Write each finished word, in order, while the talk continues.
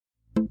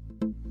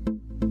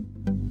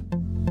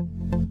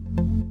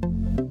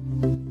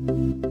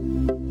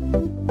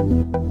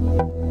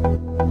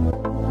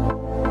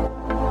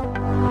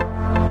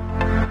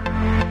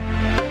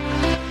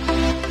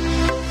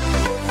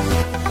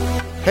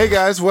Hey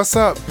guys, what's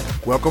up?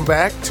 Welcome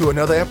back to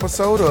another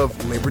episode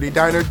of Liberty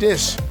Diner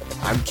Dish.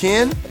 I'm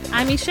Ken.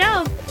 I'm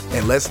Michelle.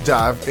 And let's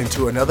dive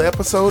into another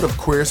episode of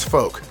Queer as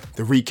Folk,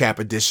 the recap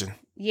edition.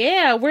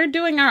 Yeah, we're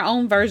doing our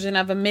own version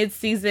of a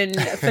mid-season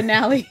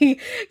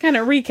finale kind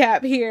of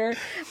recap here.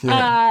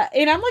 Yeah.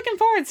 And I'm looking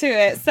forward to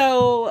it.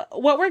 So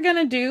what we're going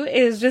to do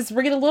is just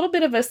read a little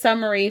bit of a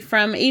summary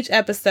from each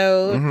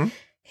episode,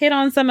 hit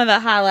on some of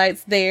the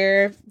highlights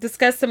there,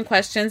 discuss some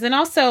questions. And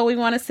also we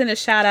want to send a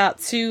shout out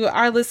to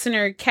our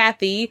listener,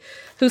 Kathy,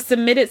 who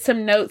submitted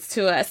some notes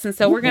to us. And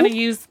so we're going to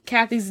use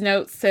Kathy's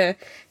notes to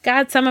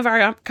guide some of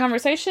our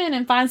conversation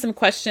and find some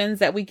questions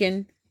that we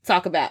can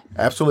talk about.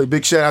 Absolutely.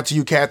 Big shout out to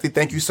you, Kathy.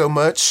 Thank you so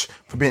much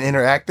for being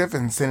interactive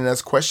and sending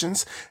us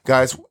questions.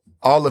 Guys,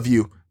 all of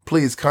you,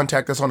 please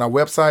contact us on our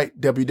website,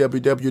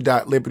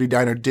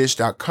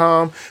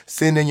 www.libertydinerdish.com.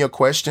 Send in your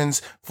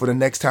questions for the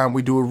next time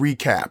we do a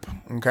recap.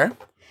 Okay?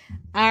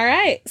 All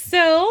right.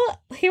 So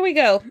here we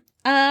go.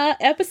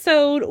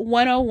 Episode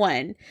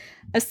 101.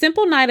 A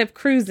simple night of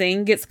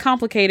cruising gets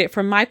complicated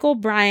for Michael,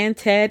 Brian,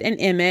 Ted, and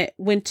Emmett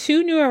when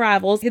two new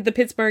arrivals hit the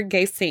Pittsburgh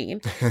gay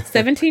scene.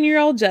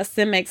 17-year-old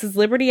Justin makes his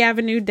Liberty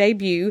Avenue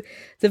debut,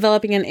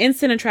 developing an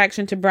instant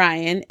attraction to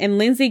Brian, and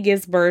Lindsay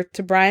gives birth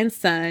to Brian's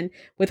son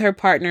with her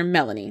partner,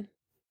 Melanie.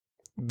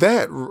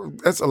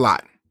 That's a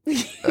lot.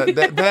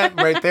 That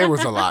right there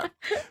was a lot.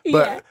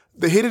 But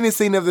the hitting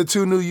scene of the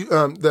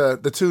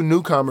two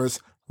newcomers,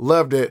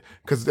 loved it,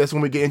 because that's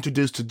when we get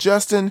introduced to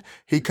Justin.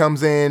 He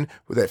comes in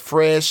with that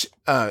fresh,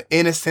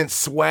 innocent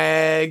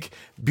swag,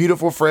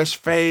 beautiful, fresh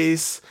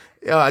face.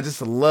 Oh, I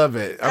just love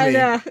it.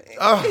 I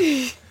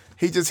mean,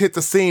 he just hit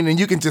the scene, and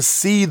you can just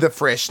see the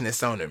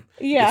freshness on him.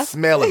 Yeah. You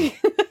smell him.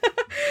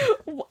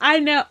 I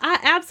know. I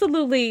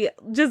absolutely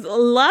just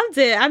loved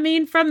it. I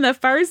mean, from the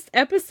first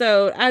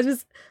episode, I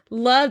just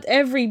loved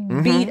every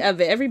beat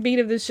of it, every beat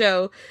of the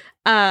show.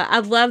 I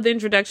love the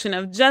introduction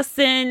of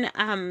Justin.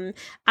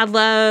 I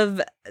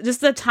love just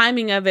the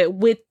timing of it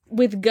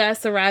with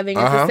Gus arriving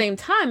at the same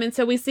time. And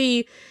so we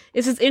see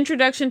it's this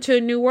introduction to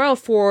a new world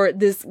for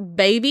this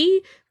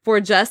baby, for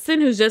Justin,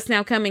 who's just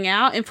now coming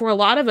out. And for a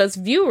lot of us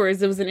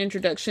viewers, it was an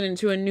introduction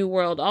into a new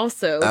world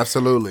also.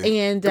 Absolutely.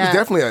 And it was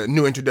definitely a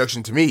new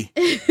introduction to me.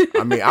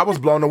 I mean, I was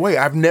blown away.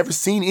 I've never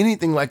seen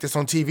anything like this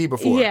on TV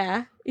before.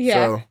 Yeah.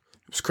 So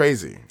it's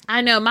crazy.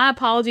 I know. My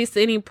apologies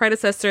to any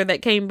predecessor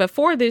that came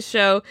before this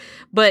show.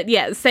 But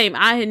yeah, same.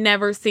 I had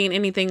never seen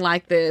anything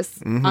like this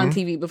on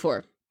TV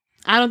before.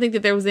 I don't think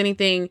that there was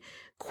anything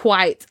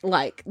quite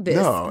like this.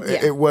 No,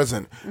 it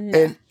wasn't. No.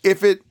 And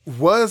if it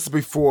was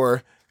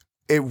before,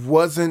 it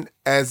wasn't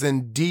as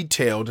in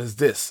detailed as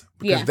this.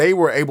 Because they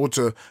were able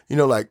to,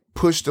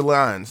 push the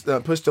lines,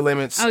 push the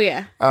limits. Oh,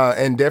 yeah.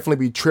 And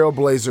definitely be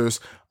trailblazers,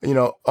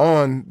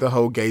 on the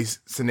whole gay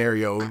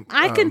scenario.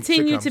 I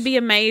continue to be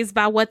amazed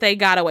by what they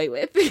got away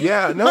with.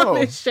 Yeah, no.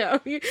 on this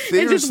show. Seriously.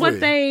 And just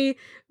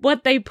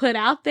what they put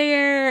out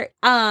there.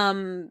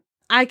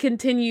 I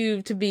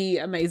continue to be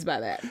amazed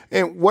by that.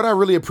 And what I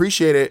really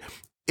appreciated,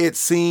 it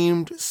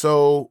seemed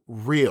so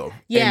real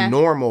and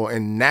normal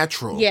and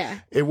natural. Yeah.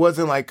 It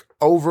wasn't like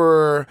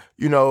over,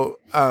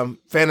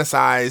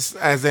 fantasized.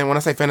 As in, when I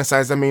say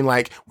fantasized, I mean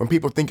like when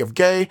people think of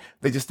gay,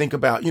 they just think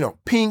about,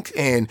 pink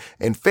and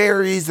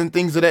fairies and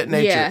things of that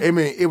nature. Yeah. I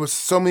mean, it was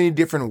so many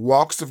different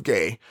walks of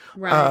gay.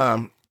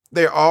 Right.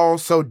 They're all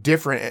so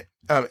different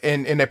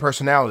in their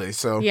personalities.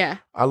 So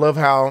I love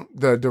how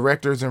the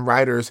directors and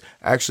writers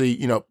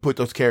actually, put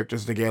those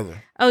characters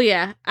together. Oh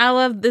yeah. I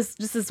love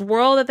this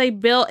world that they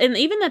built, and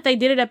even that they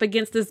did it up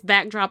against this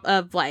backdrop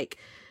of like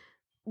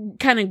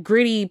kind of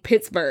gritty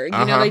Pittsburgh.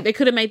 Like they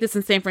could have made this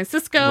in San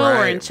Francisco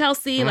or in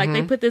Chelsea. Like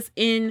they put this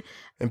in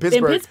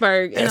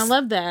Pittsburgh, and I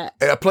love that.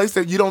 A place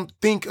that you don't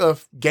think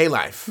of gay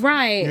life.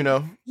 Right.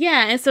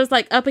 Yeah, and so it's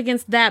like up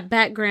against that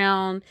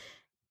background.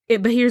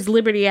 But here's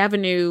Liberty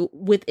Avenue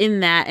within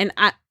that. And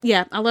I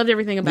loved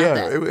everything about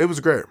that. It was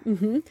great.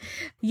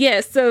 Yeah,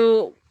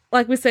 so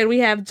like we said, we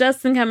have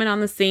Justin coming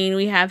on the scene.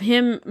 We have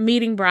him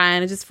meeting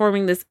Brian and just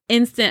forming this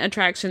instant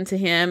attraction to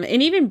him.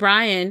 And even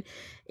Brian,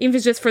 even if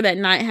it's just for that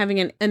night, having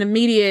an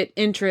immediate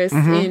interest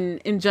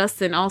in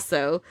Justin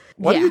also.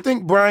 Why do you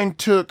think Brian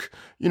took,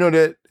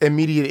 that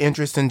immediate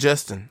interest in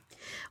Justin?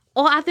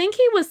 Well, I think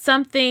he was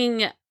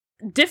something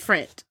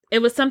different. It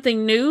was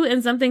something new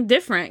and something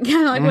different,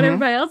 kind of like what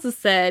everybody else has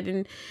said.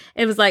 And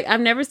it was like, I've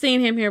never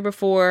seen him here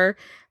before.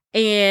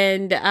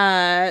 And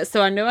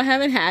so I know I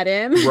haven't had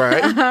him.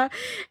 Right.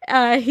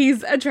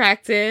 He's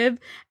attractive.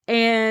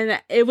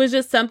 And it was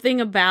just something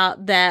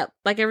about that,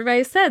 like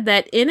everybody said,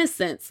 that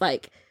innocence.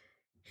 Like,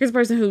 here's a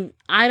person who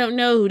I don't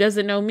know, who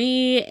doesn't know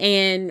me.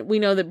 And we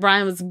know that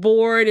Brian was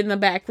bored in the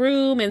back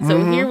room. And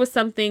so here was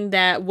something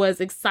that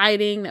was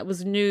exciting, that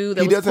was new.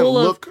 That he was doesn't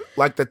look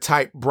like the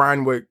type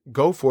Brian would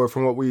go for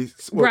from what we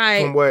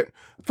from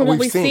what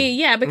we see.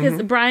 Yeah,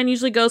 because Brian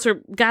usually goes for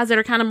guys that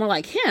are kind of more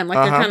like him.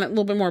 Like they're kind of a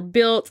little bit more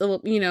built,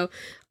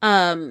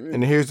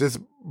 and here's this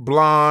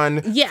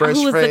blonde, fresh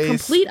who is face. the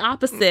complete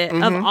opposite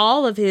of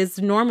all of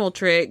his normal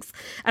tricks.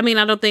 I mean,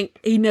 I don't think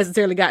he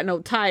necessarily got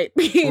no type.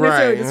 He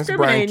necessarily That's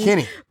Brian discriminating,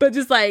 Kenny. but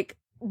just like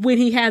when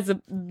he has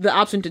the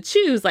option to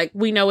choose, like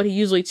we know what he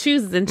usually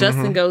chooses, and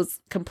Justin goes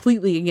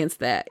completely against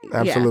that.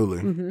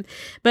 Absolutely. Yeah.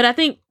 But I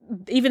think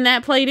even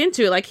that played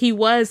into it. Like he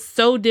was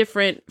so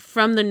different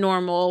from the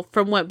normal,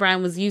 from what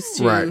Brian was used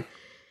to. Right.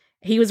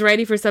 He was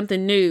ready for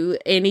something new,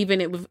 and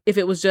even if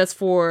it was just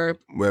for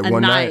a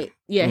one night,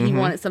 yeah, he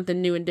wanted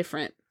something new and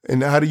different.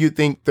 And how do you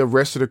think the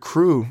rest of the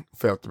crew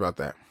felt about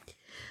that?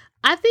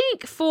 I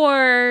think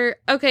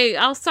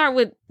I'll start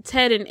with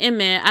Ted and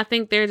Emmett. I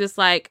think they're just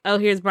like, oh,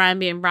 here's Brian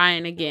being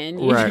Brian again.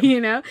 Right. You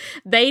know,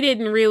 they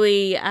didn't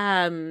really,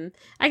 I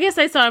guess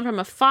they saw him from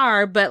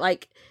afar, but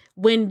like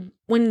when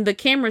the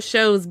camera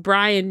shows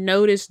Brian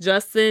notice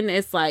Justin,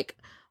 it's like,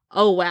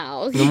 oh,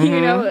 wow,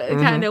 you know,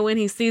 kind of when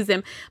he sees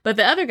him. But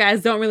the other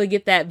guys don't really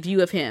get that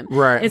view of him.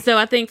 Right. And so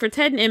I think for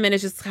Ted and Emmett,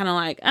 it's just kind of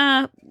like,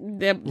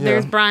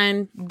 there's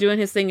Brian doing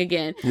his thing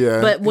again. Yeah.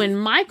 But when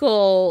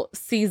Michael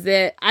sees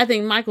it, I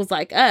think Michael's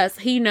like us.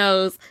 He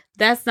knows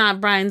that's not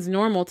Brian's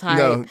normal type.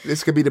 No,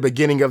 this could be the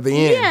beginning of the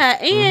end.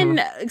 Yeah, and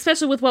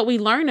especially with what we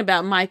learn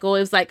about Michael,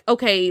 it's like,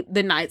 okay,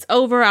 the night's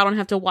over. I don't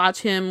have to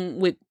watch him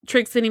with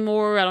tricks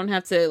anymore. I don't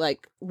have to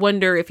like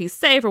wonder if he's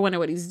safe or wonder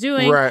what he's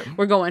doing. Right.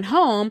 We're going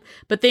home.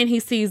 But then he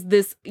sees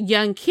this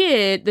young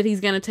kid that he's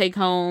going to take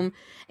home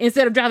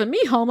instead of driving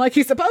me home like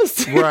he's supposed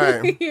to.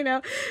 Right. You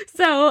know?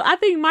 So I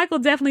think Michael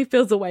definitely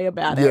feels a way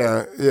about it.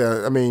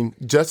 Yeah. I mean,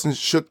 Justin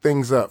shook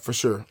things up for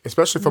sure,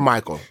 especially for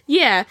Michael.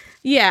 Yeah,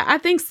 I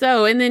think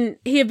so. And then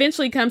he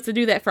eventually comes to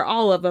do that for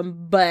all of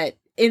them. But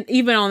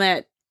even on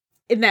that,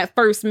 in that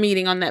first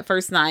meeting on that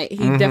first night, he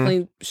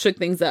definitely shook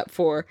things up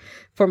for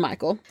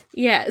Michael.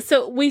 Yeah,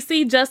 so we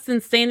see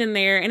Justin standing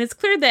there, and it's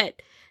clear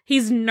that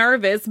he's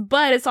nervous,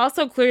 but it's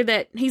also clear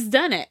that he's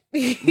done it.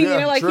 You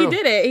know, like true. he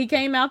did it. He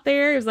came out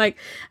there. He was like,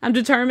 I'm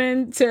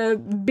determined to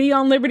be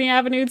on Liberty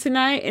Avenue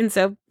tonight. And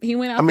so he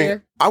went out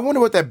there. I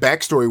wonder what that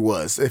backstory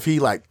was. If he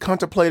like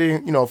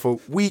contemplated, you know, for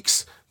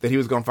weeks that he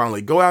was going to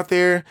finally go out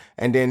there.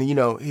 And then, you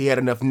know, he had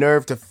enough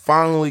nerve to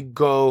finally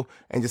go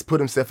and just put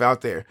himself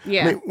out there.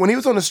 Yeah. I mean, when he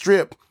was on the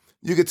strip,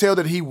 you could tell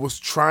that he was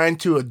trying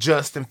to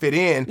adjust and fit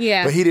in.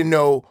 Yeah. But he didn't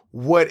know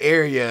what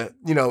area,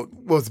 you know,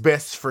 was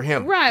best for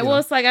him. Right. Well, know?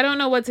 it's like, I don't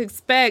know what to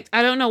expect.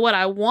 I don't know what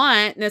I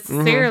want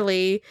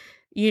necessarily,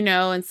 you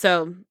know, and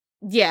so,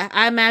 yeah,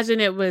 I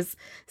imagine it was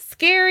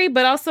scary,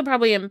 but also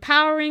probably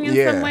empowering in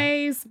some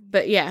ways.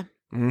 But yeah,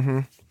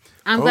 I'm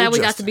glad we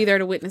got to be there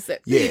to witness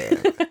it. Yeah.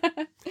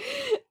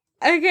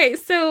 Okay,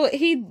 so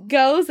he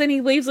goes and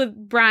he leaves with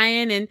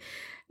Brian, and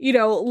you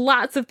know,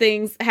 lots of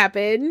things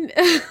happen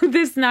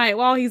this night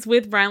while he's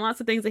with Brian.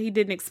 Lots of things that he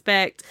didn't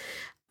expect.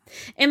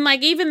 And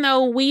like, even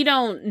though we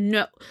know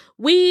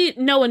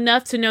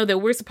enough to know that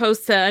we're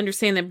supposed to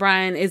understand that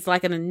Brian is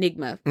like an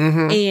enigma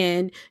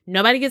and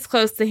nobody gets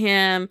close to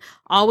him.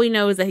 All we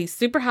know is that he's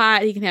super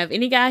hot. He can have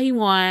any guy he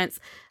wants.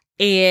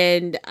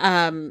 And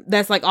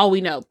that's like all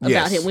we know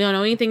about him. We don't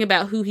know anything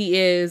about who he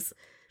is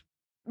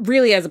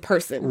really as a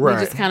person. Right.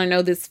 We just kind of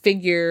know this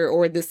figure,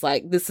 or this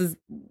like, this is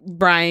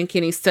Brian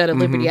Kenny Stud of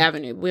Liberty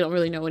Avenue. We don't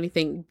really know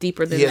anything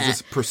deeper than that. He has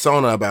this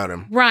persona about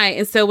him. Right.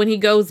 And so when he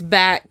goes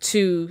back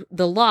to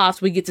the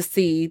loft, we get to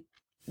see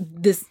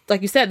this,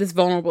 like you said, this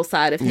vulnerable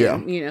side of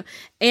him, you know.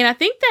 And I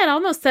think that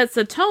almost sets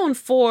a tone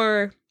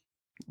for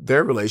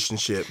their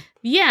relationship.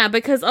 Yeah,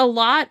 because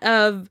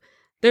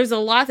there's a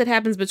lot that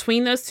happens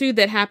between those two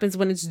that happens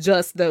when it's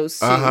just those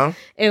two. And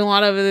a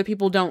lot of other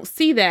people don't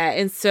see that.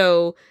 And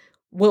so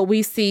what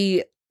we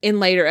see in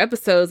later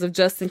episodes of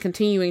Justin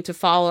continuing to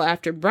follow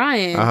after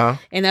Brian,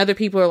 and other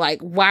people are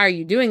like, why are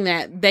you doing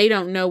that? They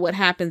don't know what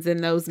happens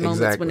in those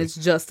moments when it's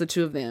just the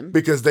two of them.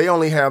 Because they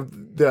only have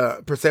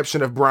the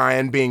perception of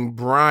Brian being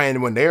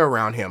Brian when they're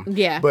around him.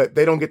 Yeah. But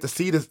they don't get to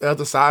see the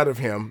other side of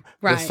him,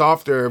 the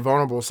softer,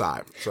 vulnerable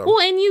side. So. Well,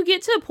 and you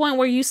get to a point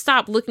where you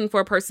stop looking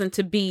for a person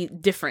to be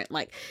different.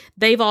 Like,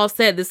 they've all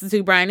said, this is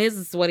who Brian is,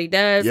 this is what he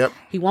does. Yep.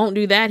 He won't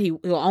do that. He'll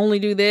only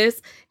do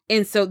this.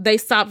 And so they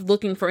stopped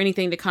looking for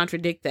anything to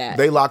contradict that.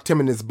 They locked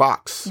him in his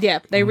box. Yeah,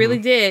 they really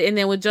did. And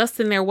then with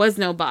Justin, there was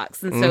no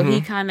box. And so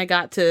he kind of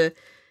got to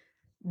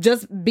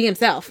just be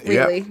himself,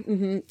 really.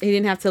 Yep. He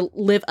didn't have to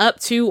live up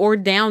to or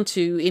down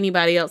to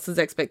anybody else's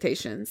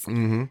expectations.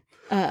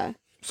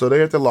 So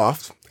they're at the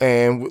loft.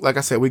 And like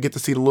I said, we get to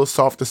see the little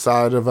softer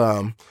side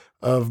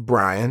of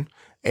Brian.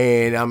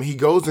 And he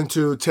goes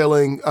into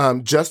telling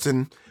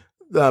Justin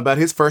about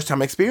his first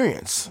time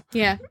experience.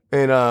 Yeah.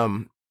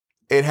 And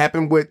it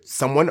happened with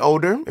someone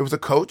older. It was a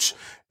coach.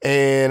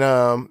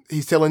 And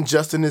he's telling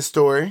Justin his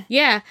story.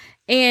 Yeah.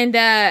 And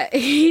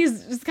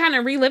he's just kind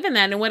of reliving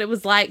that and what it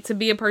was like to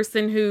be a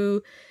person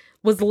who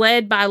was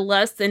led by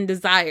lust and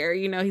desire.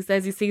 You know, he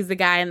says he sees the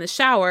guy in the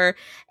shower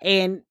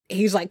and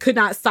he's like, could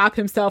not stop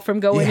himself from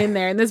going in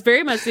there. And that's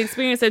very much the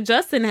experience that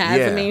Justin has.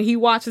 Yeah. I mean, he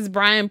watches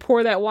Brian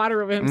pour that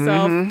water over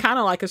himself, kind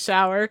of like a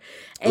shower.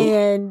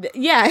 And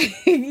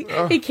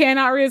he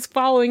cannot risk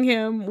following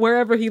him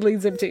wherever he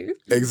leads him to.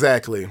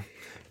 Exactly.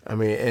 I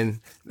mean,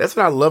 and that's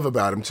what I love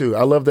about him too.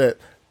 I love that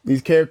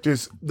these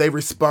characters, they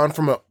respond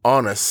from a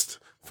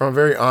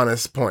very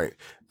honest point.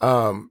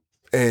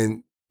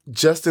 And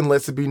Justin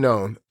lets it be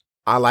known,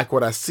 I like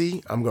what I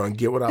see. I'm going to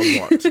get what I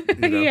want. You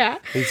know? Yeah.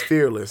 He's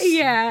fearless.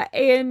 Yeah.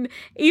 And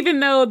even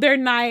though their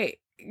night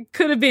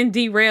could have been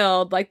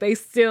derailed, like they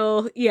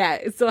still,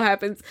 it still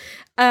happens.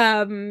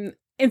 And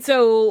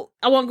so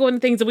I won't go into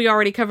things that we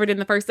already covered in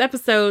the first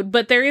episode,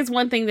 but there is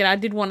one thing that I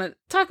did want to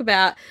talk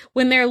about.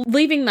 When they're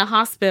leaving the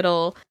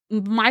hospital,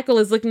 Michael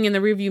is looking in the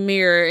rearview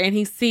mirror and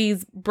he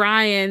sees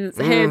Brian's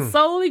head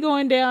slowly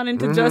going down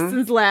into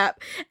Justin's lap.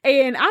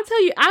 And I'll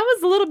tell you, I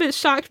was a little bit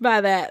shocked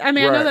by that. I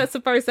mean, I know that's the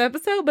first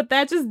episode, but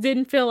that just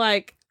didn't feel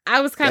like,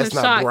 I was kind of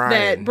shocked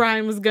that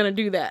Brian was going to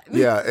do that.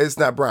 Yeah, it's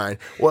not Brian.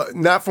 Well,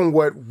 not from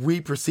what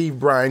we perceive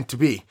Brian to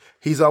be.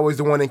 He's always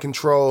the one in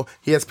control.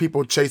 He has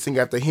people chasing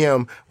after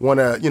him, want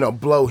to,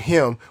 blow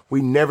him.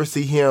 We never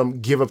see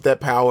him give up that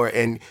power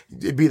and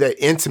be that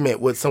intimate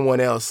with someone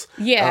else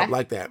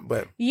like that.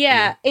 But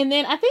and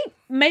then I think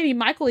maybe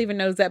Michael even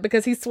knows that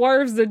because he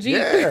swerves the Jeep.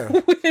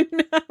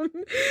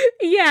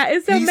 Yeah.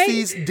 And so he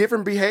sees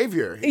different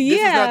behavior. This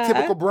is not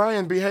typical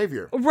Brian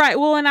behavior. Right.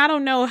 Well, and I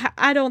don't know.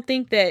 I don't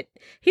think that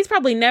he's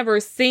probably never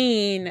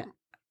seen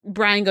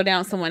Brian go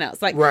down someone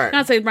else. Like,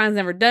 not saying Brian's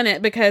never done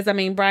it because, I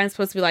mean, Brian's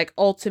supposed to be like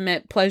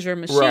ultimate pleasure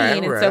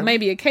machine. So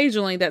maybe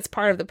occasionally that's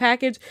part of the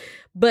package.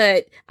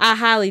 But I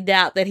highly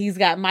doubt that he's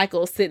got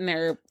Michael sitting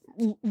there,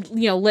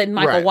 letting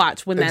Michael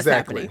watch when that's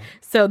happening.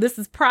 So this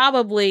is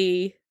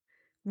probably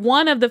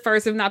one of the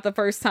first, if not the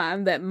first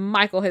time that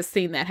Michael has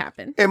seen that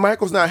happen. And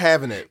Michael's not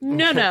having it.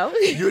 No.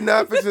 You're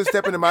not supposed to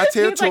step into my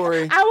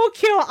territory. Like, I will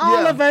kill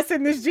all of us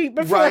in this Jeep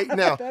before right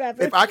now. that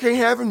happens. If I can't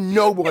have him,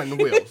 no one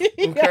will.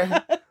 Okay?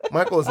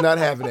 Michael is not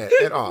having it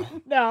at all.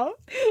 No,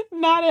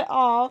 not at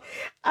all.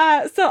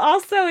 So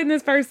also in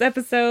this first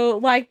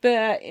episode, like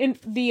the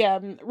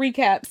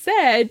recap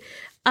said,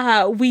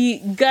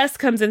 Gus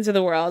comes into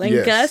the world,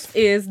 and Gus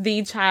is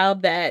the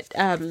child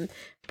that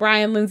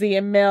Brian, Lindsay,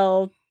 and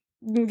Mel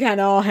kind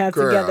of all have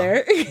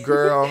together.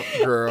 Girl.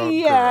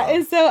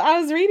 And so I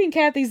was reading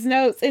Kathy's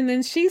notes, and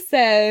then she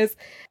says,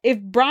 if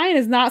Brian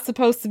is not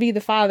supposed to be the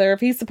father, if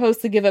he's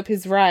supposed to give up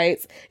his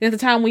rights, and at the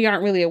time we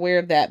aren't really aware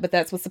of that, but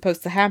that's what's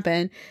supposed to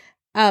happen,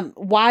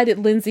 why did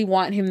Lindsay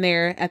want him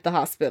there at the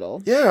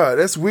hospital? Yeah,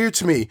 that's weird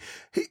to me.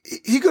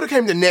 He could have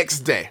came the next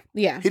day.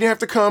 Yeah. He didn't have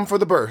to come for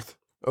the birth.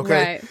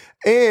 Okay. Right.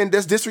 And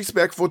that's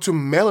disrespectful to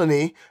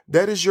Melanie.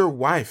 That is your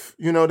wife.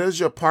 That is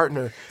your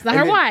partner. It's not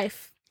her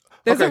wife.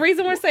 There's a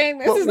reason we're saying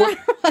this is not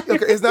her wife.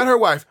 Okay, it's not her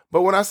wife.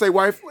 But when I say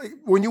wife, like,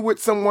 when you're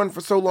with someone for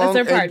so long.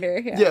 That's her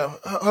partner. Yeah,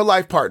 her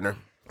life partner.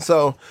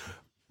 So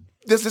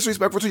that's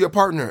disrespectful to your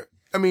partner.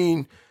 I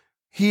mean,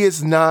 he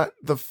is not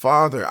the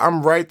father.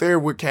 I'm right there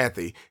with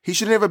Kathy. He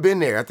should have never been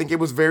there. I think it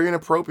was very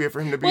inappropriate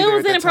for him to be there. Well,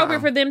 it was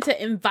inappropriate for them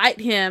to invite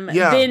him,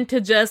 then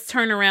to just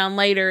turn around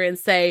later and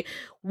say,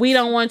 we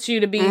don't want you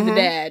to be the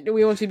dad.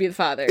 We want you to be the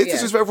father. It's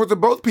disrespectful to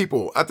both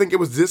people. I think it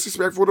was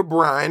disrespectful to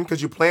Brian because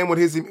you're playing with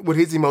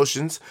his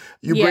emotions.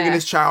 You're bringing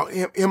his child,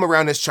 him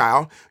around his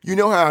child. You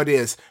know how it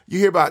is. You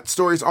hear about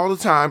stories all the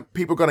time.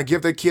 People are going to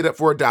give their kid up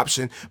for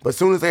adoption. But as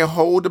soon as they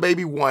hold the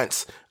baby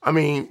once, I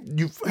mean,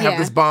 you have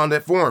this bond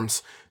that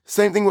forms.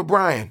 Same thing with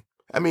Brian.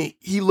 I mean,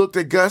 he looked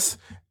at Gus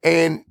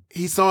and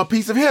he saw a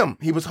piece of him.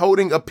 He was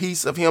holding a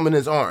piece of him in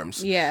his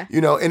arms. Yeah.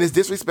 And it's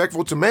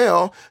disrespectful to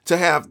Mel to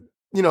have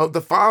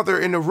the father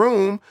in the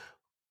room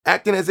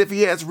acting as if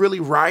he has really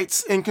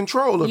rights and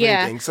control of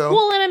anything. So,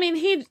 well, and I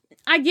mean,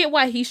 I get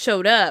why he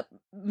showed up.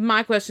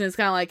 My question is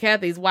kind of like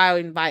Kathy's, why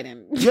invite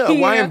him? Yeah,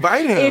 why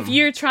invite him? If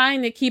you're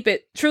trying to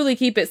truly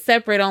keep it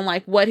separate on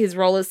like what his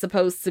role is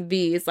supposed to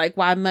be, it's like,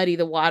 why muddy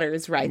the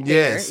waters right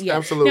there? Yes,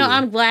 absolutely. No,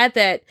 I'm glad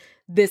that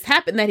this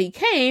happened, that he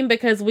came,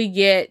 because we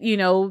get,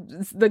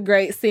 the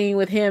great scene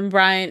with him,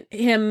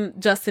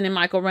 Justin, and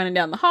Michael running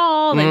down the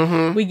hall,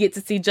 and we get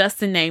to see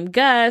Justin named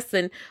Gus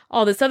and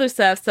all this other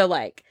stuff. So,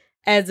 like,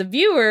 as a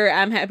viewer,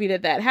 I'm happy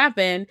that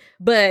happened,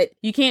 but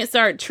you can't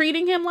start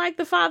treating him like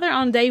the father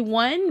on day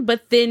one,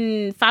 but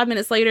then 5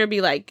 minutes later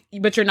be like,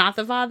 but you're not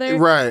the father.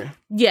 Right.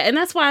 Yeah. And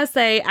that's why I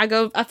say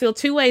I feel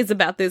two ways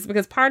about this,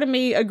 because part of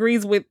me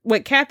agrees with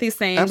what Kathy's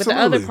saying, Absolutely. But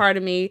the other part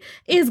of me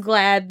is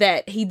glad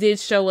that he did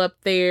show up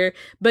there,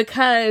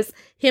 because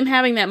him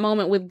having that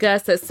moment with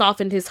Gus that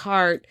softened his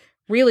heart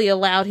really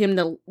allowed him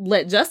to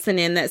let Justin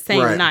in that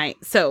same night.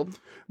 So,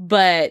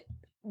 but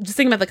just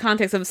thinking about the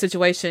context of the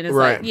situation, it's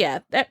like,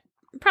 that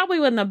probably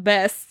wasn't the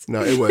best.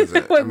 No, it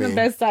wasn't. It wasn't the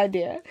best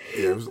idea.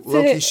 Yeah, it was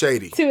low-key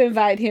shady. To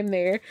invite him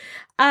there.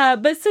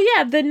 But so,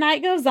 the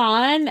night goes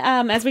on,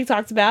 as we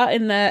talked about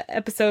in the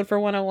episode for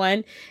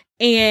 101.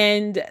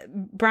 And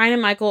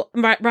Brian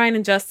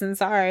and Justin,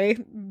 sorry,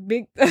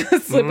 big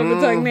slip of the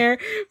tongue there.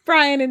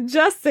 Brian and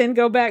Justin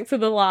go back to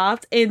the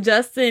loft, and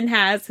Justin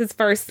has his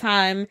first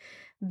time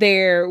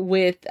there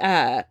with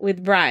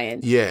Brian.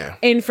 Yeah.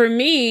 And for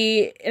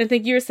me, I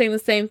think you were saying the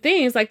same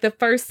thing. It's like the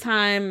first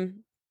time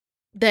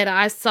that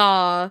I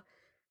saw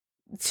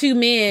two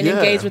men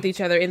engage with each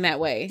other in that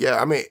way.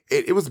 Yeah, I mean,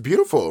 it was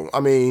beautiful.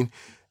 I mean,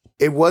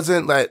 it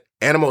wasn't like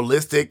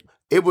animalistic.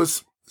 It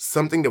was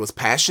something that was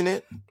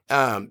passionate.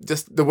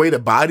 Just the way the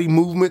body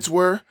movements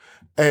were,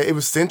 it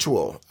was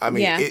sensual. I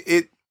mean,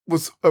 it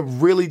was a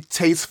really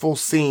tasteful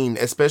scene,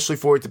 especially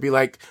for it to be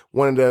like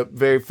one of the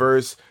very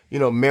first,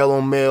 male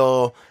on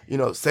male,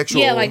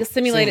 sexual. Yeah, like a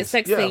simulated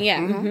scenes. sex thing. Yeah.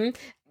 Mm-hmm.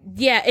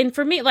 Yeah, and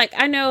for me, like,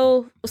 I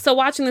know, so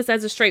watching this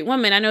as a straight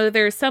woman, I know that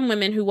there are some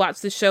women who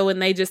watch the show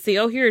and they just see,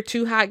 oh, here are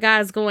two hot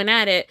guys going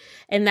at it,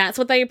 and that's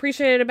what they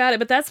appreciated about it,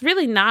 but that's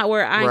really not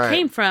where I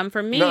came from.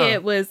 For me,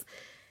 it was,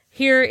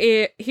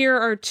 here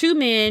are two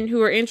men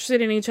who are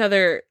interested in each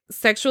other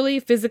sexually,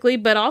 physically,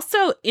 but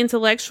also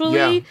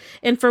intellectually,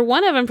 and for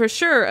one of them, for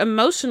sure,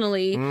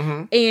 emotionally,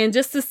 and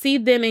just to see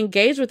them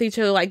engage with each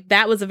other, like,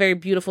 that was a very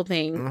beautiful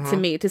thing to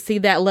me, to see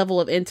that level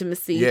of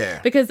intimacy,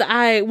 because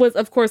I was,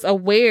 of course,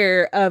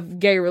 aware of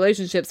gay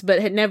relationships,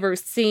 but had never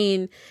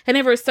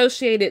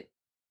associated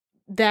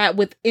that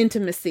with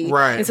intimacy.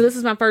 Right. And so this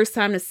is my first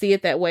time to see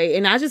it that way.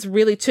 And I just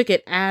really took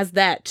it as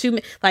that.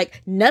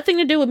 Like, nothing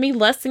to do with me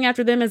lusting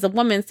after them as a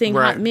woman, seeing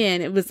hot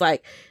men. It was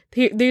like,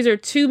 these are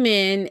two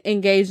men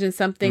engaged in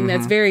something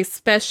that's very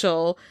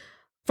special.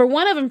 For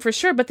one of them, for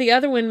sure, but the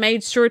other one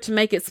made sure to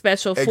make it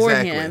special for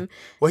him.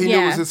 Well, he knew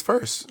it was his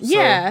first. So,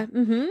 I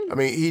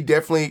mean, he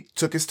definitely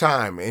took his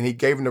time and he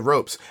gave him the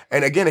ropes.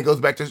 And again, it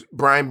goes back to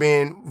Brian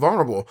being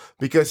vulnerable,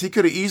 because he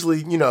could have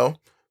easily,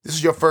 this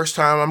is your first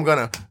time, I'm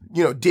going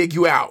to, dig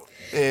you out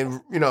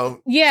and,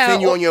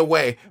 send you on your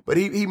way. But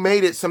he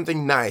made it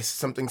something nice,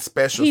 something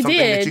special, something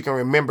that you can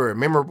remember, a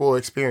memorable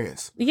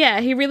experience. Yeah,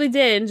 he really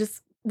did. And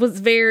just was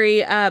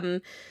very,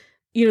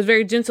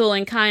 very gentle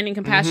and kind and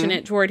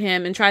compassionate toward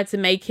him, and tried to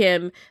make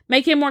him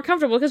more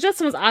comfortable, because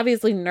Justin was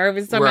obviously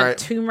nervous, talking about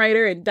Tomb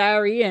Raider and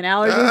diarrhea and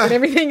allergies and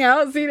everything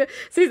else. So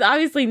he's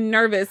obviously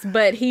nervous,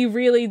 but he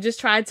really just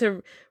tried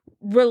to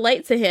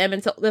relate to him,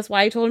 and so that's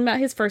why he told him about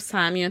his first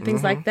time,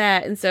 things like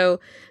that. And so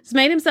just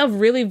made himself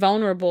really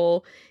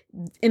vulnerable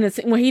in a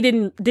when he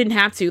didn't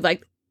have to,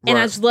 like. And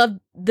I just love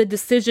the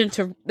decision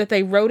that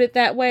they wrote it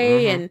that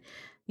way. And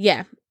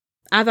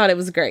I thought it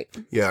was great.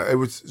 Yeah, it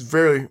was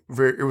very,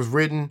 very, it was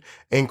written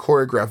and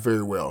choreographed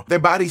very well. Their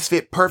bodies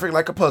fit perfect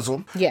like a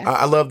puzzle. Yeah.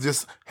 I love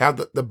just how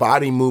the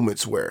body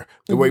movements were.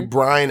 The way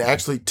Brian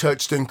actually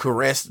touched and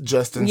caressed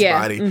Justin's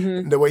body.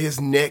 The way his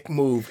neck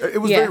moved. It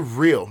was very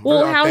real.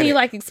 Well, how he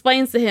like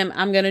explains to him,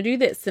 I'm going to do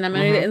this and I'm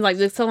going to do it. And like,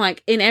 just so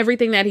like in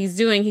everything that he's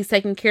doing, he's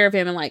taking care of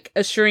him and like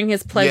assuring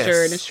his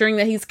pleasure and assuring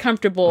that he's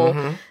comfortable,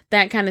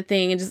 that kind of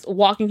thing. And just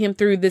walking him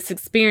through this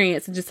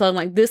experience and just telling him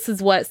like, this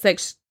is what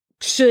sex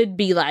should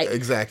be like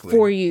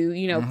for you,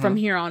 from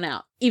here on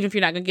out. Even if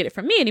you're not going to get it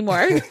from me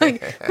anymore, like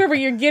whoever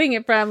you're getting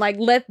it from, like,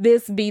 let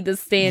this be the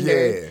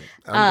standard.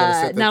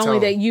 Not only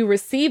that you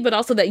receive, but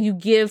also that you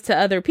give to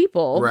other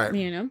people,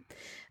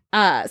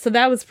 so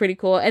that was pretty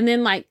cool. And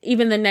then like,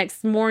 even the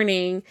next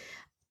morning,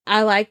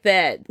 I like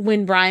that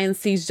when Brian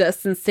sees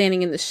Justin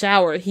standing in the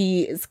shower,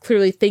 he is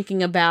clearly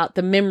thinking about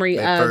the memory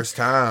of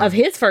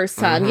his first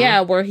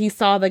time. Where he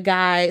saw the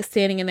guy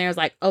standing in there, was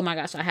like, oh my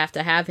gosh, I have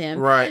to have him.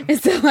 Right.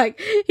 And so like,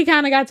 he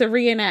kind of got to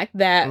reenact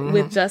that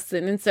with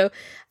Justin. And so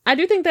I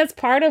do think that's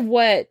part of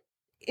what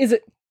is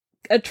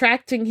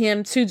attracting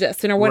him to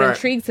Justin, or what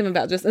intrigues him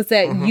about Justin. It's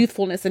that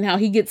youthfulness and how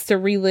he gets to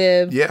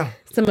relive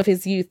some of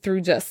his youth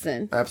through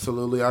Justin.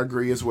 Absolutely. I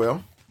agree as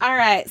well. All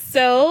right,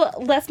 so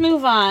let's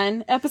move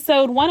on.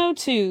 Episode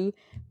 102,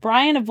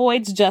 Brian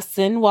avoids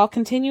Justin while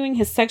continuing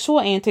his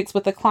sexual antics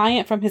with a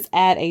client from his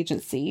ad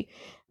agency.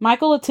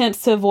 Michael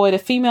attempts to avoid a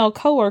female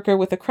coworker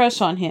with a crush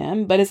on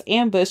him, but is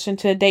ambushed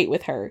into a date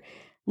with her.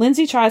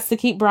 Lindsay tries to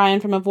keep Brian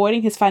from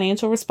avoiding his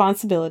financial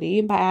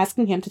responsibility by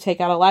asking him to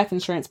take out a life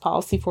insurance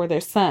policy for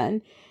their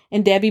son.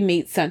 And Debbie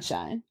meets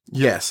Sunshine.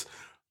 Yes.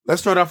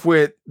 Let's start off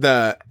with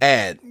the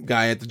ad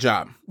guy at the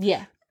job.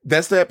 Yeah.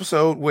 That's the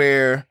episode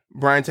where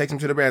Brian takes him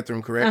to the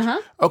bathroom, correct?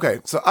 Okay,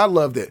 so I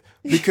loved it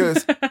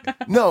because,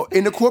 no,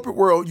 in the corporate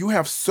world, you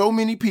have so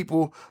many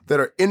people that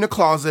are in the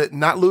closet,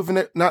 not living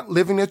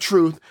their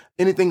truth,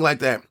 anything like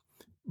that.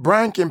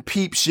 Brian can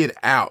peep shit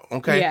out,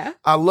 okay? Yeah.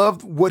 I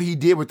loved what he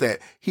did with that.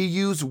 He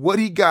used what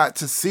he got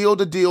to seal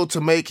the deal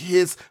to make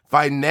his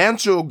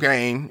financial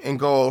gain and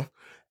goal.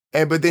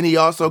 But then he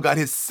also got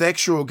his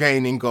sexual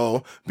gain and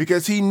goal,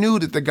 because he knew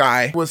that the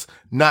guy was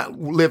not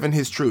living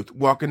his truth,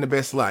 walking the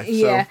best life.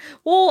 Yeah. So.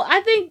 Well, I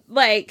think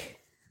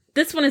like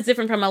this one is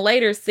different from a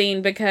later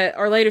scene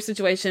later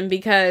situation,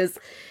 because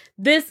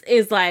this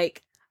is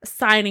like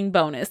signing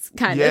bonus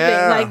kind of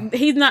thing. Like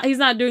he's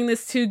not doing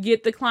this to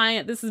get the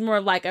client. This is more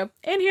of like and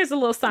here's a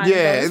little signing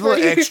bonus. It's a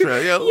little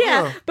extra.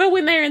 Yeah. But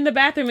when they're in the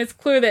bathroom, it's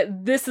clear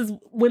that this is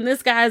when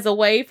this guy is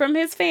away from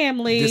his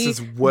family.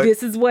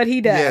 This is what he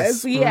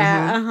does. Yes.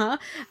 Yeah.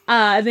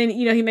 And then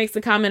he makes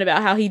a comment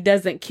about how he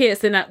doesn't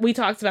kiss, and we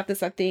talked about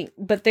this, I think.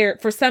 But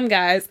for some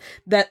guys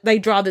that they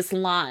draw this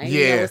line.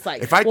 Yeah. It's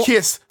like, if I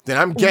kiss, then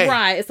I'm gay.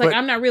 Right. It's like,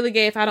 I'm not really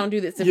gay if I don't do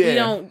this. If we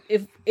don't,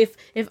 if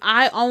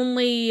I'm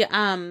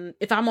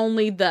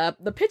only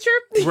the pitcher,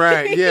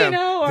 right?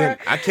 Yeah. Or then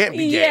I can't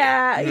be gay.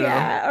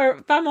 Yeah. Or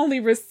if I'm only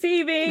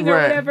receiving or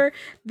whatever,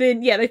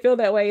 then they feel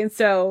that way. And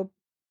so,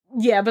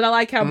 but I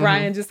like how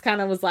Brian just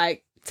kind of was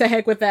like, to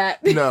heck with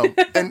that. No.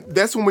 And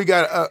that's when we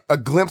got a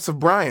glimpse of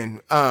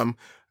Brian.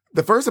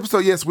 the first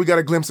episode, yes, we got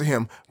a glimpse of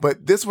him,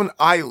 but this one,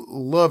 I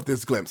love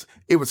this glimpse.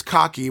 It was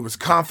cocky, it was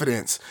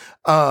confidence,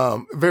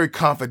 very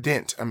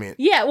confident. I mean,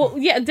 yeah, well,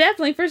 yeah,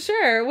 definitely for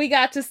sure. We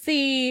got to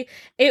see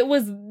it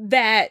was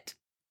that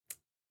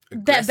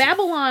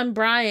Babylon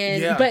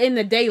Brian, but in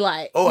the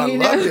daylight. Oh, I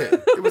loved it.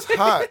 It was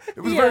hot.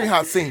 It was a very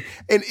hot scene,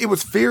 and it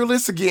was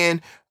fearless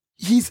again.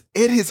 He's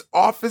in his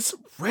office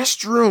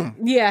restroom.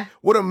 Yeah,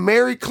 with a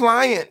married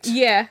client.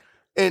 Yeah,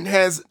 and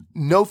has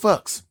no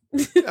fucks.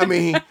 I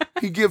mean,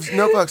 he gives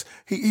no fucks.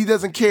 He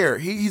doesn't care.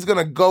 He's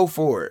gonna go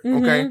for it.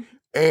 Okay,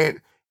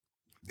 and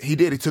he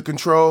did. He took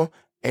control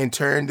and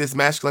turned this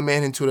masculine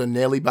man into a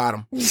Nelly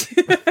Bottom.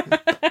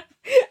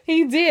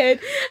 He did.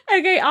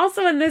 Okay,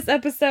 also in this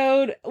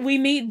episode, we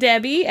meet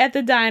Debbie at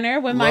the diner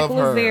when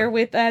Michael is there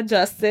with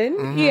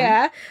Justin.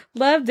 Yeah,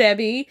 love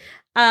Debbie.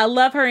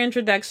 Love her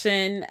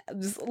introduction.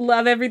 Just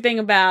love everything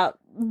about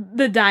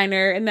the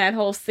diner and that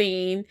whole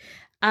scene.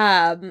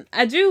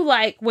 I do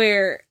like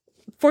where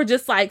for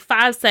just like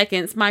 5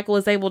 seconds, Michael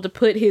is able to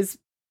put his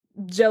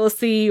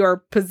jealousy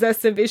or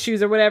possessive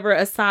issues or whatever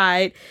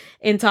aside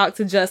and talk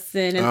to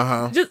Justin,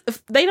 and just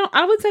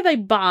I would say they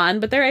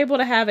bond, but they're able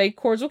to have a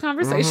cordial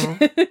conversation.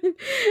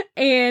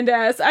 And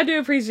so I do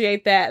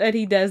appreciate that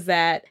he does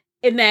that,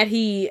 and that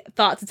he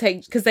thought to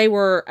take, because they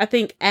were, I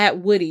think, at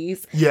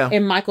Woody's,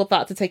 and Michael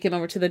thought to take him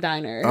over to the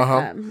diner.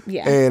 And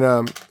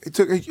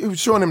he was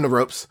showing him the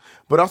ropes,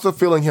 but also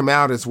filling him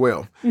out as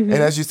well. And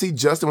as you see,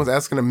 Justin was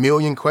asking a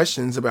million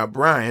questions about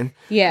Brian.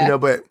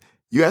 But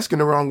you're asking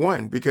the wrong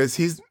one, because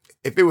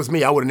if it was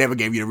me, I would have never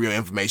gave you the real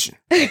information.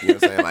 You know what I'm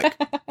saying? Like,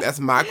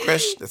 that's my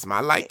crush. That's my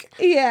like.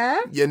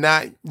 Yeah. You're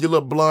not, you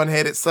little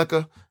blonde-headed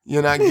sucker.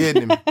 You're not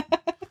getting him.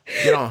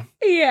 Get on.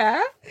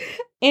 Yeah.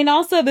 And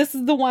also, this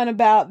is the one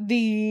about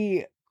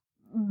the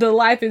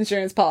life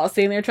insurance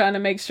policy, and they're trying to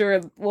make sure,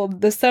 well,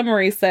 the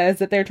summary says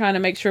that they're trying to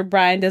make sure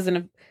Brian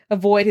doesn't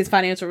avoid his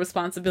financial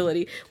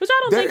responsibility, which I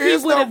don't think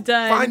he would have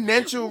done.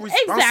 Financial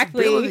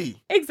responsibility.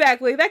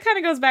 Exactly. That kind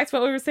of goes back to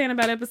what we were saying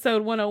about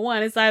episode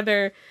 101. It's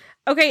either,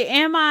 okay,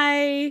 am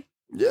I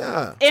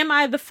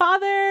the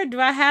father? Do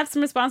I have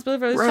some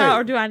responsibility for this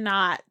child, or do I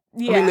not?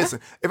 Yeah. I mean, listen,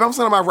 if I'm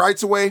sending my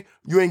rights away,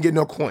 you ain't getting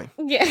no coin.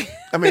 Yeah.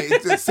 I mean,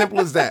 it's as simple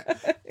as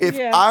that. If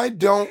I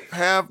don't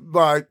have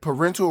my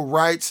parental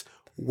rights,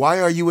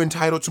 why are you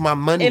entitled to my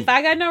money? If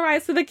I got no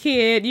rights to the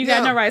kid, you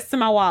got no rights to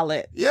my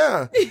wallet.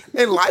 Yeah.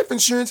 And life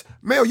insurance,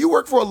 Mel, you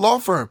work for a law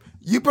firm.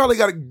 You probably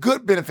got a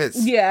good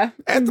benefits. Yeah.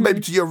 Add the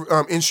baby to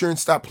your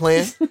insurance stop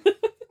plan.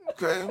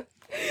 Okay.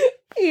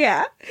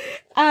 Yeah.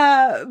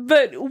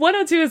 But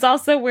 102 is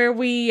also where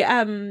we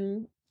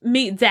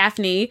meet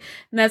Daphne,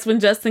 and that's when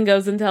Justin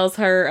goes and tells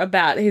her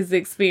about his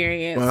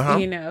experience,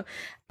 you know.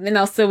 And then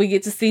also we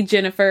get to see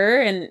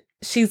Jennifer, and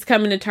she's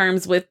coming to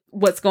terms with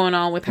what's going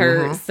on with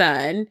her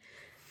son.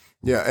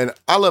 Yeah, and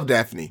I love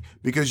Daphne,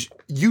 because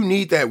you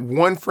need that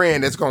one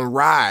friend that's going to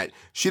ride.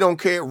 She don't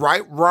care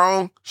right,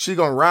 wrong. She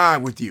going to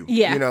ride with you.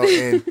 Yeah. You know,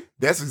 and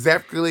that's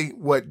exactly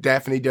what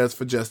Daphne does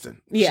for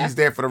Justin. Yeah. She's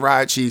there for the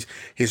ride. She's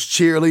his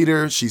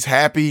cheerleader. She's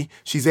happy.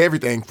 She's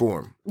everything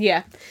for him.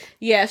 Yeah.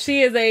 Yeah,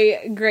 she is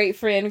a great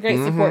friend,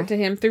 great support to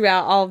him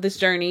throughout all of this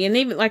journey. And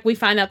even like we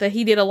find out that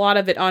he did a lot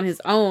of it on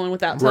his own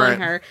without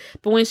telling her.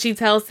 But when she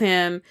tells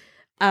him,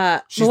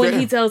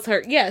 he tells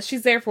her,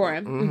 she's there for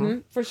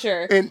him. For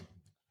sure.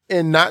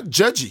 And not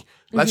judgy.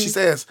 Like she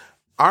says,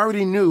 I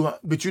already knew,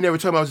 but you never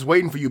told me I was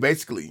waiting for you,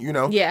 basically, you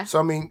know? Yeah. So,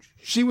 I mean,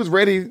 she was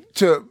ready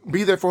to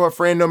be there for her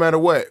friend no matter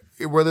what.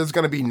 Whether it's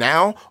going to be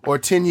now or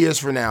 10 years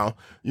from now,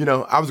 you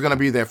know, I was going to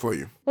be there for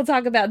you. We'll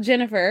talk about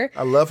Jennifer.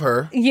 I love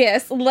her.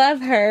 Yes, love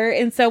her.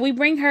 And so we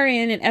bring her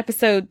in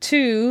episode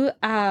 2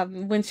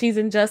 when she's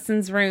in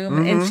Justin's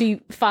room and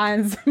she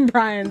finds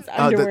Brian's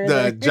underwear.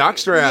 The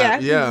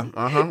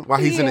jockstrap. While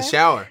he's in the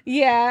shower.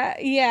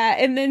 Yeah.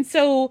 And then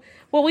so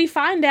what we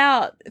find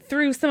out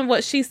through some of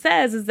what she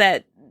says is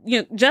that, you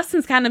know,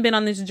 Justin's kind of been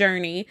on this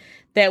journey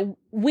that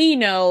we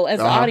know as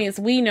the audience,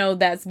 we know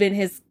that's been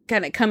his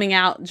kind of coming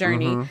out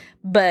journey,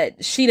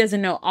 but she doesn't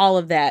know all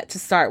of that to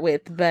start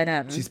with.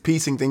 But she's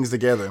piecing things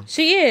together.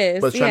 She is,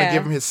 but trying to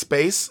give him his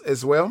space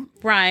as well.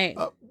 Right.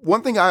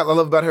 One thing I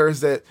love about her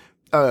is that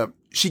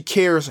she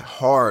cares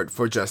hard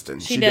for Justin.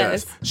 She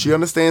does. She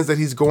understands that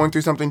he's going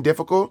through something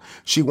difficult.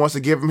 She wants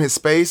to give him his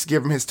space,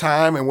 give him his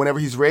time, and whenever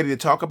he's ready to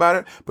talk about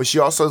it. But she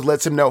also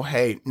lets him know,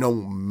 hey, no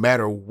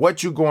matter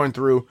what you're going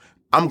through,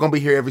 I'm going to be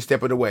here every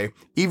step of the way.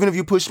 Even if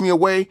you push me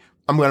away,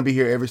 I'm going to be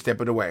here every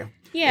step of the way.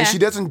 Yeah. And she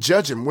doesn't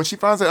judge him. When she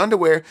finds that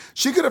underwear,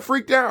 she could have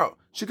freaked out.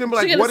 She could have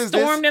been like, what is this?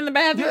 She stormed in the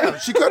bathroom. Yeah,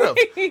 she could have.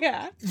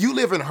 Yeah. You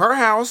live in her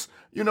house.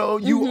 You know,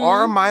 you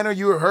are a minor.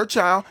 You're her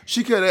child.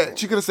 She could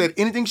have said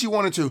anything she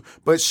wanted to,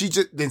 but she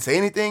just didn't say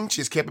anything.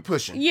 She just kept it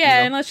pushing. Yeah,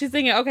 you know? Unless she's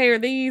thinking, okay, are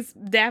these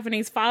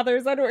Daphne's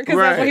father's underwear? Because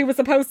that's what he was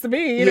supposed to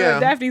be, you know,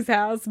 at Daphne's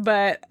house.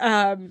 But,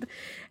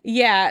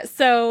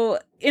 so,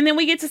 and then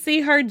we get to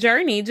see her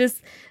journey.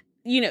 Just,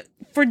 you know,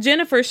 for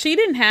Jennifer, she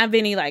didn't have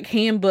any, like,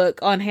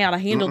 handbook on how to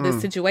handle this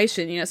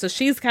situation, you know, so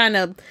she's kind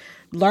of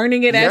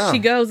learning it as she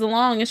goes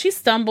along. And she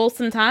stumbles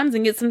sometimes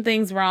and gets some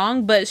things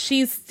wrong, but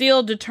she's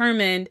still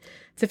determined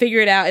figure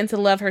it out and to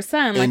love her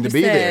son. Like And to you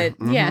be said,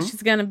 there. yeah,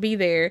 she's going to be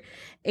there.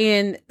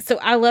 And so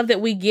I love that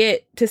we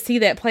get to see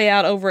that play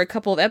out over a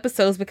couple of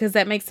episodes because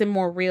that makes it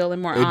more real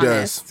and more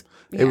honest.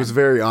 Does. It was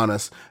very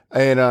honest.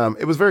 And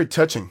it was very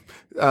touching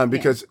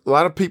because a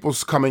lot of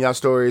people's coming out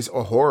stories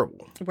are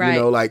horrible. Right.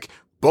 You know, like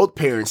both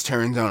parents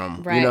turned on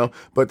him, Right. you know,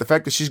 but the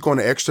fact that she's going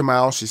the extra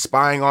mile, she's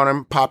spying on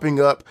him,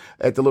 popping up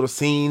at the little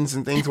scenes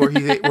and things where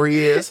he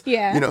is.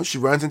 Yeah. You know, she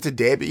runs into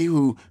Debbie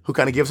who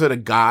kind of gives her the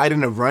guide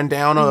and the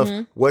rundown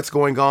of what's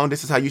going on.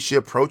 This is how you should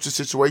approach the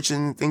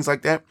situation, things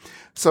like that.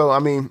 So, I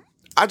mean,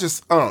 I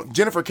don't know.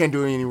 Jennifer can't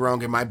do anything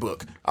wrong in my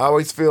book. I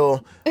always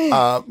feel, in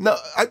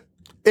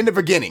the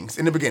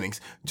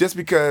beginnings, just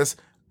because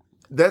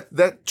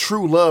that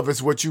true love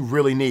is what you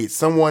really need.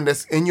 Someone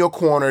that's in your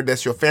corner,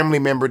 that's your family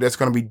member, that's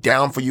going to be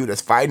down for you,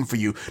 that's fighting for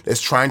you, that's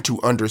trying to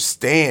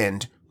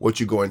understand what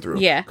you're going through.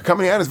 Yeah.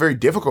 Coming out is very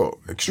difficult,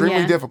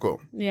 extremely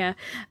difficult. Yeah.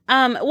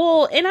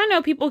 Well, and I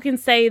know people can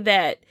say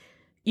that,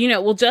 you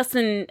know, well,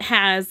 Justin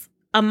has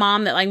a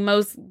mom that like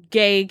most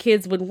gay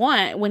kids would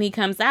want when he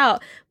comes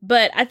out.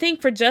 But I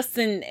think for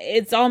Justin,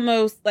 it's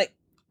almost like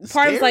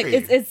part of it's like,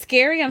 it's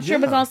scary. I'm sure,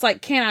 but it's almost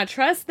like, can I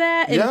trust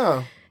that?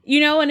 And, you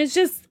know, and it's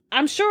just,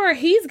 I'm sure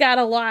he's got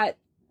a lot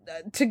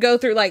to go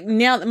through. Like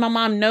now that my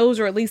mom knows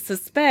or at least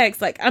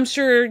suspects, like I'm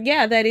sure,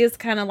 that is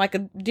kind of like a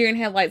deer in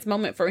headlights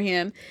moment for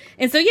him.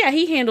 And so,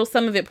 he handles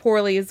some of it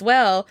poorly as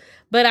well.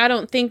 But I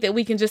don't think that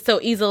we can just so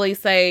easily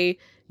say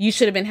you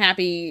should have been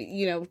happy,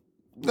 you know.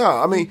 No,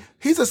 I mean,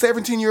 he's a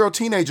 17-year-old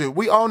teenager.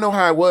 We all know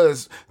how it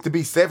was to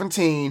be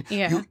 17.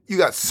 Yeah. You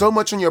got so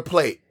much on your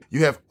plate.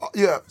 You have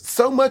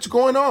so much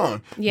going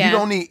on. Yeah. You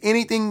don't need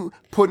anything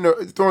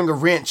throwing a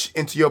wrench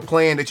into your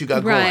plan that you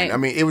got going. I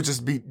mean, it would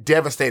just be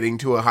devastating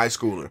to a high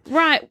schooler.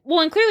 Right.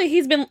 Well, and clearly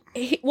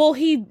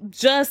he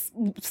just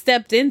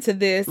stepped into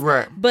this.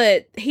 Right.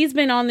 But he's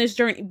been on this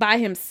journey by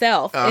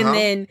himself. And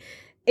then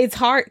it's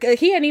hard.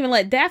 He hadn't even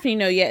let Daphne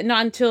know yet.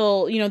 Not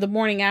until, you know, the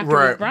morning after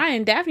with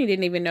Brian. Daphne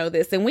didn't even know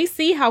this. And we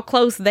see how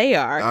close they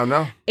are. I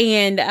know.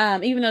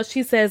 And even though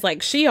she says,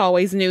 like, she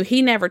always knew,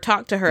 he never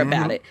talked to her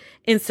about it.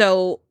 And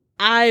so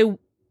I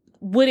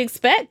would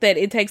expect that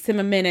it takes him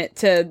a minute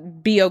to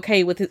be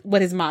okay with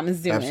what his mom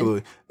is doing.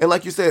 Absolutely. And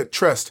like you said,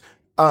 trust.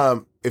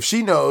 If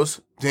she knows,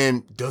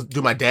 then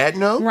do my dad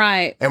know?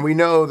 Right. And we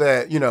know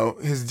that, you know,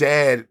 his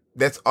dad,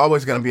 that's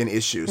always going to be an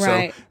issue.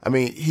 Right. So, I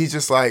mean, he's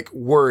just like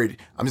worried.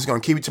 I'm just going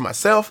to keep it to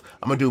myself.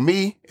 I'm going to do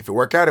me. If it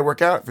work out, it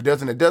work out. If it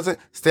doesn't, it doesn't.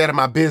 Stay out of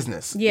my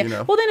business. Yeah. You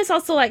know? Well, then it's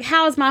also like,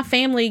 how is my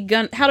family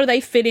how do they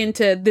fit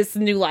into this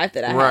new life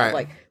that I have?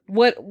 Like,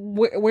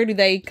 where do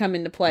they come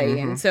into play?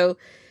 And so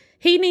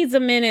he needs a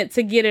minute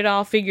to get it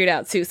all figured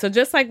out too. So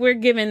just like we're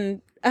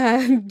giving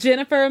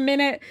Jennifer a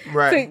minute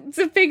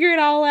to figure it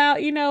all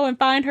out, you know, and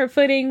find her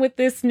footing with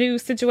this new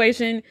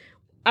situation,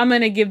 I'm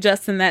going to give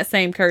Justin that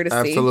same courtesy.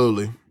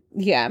 Absolutely.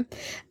 Yeah.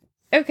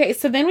 Okay,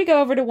 so then we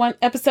go over to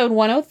episode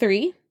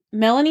 103.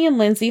 Melanie and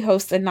Lindsay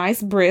host a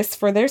nice bris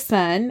for their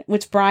son,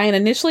 which Brian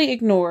initially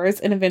ignores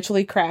and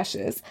eventually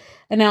crashes,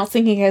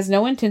 announcing he has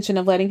no intention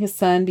of letting his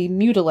son be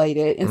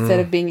mutilated instead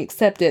of being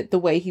accepted the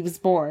way he was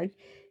born.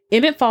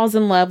 Emmett falls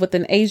in love with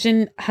an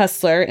Asian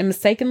hustler and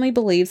mistakenly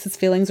believes his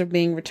feelings are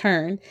being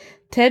returned.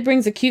 Ted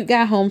brings a cute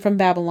guy home from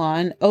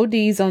Babylon,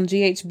 ODs on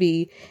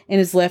GHB,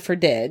 and is left for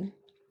dead.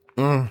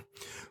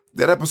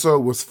 That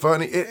episode was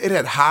funny. It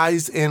had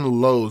highs and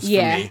lows for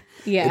me.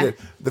 Yeah.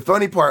 The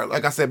funny part,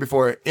 like I said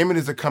before, Emmett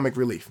is a comic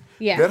relief.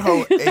 Yeah. That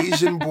whole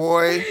Asian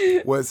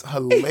boy was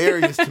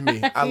hilarious to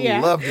me. I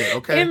loved it,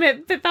 okay?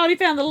 Emmett thought he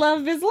found the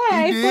love of his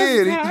life. He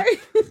did.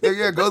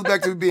 It goes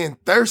back to being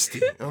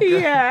thirsty.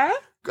 Okay? Yeah.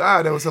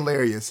 God, that was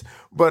hilarious.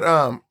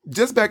 But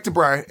just back to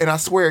Brian, and I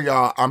swear,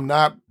 y'all, I'm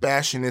not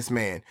bashing this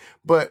man,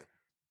 but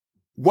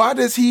why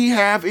does he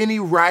have any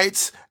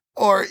rights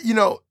or, you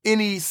know,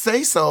 any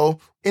say-so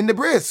in the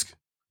brisk?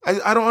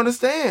 I don't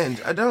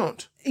understand. I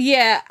don't.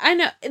 Yeah, I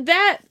know.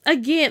 That,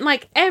 again,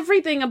 like,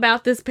 everything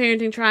about this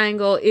parenting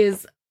triangle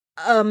is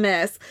a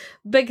mess.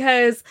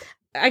 Because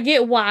I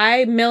get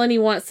why Melanie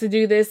wants to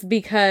do this,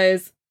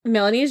 because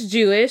Melanie is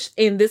Jewish,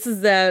 and this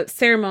is the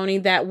ceremony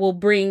that will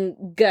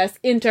bring Gus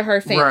into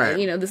her family. Right.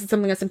 You know, this is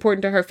something that's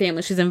important to her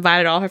family. She's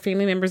invited all her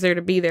family members there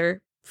to be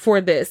there for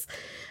this.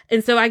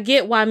 And so I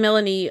get why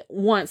Melanie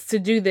wants to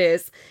do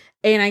this.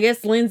 And I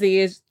guess Lindsay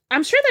is,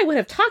 I'm sure they would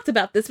have talked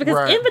about this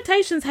because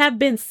invitations have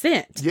been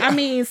sent. Yeah. I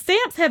mean,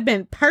 stamps have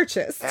been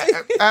purchased.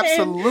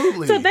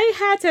 Absolutely. So they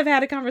had to have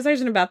had a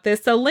conversation about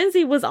this. So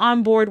Lindsay was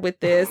on board with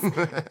this,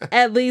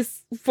 at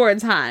least for a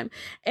time.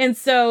 And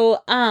so,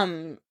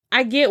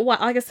 I get why,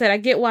 like I said, I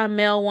get why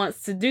Mel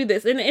wants to do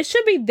this. And it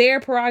should be their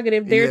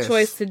prerogative, their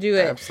choice to do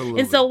it. Absolutely.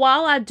 And so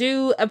while I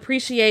do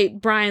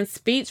appreciate Brian's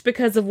speech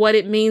because of what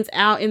it means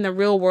out in the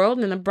real world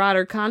and in the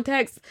broader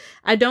context,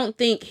 I don't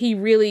think he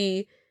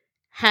really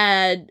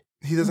had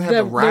doesn't have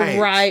the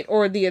right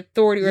or the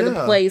authority or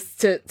the place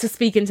to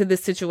speak into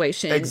this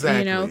situation. Exactly.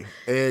 You know?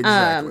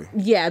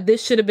 Exactly.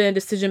 This should have been a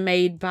decision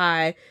made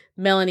by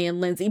Melanie and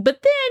Lindsay.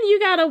 But then you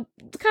gotta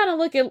kind of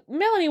look at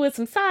Melanie with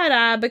some side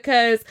eye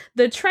because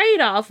the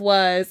trade-off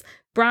was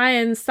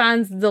Brian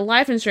signs the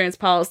life insurance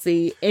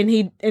policy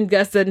and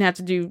Gus doesn't have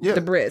to do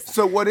the bris.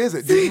 So what is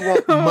it? Do you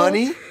want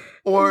money,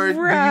 or do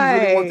you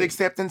really want the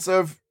acceptance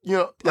of,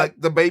 like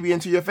the baby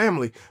into your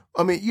family?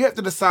 I mean, you have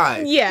to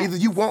decide. Yeah. Either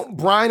you want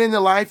Brian in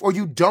your life or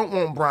you don't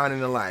want Brian in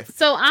your life.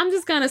 So I'm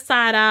just going to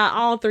side eye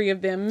all three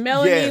of them.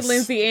 Melanie,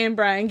 Lindsay, and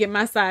Brian get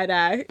my side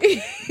eye.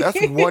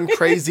 That's one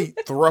crazy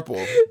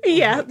throuple.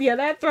 Yeah,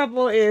 that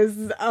throuple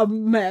is a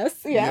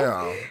mess.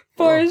 Yeah.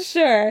 For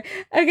sure.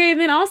 Okay,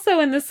 and then also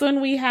in this one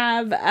we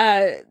have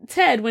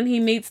Ted when he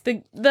meets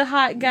the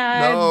hot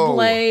guy,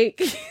 Blake.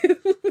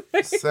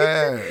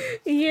 Sad.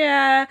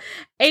 Yeah.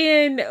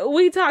 And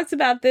we talked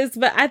about this,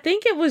 but I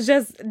think it was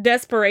just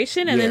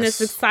desperation and then this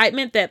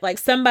excitement that like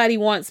somebody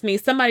wants me,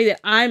 somebody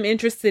that I'm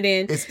interested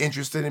in. Is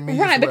interested in me.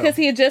 Right, as well. because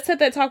he had just had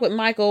that talk with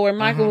Michael where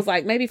Michael was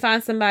like, maybe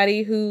find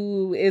somebody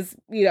who is,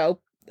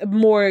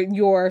 more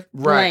your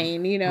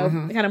lane,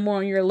 kind of more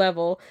on your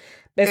level.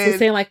 Basically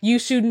saying like you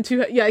shooting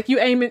too, like you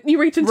aiming, you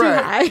reaching too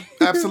high.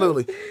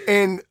 Absolutely.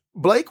 And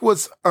Blake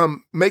was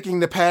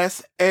making the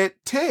pass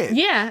at Ted.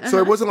 Yeah. So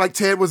it wasn't like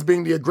Ted was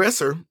being the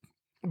aggressor.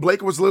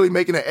 Blake was literally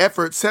making an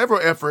effort, several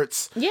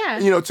efforts,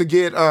 to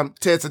get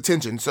Ted's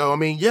attention. So, I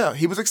mean,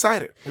 he was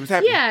excited. He was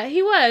happy. Yeah,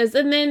 he was.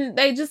 And then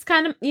they just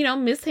kind of,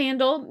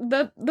 mishandled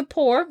the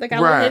poor. They got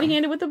a little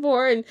heavy-handed with the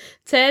poor. And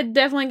Ted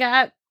definitely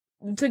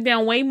took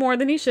down way more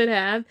than he should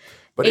have.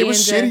 But it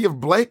was shitty of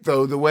Blake,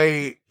 though, the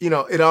way,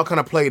 it all kind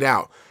of played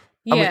out.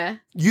 I mean,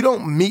 you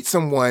don't meet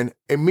someone,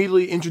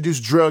 immediately introduce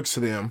drugs to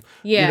them.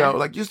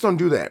 Yeah. Just don't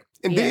do that.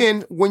 And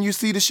then when you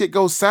see the shit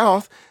go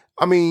south,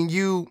 I mean,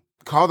 you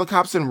call the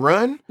cops and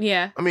run?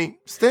 Yeah. I mean,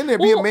 stand there,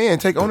 be a man,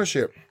 take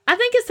ownership. I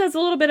think it says a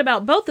little bit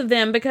about both of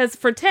them because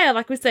for Ted,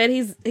 like we said,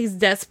 he's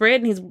desperate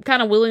and he's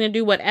kind of willing to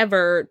do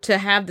whatever to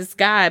have this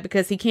guy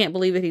because he can't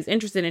believe that he's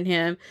interested in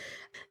him.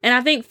 And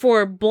I think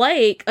for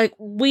Blake, like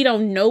we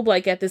don't know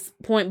Blake at this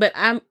point, but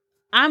I'm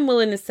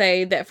willing to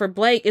say that for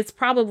Blake, it's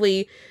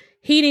probably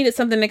he needed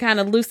something to kind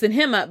of loosen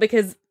him up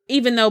because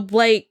even though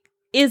Blake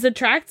is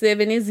attractive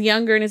and is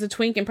younger and is a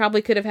twink and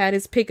probably could have had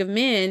his pick of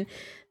men,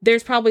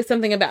 there's probably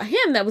something about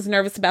him that was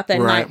nervous about that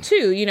night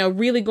too,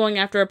 really going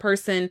after a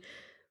person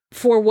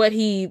for what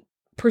he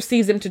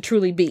perceives him to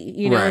truly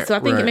be, So I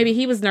think maybe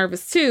he was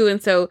nervous too.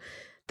 And so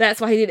that's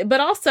why he did it. But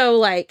also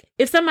like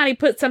if somebody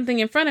puts something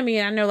in front of me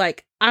and I know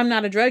like I'm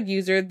not a drug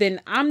user,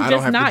 then I'm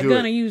just not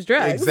going to use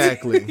drugs.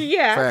 Exactly.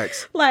 Yeah.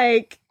 Facts.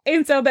 Like,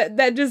 and so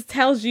that just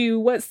tells you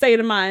what state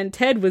of mind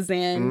Ted was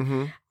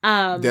in.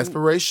 Mm-hmm.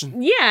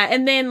 Desperation. Yeah.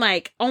 And then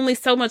like only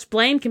so much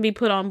blame can be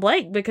put on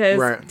Blake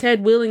because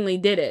Ted willingly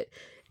did it.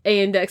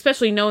 And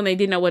especially knowing they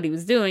didn't know what he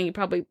was doing, you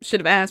probably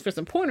should have asked for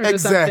some pointers or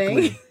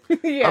something.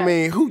 Yeah. I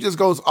mean, who just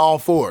goes all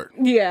for it?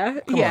 Yeah.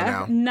 Come on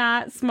now.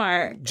 Not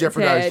smart.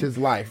 Jeopardized his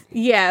life.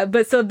 Yeah.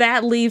 But so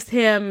that leaves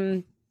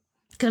him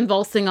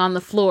convulsing on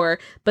the floor.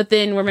 But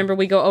then remember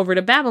we go over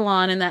to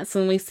Babylon and that's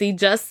when we see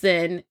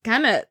Justin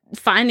kind of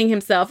finding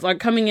himself or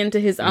coming into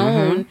his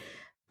own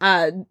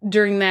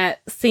during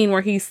that scene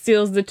where he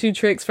steals the 2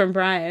 tricks from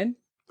Brian.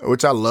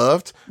 Which I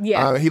loved.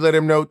 Yeah. He let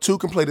him know 2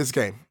 can play this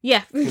game.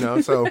 Yeah.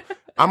 So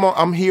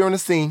I'm here on the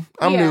scene.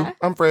 I'm new.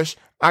 I'm fresh.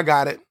 I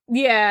got it.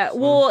 Yeah.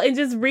 Well, it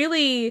just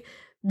really,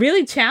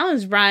 really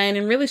challenged Brian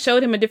and really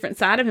showed him a different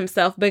side of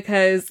himself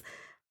because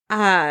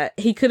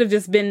he could have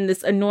just been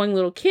this annoying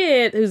little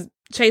kid who's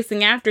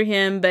chasing after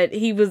him. But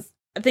I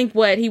think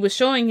what he was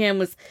showing him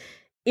was,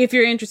 if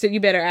you're interested, you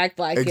better act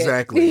like it.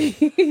 Exactly.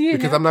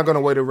 Because I'm not going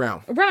to wait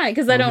around. Right.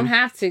 Because I don't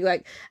have to.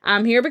 Like,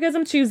 I'm here because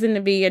I'm choosing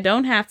to be. I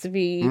don't have to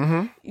be.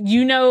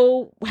 You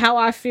know how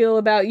I feel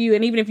about you.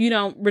 And even if you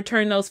don't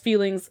return those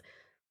feelings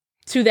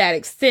to that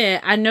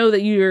extent, I know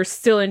that you're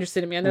still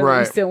interested in me. I know that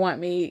you still want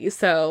me.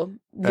 So,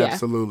 yeah.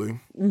 Absolutely.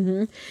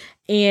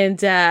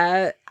 And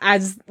I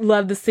just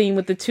love the scene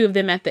with the 2 of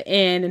them at the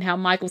end and how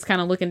Michael's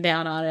kind of looking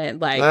down on it.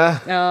 Like,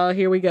 oh,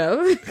 here we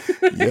go.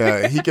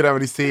 Yeah, he could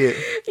already see it.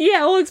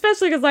 Yeah, well,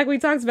 especially because like we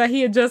talked about,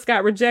 he had just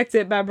got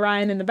rejected by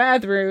Brian in the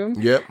bathroom.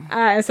 Yep.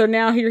 And so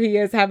now here he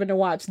is having to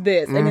watch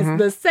this. And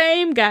it's the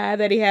same guy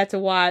that he had to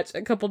watch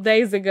a couple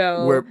days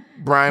ago. Where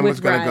Brian was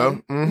going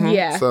to go.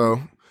 Yeah.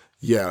 So,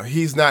 yeah,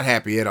 he's not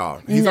happy at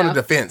all. He's on the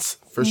defense,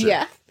 for sure.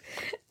 Yeah.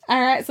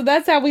 All right, so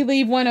that's how we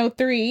leave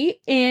 103.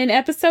 In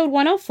episode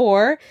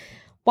 104,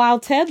 while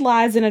Ted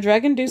lies in a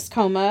drug-induced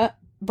coma,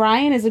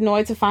 Brian is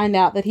annoyed to find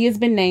out that he has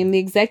been named the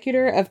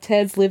executor of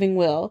Ted's living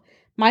will.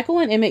 Michael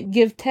and Emmett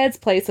give Ted's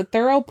place a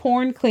thorough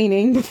porn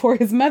cleaning before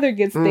his mother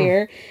gets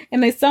there,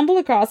 and they stumble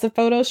across a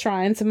photo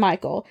shrine to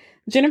Michael.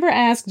 Jennifer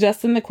asks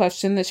Justin the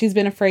question that she's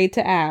been afraid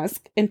to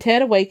ask, and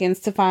Ted awakens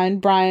to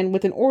find Brian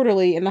with an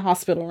orderly in the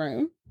hospital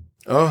room.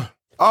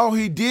 Oh,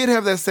 he did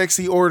have that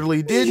sexy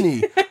orderly, didn't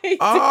he?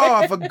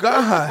 I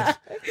forgot.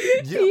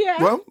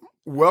 Yeah. Well,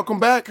 welcome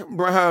back,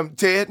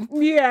 Ted.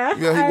 Yeah.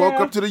 He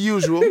woke up to the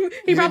usual.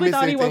 He probably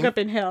thought he woke up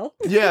in hell.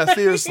 Yeah,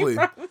 seriously.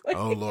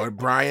 Oh Lord,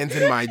 Brian's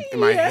in my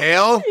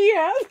hell.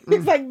 Yeah.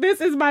 He's like,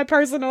 this is my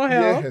personal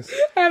hell. Yes,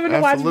 having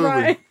to watch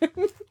Brian.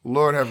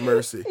 Lord have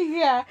mercy.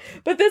 Yeah,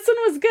 but this one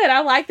was good.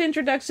 I liked the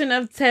introduction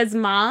of Ted's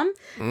mom.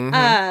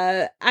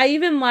 I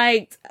even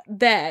liked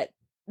that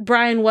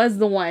Brian was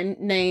the one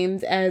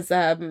named as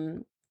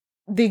the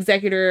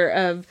executor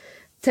of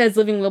Ted's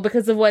living will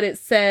because of what it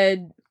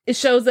said. It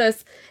shows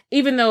us,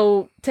 even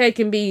though Ted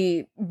can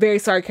be very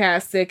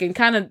sarcastic and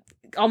kind of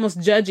almost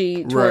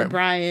judgy toward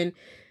Brian,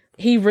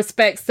 he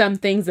respects some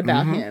things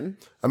about him.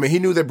 I mean, he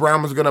knew that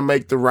Brian was going to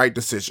make the right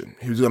decision.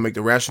 He was going to make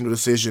the rational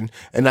decision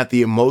and not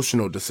the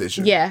emotional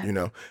decision. Yeah. You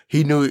know,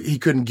 he knew he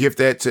couldn't give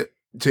that to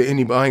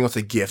anybody. I ain't going to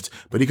say gift,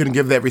 but he couldn't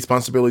give that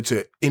responsibility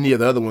to any of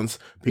the other ones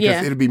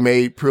because it'd be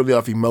made purely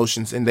off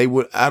emotions. And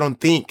I don't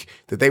think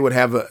that they would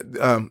have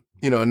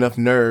enough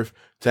nerve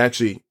to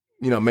actually,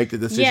 make the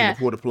decision to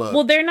pull the plug.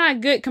 Well, they're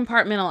not good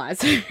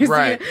compartmentalizers.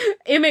 Right.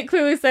 Emmett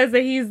clearly says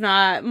that he's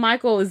not.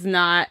 Michael is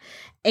not.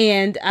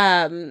 And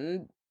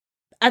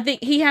I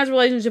think he has a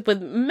relationship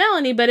with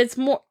Melanie, but it's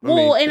more...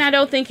 and I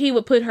don't think he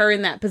would put her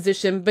in that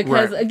position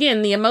because,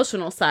 again, the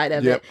emotional side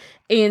of it.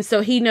 And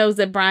so he knows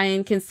that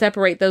Brian can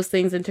separate those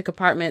things into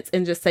compartments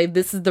and just say,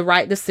 this is the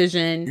right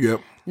decision.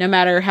 Yep. No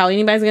matter how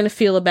anybody's going to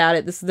feel about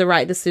it, this is the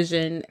right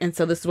decision. And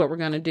so this is what we're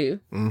going to do.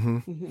 Mm-hmm.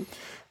 Mm-hmm.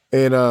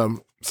 And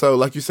so,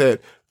 like you said,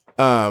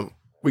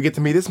 we get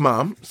to meet his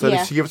mom. So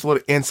that she gives us a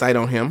little insight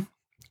on him.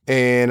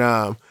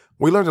 And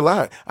we learned a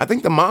lot. I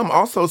think the mom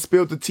also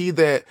spilled the tea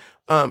that...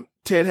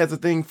 Ted has a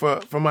thing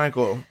for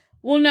Michael.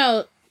 Well,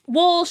 no.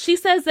 Well, she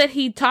says that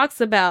he talks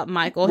about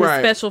Michael, his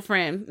special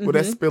friend. Mm-hmm. Well,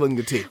 that's spilling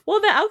the tea.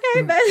 Well, I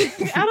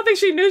don't think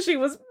she knew she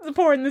was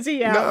pouring the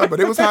tea out. No, but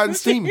it was hot and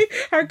steamy.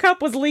 Her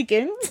cup was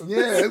leaking.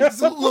 Yeah, it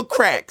was a little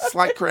crack,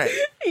 slight crack.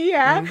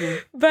 Yeah,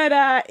 but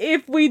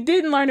if we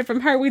didn't learn it from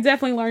her, we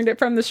definitely learned it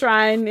from the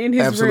shrine in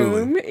his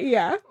room.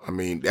 Yeah. I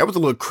mean, that was a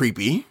little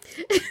creepy,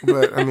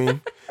 but I mean...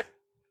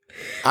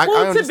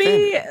 to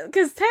be,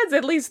 because Ted's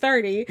at least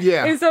 30.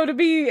 Yeah. And so to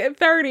be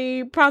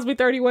 30, possibly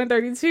 31,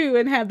 32,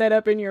 and have that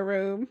up in your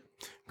room.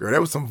 Girl,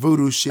 that was some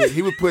voodoo shit.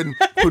 He was putting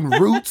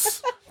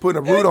roots,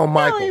 putting a root on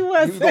Michael. He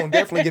was going to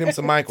definitely get him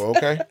some Michael,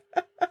 okay?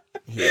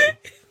 Yeah.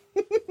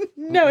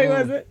 No, he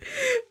wasn't.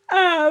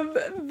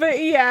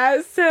 But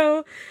yeah,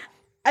 so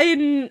I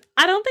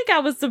don't think I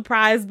was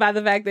surprised by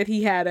the fact that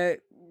he had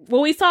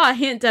we saw a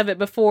hint of it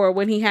before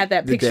when he had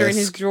that picture in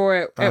his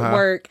drawer at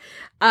work.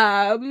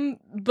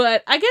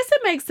 But I guess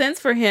it makes sense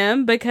for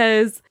him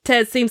because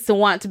Ted seems to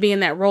want to be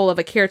in that role of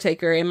a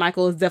caretaker, and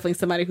Michael is definitely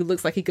somebody who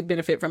looks like he could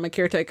benefit from a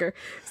caretaker.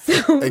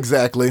 So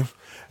exactly.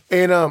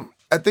 And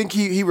I think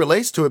he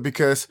relates to it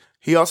because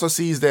he also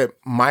sees that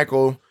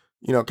Michael,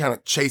 kind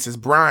of chases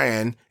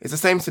Brian. It's the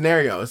same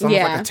scenario. It's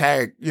almost like a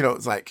tag,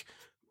 it's like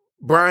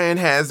Brian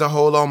has the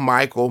hold on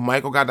Michael.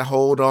 Michael got the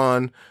hold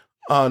on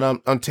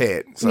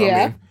Ted. So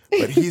I mean,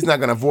 but he's not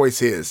going to voice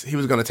his. He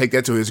was going to take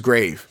that to his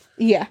grave.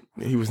 Yeah.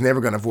 He was never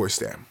going to voice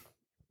that.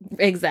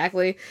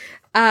 Exactly.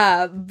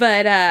 So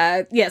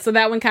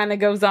that one kind of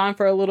goes on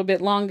for a little bit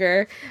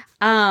longer.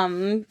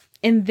 And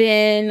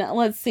then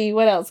let's see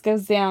what else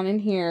goes down in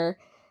here.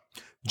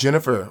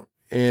 Jennifer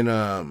and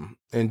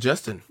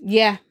Justin.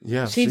 Yeah.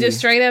 Yeah. She just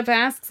straight up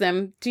asks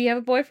him, "Do you have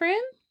a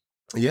boyfriend?"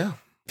 Yeah.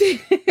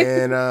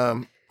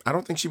 And I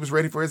don't think she was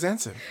ready for his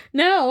answer.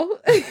 No.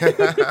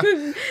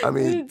 I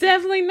mean...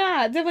 Definitely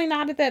not. Definitely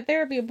not at that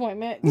therapy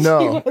appointment.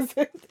 No.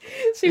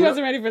 She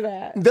wasn't ready for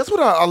that. That's what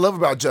I love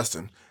about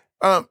Justin.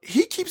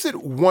 He keeps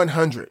it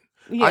 100.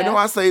 Yeah. I know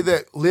I say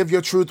that live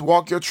your truth,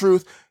 walk your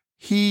truth.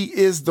 He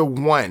is the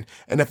one.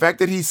 And the fact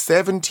that he's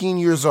 17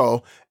 years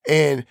old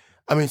and...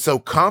 so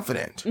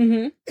confident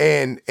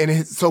and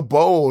he's so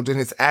bold in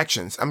his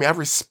actions. I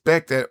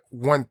respect that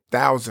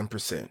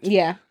 1,000%.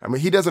 Yeah.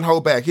 He doesn't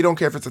hold back. He don't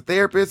care if it's a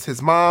therapist,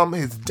 his mom,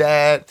 his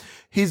dad.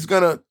 He's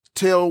going to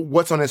tell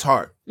what's on his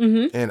heart.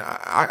 Mm-hmm. And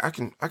I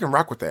can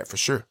rock with that for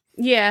sure.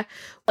 Yeah.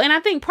 And I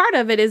think part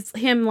of it is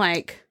him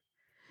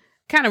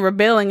kind of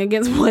rebelling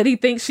against what he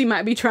thinks she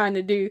might be trying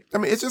to do.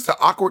 It's just an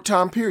awkward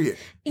time period.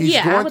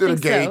 He's going through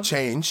the gay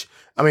change.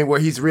 Where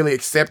he's really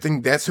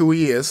accepting that's who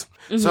he is.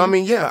 Mm-hmm. So,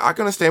 I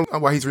can understand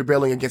why he's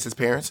rebelling against his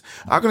parents.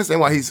 I can understand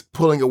why he's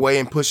pulling away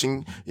and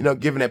pushing,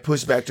 giving that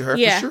pushback to her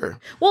for sure.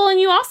 Well, and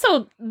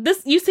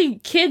you see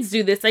kids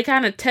do this. They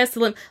kind of test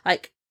them,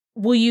 like,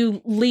 will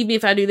you leave me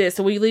if I do this?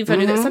 Or will you leave if I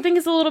do this? So I think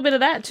it's a little bit of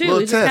that, too.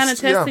 It's just kind of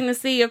testing to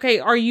see, okay,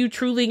 are you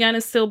truly going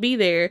to still be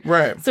there?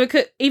 Right. So it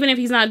could, even if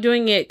he's not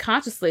doing it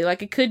consciously,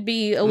 it could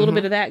be a little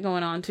bit of that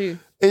going on, too.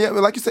 And yeah,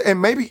 like you said,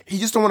 and maybe he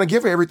just don't want to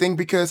give her everything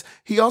because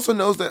he also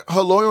knows that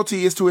her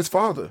loyalty is to his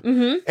father.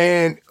 Mm-hmm.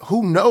 And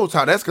who knows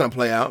how that's going to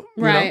play out.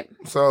 Right.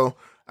 So,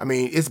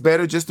 it's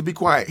better just to be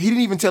quiet. He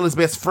didn't even tell his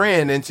best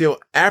friend until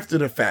after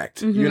the fact,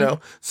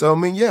 So,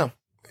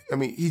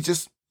 he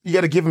just, you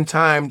got to give him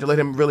time to let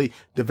him really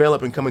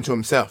develop and come into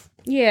himself.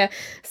 Yeah.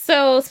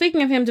 So,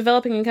 speaking of him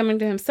developing and coming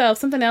to himself,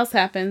 something else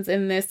happens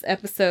in this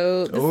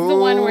episode. This is the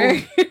one where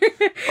he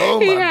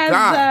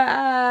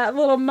has a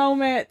little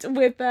moment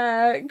with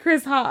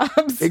Chris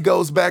Hobbs. It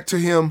goes back to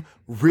him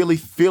really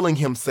feeling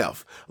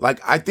himself.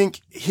 I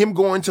think him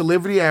going to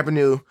Liberty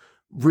Avenue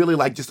really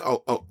just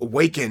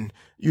awakened,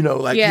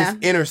 his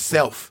inner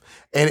self.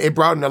 And it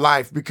brought him to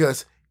life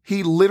because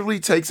he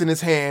literally takes in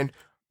his hand,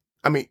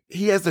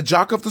 he has the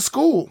jock of the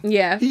school.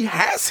 Yeah. He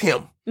has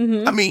him.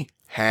 Mm-hmm.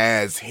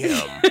 Has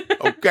him.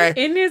 Okay.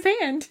 In his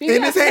hand.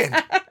 In his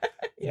hand.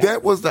 Yeah.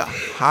 That was the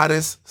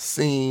hottest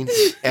scene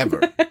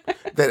ever.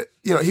 That,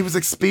 he was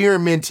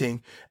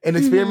experimenting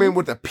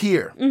with a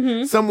peer.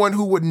 Mm-hmm. Someone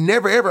who would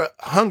never, ever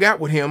hung out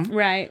with him.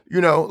 Right.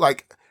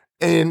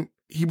 And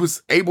he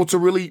was able to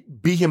really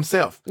be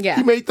himself. Yeah.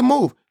 He made the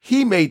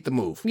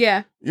move.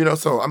 Yeah.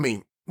 So,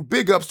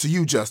 big ups to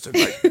you, Justin.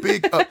 Like,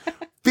 big up.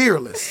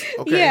 Fearless.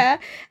 Okay. Yeah.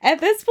 At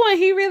this point,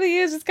 he really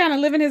is just kind of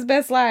living his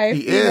best life.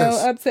 He is.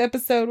 Up to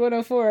episode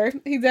 104.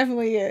 He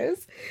definitely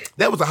is.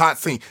 That was a hot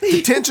scene.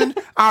 Detention,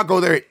 I'll go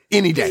there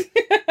any day.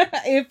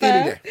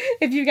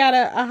 If you got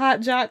a hot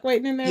jock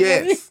waiting in there.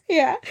 Yes.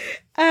 Yeah.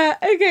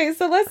 Okay,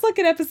 so let's look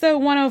at episode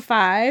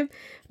 105.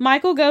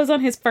 Michael goes on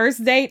his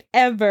first date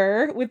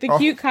ever with the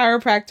cute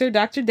chiropractor,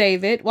 Dr.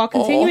 David, while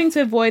continuing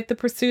to avoid the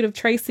pursuit of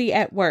Tracy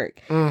at work.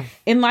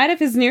 In light of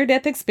his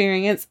near-death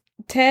experience,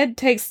 Ted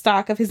takes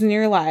stock of his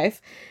near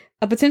life.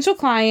 A potential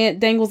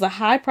client dangles a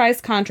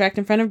high-priced contract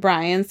in front of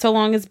Brian, so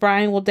long as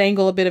Brian will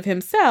dangle a bit of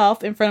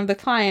himself in front of the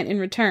client in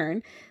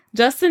return.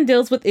 Justin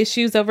deals with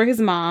issues over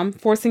his mom,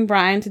 forcing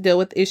Brian to deal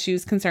with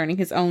issues concerning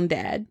his own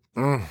dad.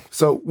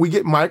 So we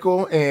get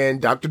Michael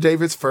and Dr.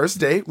 David's first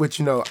date, which,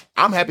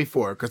 I'm happy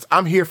for because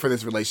I'm here for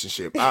this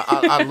relationship.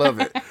 I love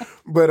it.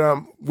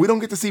 But we don't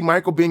get to see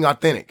Michael being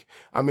authentic.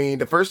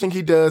 The first thing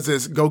he does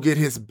is go get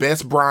his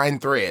best Brian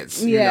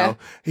threads. Yeah.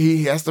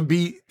 He has to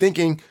be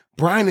thinking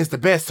Brian is the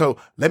best, so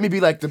let me be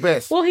like the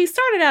best. Well, he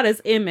started out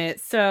as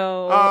Emmett,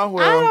 so I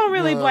don't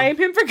really blame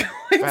him for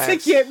going to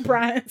get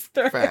Brian's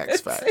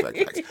threads. Facts.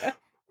 Yeah.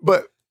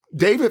 But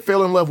David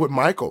fell in love with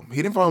Michael.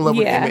 He didn't fall in love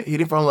with Emmett. He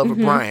didn't fall in love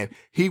with Brian.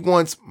 He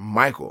wants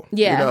Michael.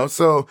 Yeah.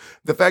 So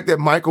the fact that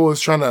Michael is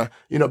trying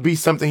to, be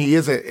something he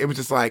isn't, it was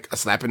just like a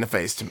slap in the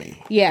face to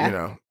me.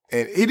 Yeah.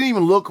 And he didn't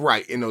even look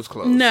right in those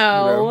clothes.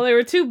 No, well, they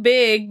were too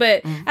big,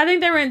 but I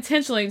think they were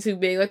intentionally too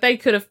big. Like they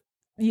could have,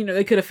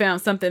 they could have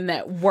found something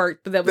that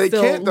worked, but that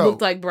would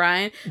looked like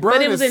Brian.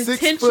 But it was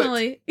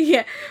intentionally,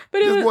 But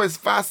this boy's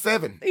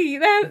 5'7".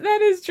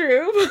 That is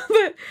true.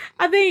 But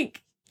I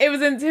think it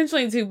was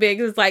intentionally too big.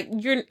 It's like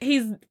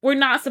we're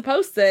not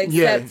supposed to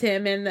accept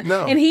him,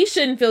 and he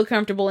shouldn't feel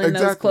comfortable in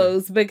those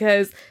clothes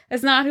because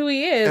that's not who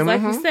he is.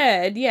 Like you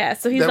said,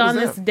 So he's on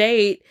this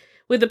date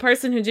with the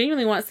person who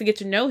genuinely wants to get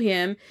to know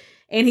him,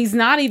 and he's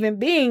not even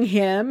being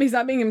him. He's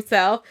not being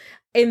himself,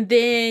 and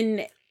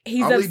then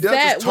he's all upset. He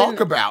does is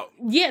talk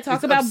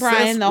about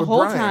Brian the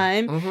whole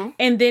time,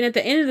 and then at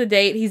the end of the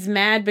date, he's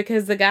mad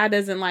because the guy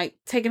doesn't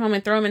take him home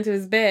and throw him into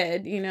his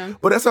bed.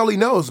 But that's all he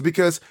knows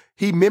because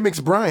he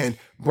mimics Brian.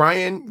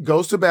 Brian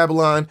goes to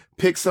Babylon,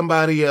 picks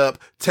somebody up,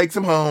 takes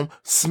him home,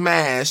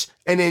 smash,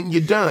 and then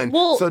you're done.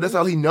 Well, so that's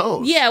all he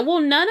knows. Yeah.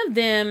 Well, none of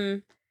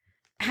them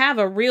have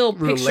a real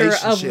picture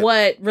of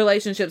what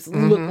relationships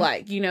look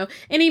like,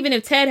 and even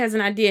if Ted has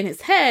an idea in his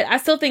head, I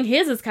still think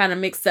his is kind of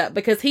mixed up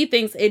because he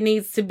thinks it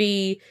needs to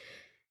be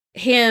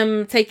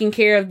him taking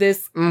care of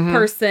this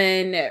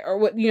person or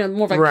what,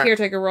 more of a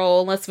caretaker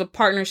role, less of a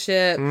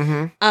partnership.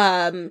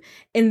 And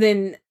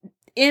then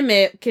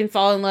Emmett can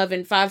fall in love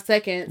in 5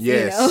 seconds,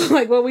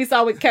 like what we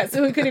saw with Katsu,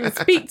 who couldn't even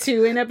speak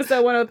to in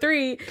episode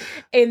 103.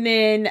 And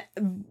then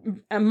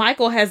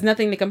Michael has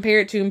nothing to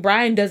compare it to, and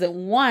Brian doesn't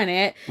want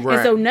it. Right.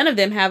 And so none of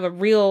them have a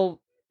real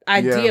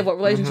idea of what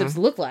relationships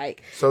look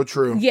like. So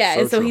true. Yeah.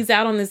 And so he's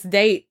out on this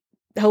date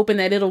hoping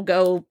that it'll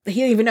go.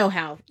 He don't even know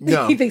how.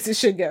 No. He thinks it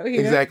should go.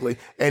 Exactly.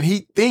 And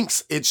he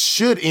thinks it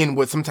should end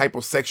with some type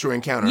of sexual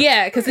encounter.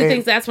 Yeah, because he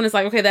thinks that's when it's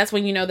like, okay, that's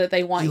when you know that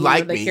they want you,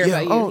 like they me. care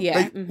about you.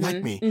 They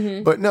like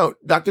me. But no,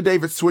 Dr.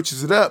 David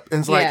switches it up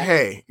and is like,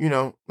 hey,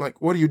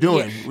 what are you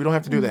doing? Yeah. We don't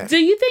have to do that. Do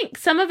you think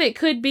some of it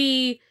could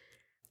be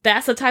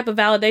that's the type of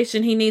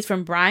validation he needs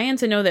from Brian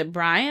to know that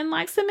Brian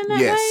likes him in that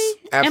way?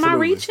 Absolutely. Am I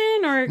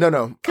reaching? Or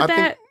no. I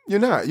think you're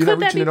not. You're not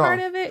reaching at all. Could that be part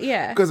of it?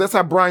 Yeah. Because that's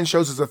how Brian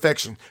shows his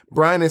affection.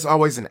 Brian is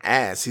always an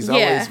ass. He's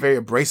always very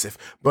abrasive.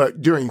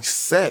 But during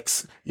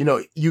sex,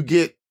 you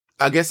get,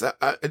 I guess,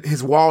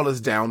 his wall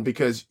is down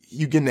because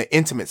you get the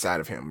intimate side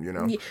of him,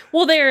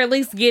 Well, they're at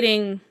least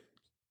getting,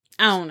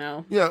 I don't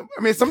know. Yeah,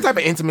 some type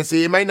of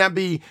intimacy. It might not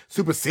be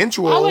super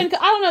sensual. I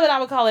don't know that I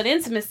would call it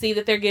intimacy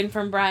that they're getting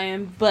from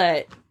Brian,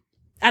 but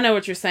I know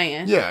what you're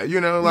saying. Yeah,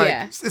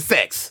 it's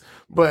sex.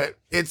 But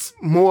it's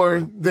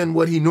more than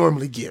what he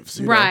normally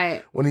gives,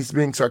 right? When he's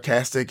being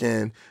sarcastic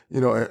and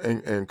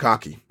and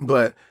cocky.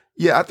 But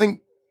yeah, I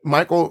think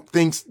Michael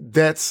thinks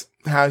that's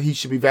how he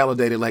should be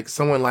validated. Like,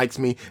 someone likes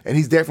me, and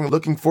he's definitely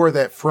looking for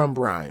that from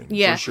Brian.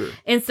 Yeah, for sure.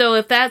 And so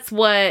if that's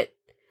what,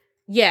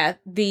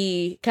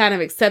 the kind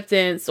of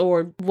acceptance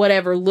or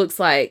whatever looks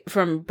like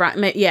from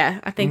Brian,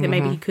 I think that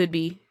maybe he could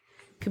be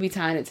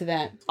tying it to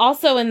that.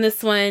 Also in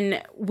this one,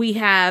 we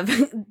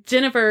have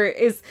Jennifer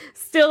is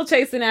still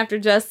chasing after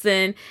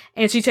Justin,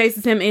 and she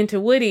chases him into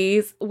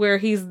Woody's where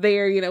he's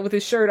there, with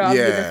his shirt off,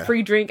 with a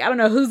free drink. I don't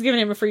know who's giving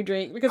him a free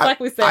drink because, like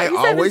we said, I he's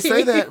always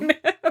 17. say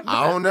that.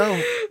 I don't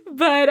know.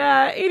 But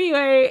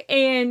anyway,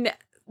 and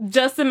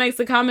Justin makes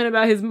a comment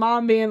about his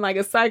mom being like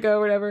a psycho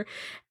or whatever.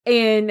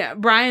 And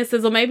Brian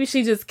says, well, maybe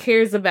she just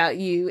cares about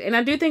you. And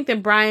I do think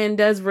that Brian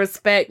does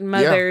respect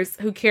mothers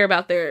who care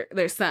about their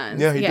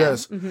sons. Yeah, he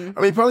does. Mm-hmm.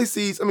 I mean, he probably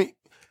sees,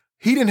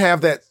 he didn't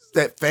have that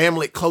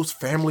close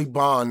family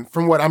bond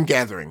from what I'm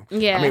gathering.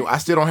 Yeah. I mean, I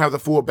still don't have the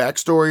full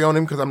backstory on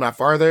him because I'm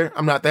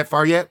not that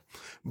far yet.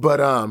 But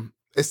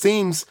it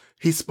seems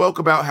he spoke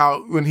about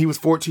how when he was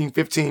 14,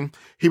 15,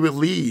 he would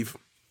leave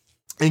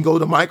and go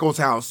to Michael's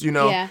house,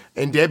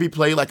 and Debbie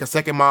played like a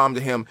second mom to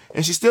him.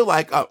 And she's still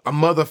like a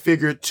mother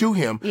figure to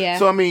him. Yeah.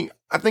 So, I mean,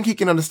 I think he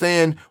can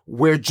understand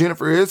where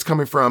Jennifer is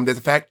coming from. That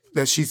the fact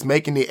that she's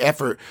making the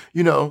effort,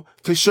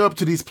 to show up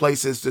to these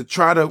places to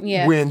try to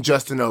win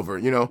Justin over,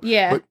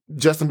 Yeah. But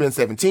Justin being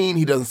 17,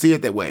 he doesn't see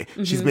it that way.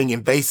 Mm-hmm. She's being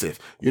invasive.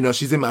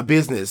 She's in my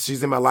business.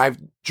 She's in my life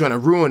trying to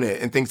ruin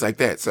it and things like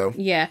that. So,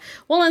 yeah.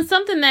 Well, and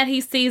something that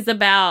he sees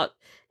about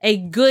a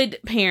good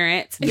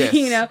parent,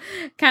 yes.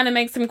 Kind of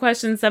makes him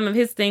question some of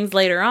his things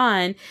later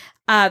on.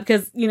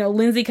 Because,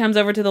 Lindsay comes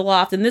over to the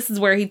loft, and this is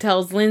where he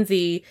tells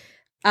Lindsay,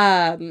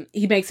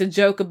 he makes a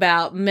joke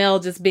about Mel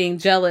just being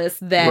jealous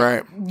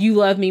that you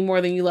love me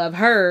more than you love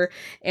her.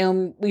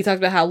 And we talked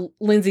about how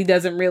Lindsay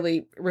doesn't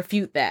really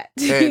refute that,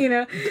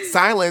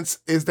 Silence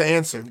is the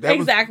answer.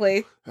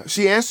 Exactly.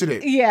 She answered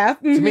it. Yeah.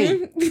 To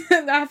me.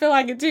 I feel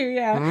like it too,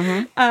 yeah.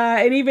 Mm-hmm.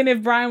 And even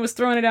if Brian was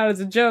throwing it out as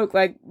a joke,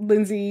 like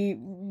Lindsay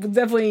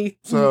definitely,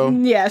 she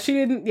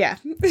didn't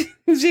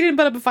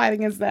put up a fight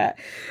against that.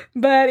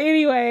 But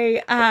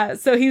anyway,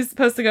 so he's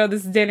supposed to go to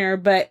this dinner,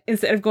 but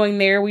instead of going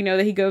there, we know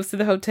that he goes to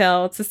the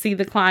hotel to see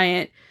the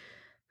client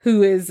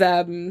who is,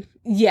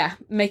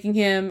 making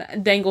him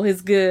dangle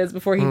his goods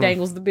before he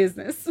dangles the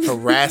business.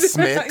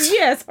 Harassment.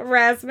 Yes,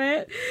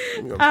 harassment.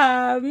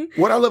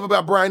 What I love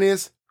about Brian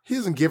is he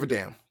doesn't give a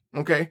damn.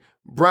 Okay,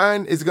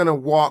 Brian is gonna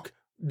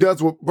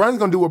Brian's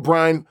gonna do what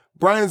Brian's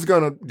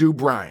gonna do.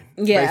 Brian,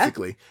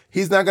 basically,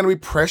 he's not gonna be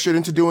pressured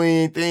into doing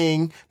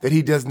anything that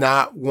he does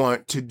not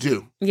want to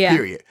do. Yeah.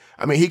 Period.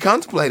 I mean, he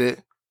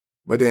contemplated,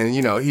 but then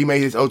he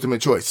made his ultimate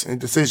choice and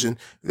decision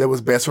that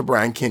was best for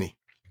Brian Kinney.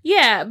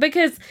 Yeah,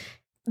 because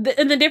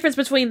the difference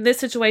between this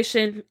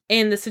situation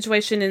and the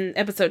situation in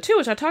episode 2,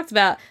 which I talked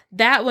about,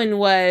 that one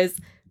was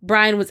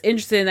Brian was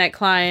interested in that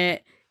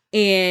client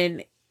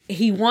and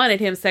he wanted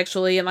him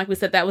sexually. And like we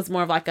said, that was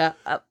more of like a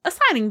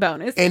signing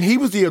bonus. And he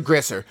was the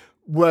aggressor.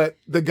 What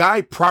the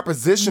guy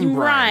propositioned Brian.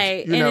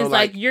 Right. And it's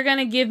like, you're going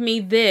to give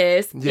me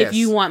this if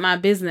you want my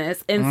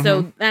business. And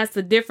so that's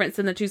the difference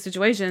in the two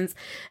situations.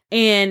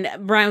 And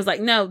Brian was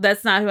like, no,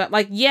 that's not who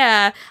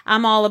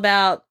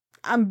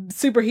I'm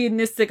super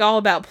hedonistic, all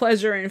about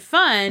pleasure and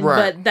fun,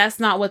 but that's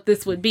not what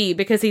this would be,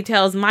 because he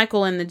tells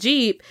Michael in the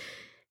Jeep,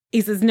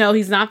 he says, no,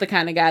 he's not the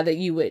kind of guy that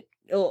you would,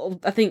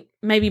 I think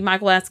maybe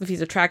Michael asks if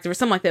he's attractive or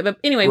something like that. But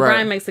anyway,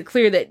 Brian makes it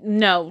clear that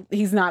no,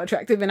 he's not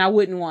attractive and I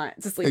wouldn't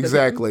want to sleep with him.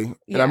 Exactly.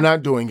 And I'm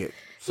not doing it.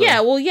 So. Yeah,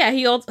 well,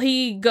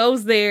 he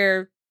goes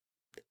there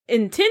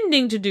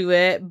intending to do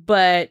it,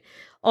 but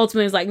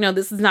ultimately he's like, no,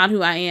 this is not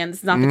who I am.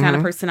 This is not the kind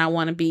of person I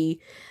want to be.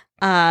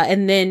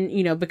 And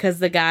then, because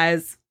the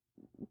guy's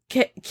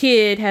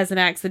kid has an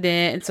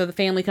accident, and so the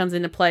family comes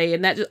into play,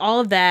 and that just all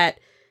of that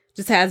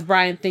just has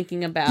Brian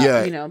thinking about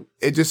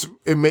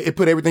it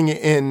put everything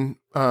in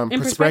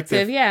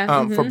perspective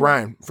for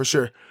Brian, for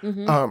sure.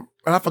 And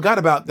I forgot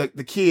about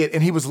the kid,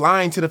 and he was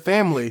lying to the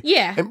family.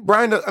 And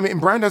Brian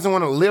doesn't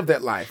want to live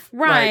that life,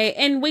 right?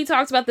 And we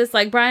talked about this,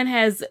 like Brian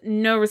has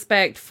no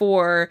respect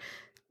for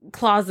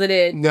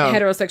closeted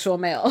heterosexual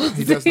males.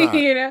 He does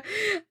not.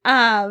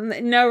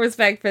 No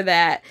respect for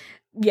that.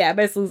 Yeah,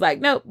 basically it's like,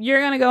 nope,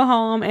 you're going to go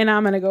home and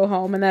I'm going to go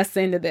home, and that's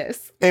the end of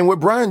this. And with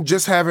Brian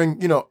just having,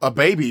 a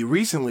baby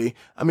recently,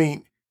 I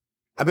mean,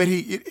 I bet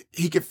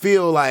he could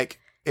feel like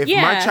if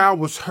my child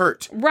was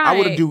hurt, I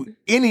would do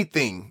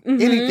anything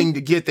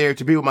to get there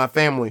to be with my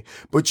family.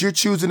 But you're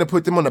choosing to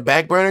put them on the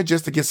back burner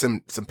just to get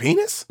some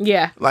penis?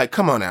 Yeah. Like,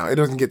 come on now. It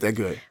doesn't get that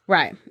good.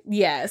 Right.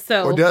 Yeah.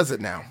 So. Or does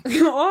it now? The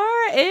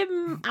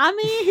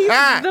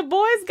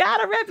boy's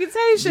got a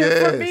reputation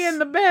for being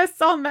the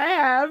best on the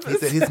app. He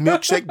said his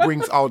milkshake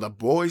brings all the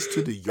boys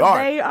to the yard.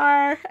 They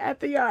are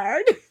at the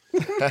yard.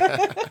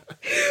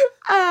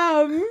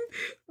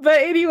 But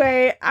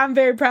anyway, I'm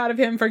very proud of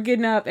him for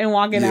getting up and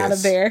walking out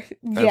of there.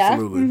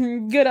 Absolutely. Yeah.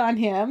 Good on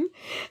him.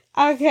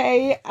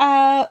 Okay.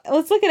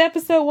 Let's look at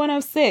episode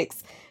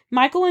 106.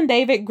 Michael and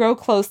David grow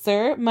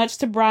closer, much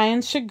to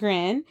Brian's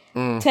chagrin.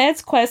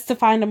 Ted's quest to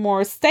find a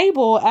more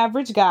stable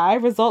average guy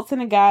results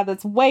in a guy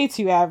that's way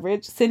too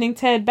average, sending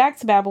Ted back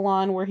to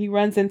Babylon, where he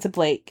runs into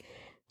Blake.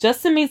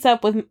 Justin meets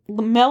up with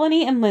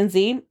Melanie and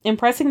Lindsay,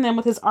 impressing them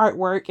with his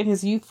artwork and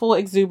his youthful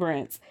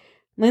exuberance.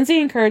 Lindsay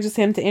encourages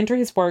him to enter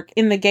his work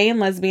in the Gay and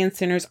Lesbian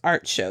Center's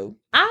art show.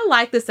 I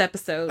like this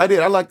episode. I did.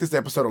 I like this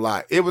episode a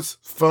lot. It was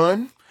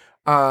fun.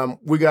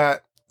 We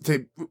got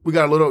a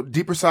little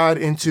deeper side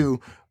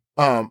into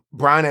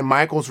Brian and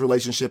Michael's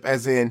relationship,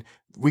 as in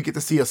we get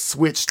to see a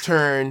switch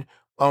turn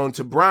on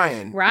to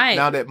Brian. Right.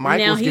 Now that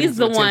Michael's he's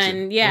the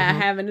attention. one,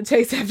 having to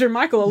chase after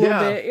Michael a little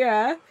bit.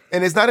 Yeah.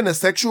 And it's not in a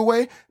sexual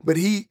way, but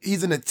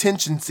he's an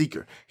attention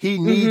seeker. He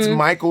needs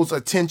Michael's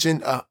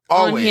attention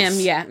always. On him,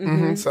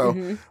 yeah.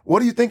 So what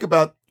do you think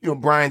about,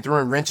 Brian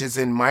throwing wrenches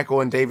in Michael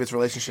and David's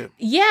relationship?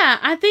 Yeah,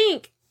 I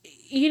think,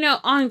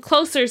 on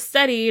closer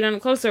study, on a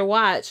closer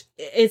watch,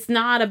 it's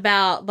not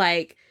about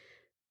like,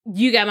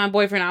 you got my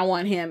boyfriend, I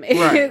want him.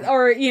 Right.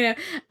 Or,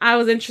 I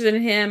was interested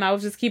in him. I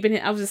was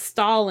just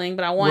stalling,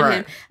 but I want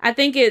him. I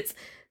think it's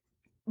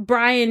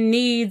Brian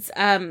needs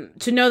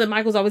to know that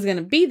Michael's always going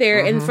to be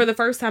there. And for the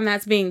first time,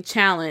 that's being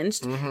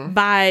challenged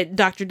by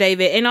Dr.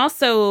 David. And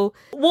also,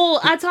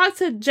 I talked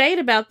to Jade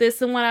about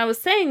this. And what I was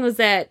saying was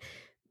that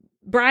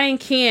Brian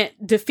can't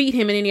defeat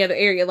him in any other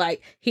area.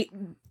 Like,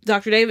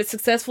 Dr. David's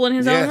successful in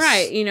his own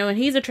right, and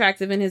he's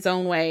attractive in his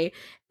own way.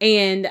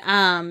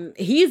 And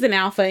he's an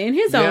alpha in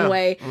his own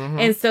way.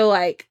 And so,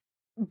 like,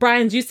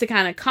 Brian's used to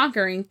kind of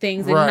conquering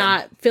things and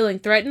not feeling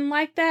threatened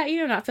like that,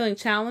 not feeling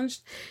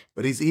challenged.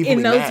 But he's evenly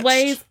in those matched.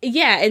 ways.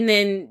 Yeah. And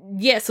then,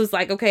 so it's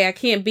like, okay, I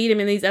can't beat him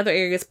in these other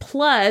areas.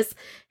 Plus,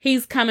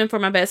 he's coming for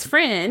my best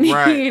friend,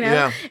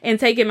 and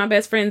taking my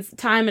best friend's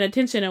time and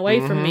attention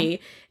away from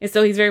me. And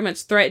so he's very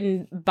much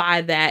threatened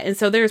by that. And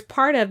so there's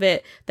part of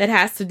it that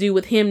has to do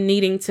with him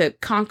needing to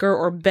conquer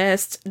or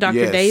best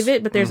Dr.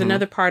 David. But there's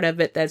another part of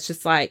it that's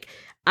just like,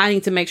 I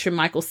need to make sure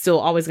Michael's still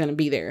always going to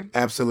be there.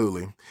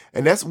 Absolutely.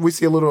 And that's we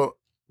see a little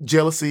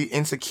jealousy,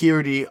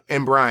 insecurity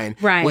in Brian,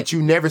 which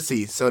you never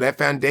see. So that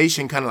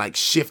foundation kind of like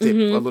shifted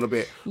a little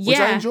bit, which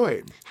I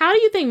enjoyed. How do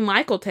you think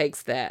Michael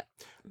takes that?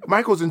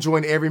 Michael's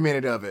enjoying every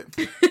minute of it.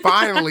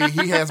 Finally,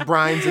 he has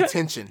Brian's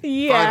attention.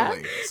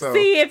 Finally. So,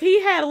 see, if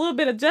he had a little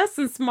bit of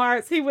Justin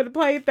smarts, he would have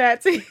played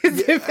that to his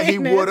advantage. He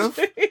would have.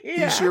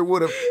 He sure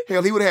would have.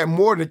 Hell, he would have had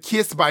more than a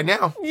kiss by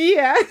now.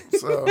 Yeah.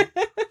 So...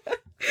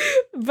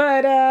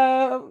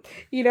 But,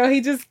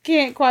 he just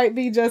can't quite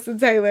be Justin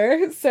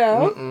Taylor.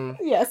 So,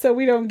 so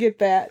we don't get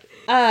that.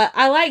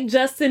 I like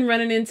Justin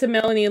running into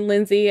Melanie and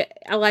Lindsay.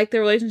 I like the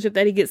relationship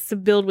that he gets to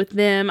build with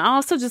them. I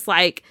also just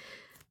like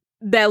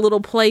that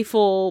little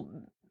playful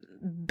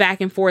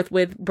back and forth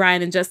with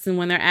Brian and Justin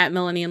when they're at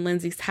Melanie and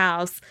Lindsay's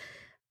house.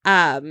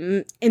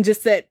 And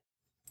just that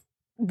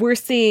we're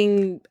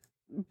seeing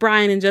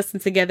Brian and Justin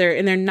together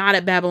and they're not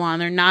at Babylon.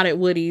 They're not at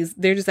Woody's.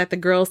 They're just at the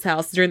girls'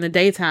 house during the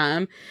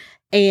daytime.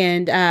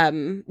 And,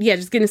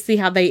 just getting to see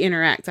how they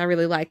interact. I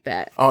really like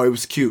that. Oh, it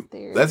was cute.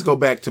 Let's go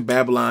back to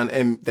Babylon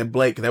and that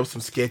Blake. That was some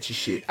sketchy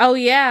shit. Oh,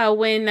 yeah.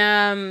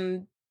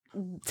 When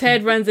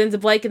Ted runs into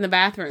Blake in the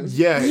bathroom.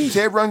 Yeah,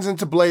 Ted runs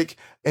into Blake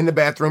in the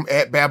bathroom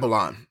at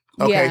Babylon.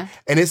 Okay. Yeah.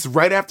 And it's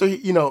right after,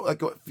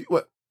 like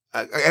what?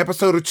 An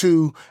episode or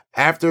two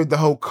after the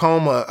whole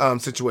coma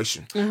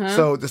situation.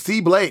 So to see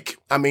Blake,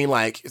 I mean,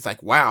 like, it's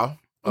like, wow.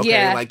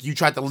 Okay, like you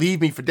tried to leave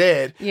me for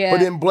dead. Yeah.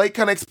 But then Blake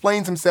kind of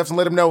explains himself and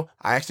let him know,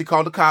 I actually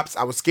called the cops.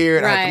 I was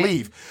scared. I had to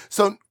leave.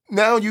 So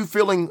now you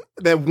feeling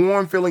that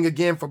warm feeling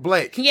again for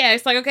Blake. Yeah,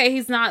 it's like, okay,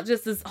 he's not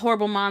just this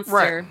horrible monster.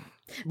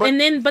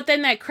 Right. But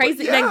then that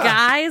crazy, that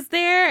guy is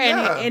there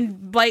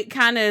and Blake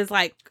kind of is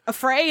like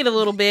afraid a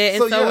little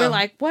bit. And so we're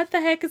like, what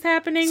the heck is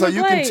happening with Blake? So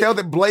you can tell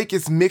that Blake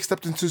is mixed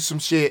up into some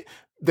shit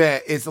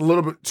that is a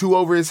little bit too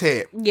over his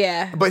head.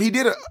 Yeah. But he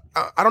did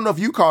I don't know if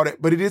you caught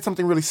it, but he did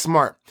something really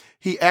smart.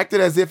 He acted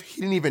as if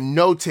he didn't even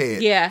know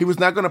Ted. Yeah. He was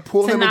not going to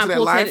pull him into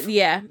that life.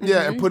 Yeah.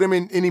 Yeah, and put him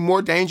in any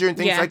more danger and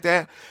things like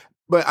that.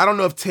 But I don't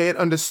know if Ted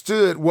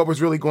understood what was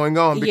really going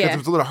on because it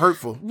was a little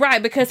hurtful.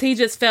 Right, because he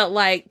just felt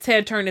like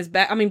Blake turned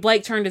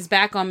his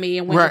back on me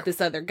and went with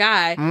this other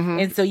guy.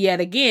 And so yet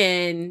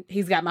again,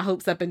 he's got my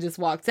hopes up and just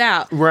walked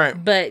out. Right.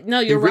 But no,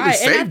 you're really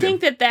right. And I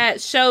think him.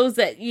 that shows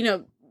that,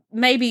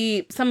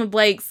 maybe some of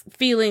Blake's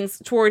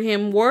feelings toward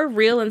him were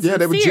real and sincere. Yeah,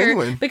 they were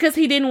genuine. Because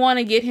he didn't want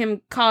to get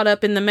him caught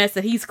up in the mess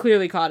that he's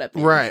clearly caught up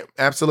in. Right,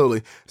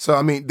 absolutely. So,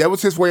 I mean, that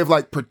was his way of,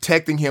 like,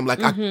 protecting him.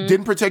 Like, I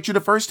didn't protect you the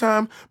first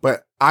time,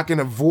 but I can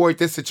avoid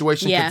this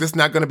situation because this is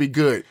not going to be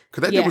good.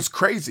 Because that dude was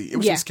crazy. It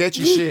was some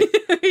sketchy shit.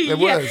 It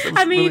was.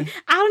 I mean, really...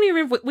 I don't even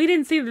remember. We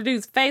didn't see the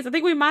dude's face. I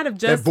think we might have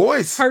just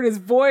heard his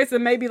voice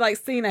and maybe like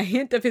seen a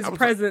hint of his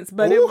presence,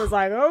 but it was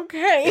like,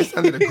 okay. It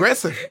sounded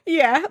aggressive.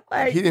 Yeah.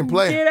 Like, he didn't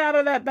play. Get out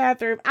of that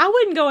bathroom. I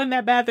wouldn't go in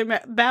that bathroom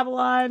at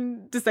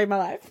Babylon to save my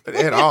life.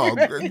 At all.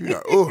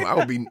 I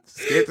would be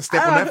scared to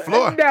step on that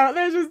floor. No,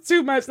 there's just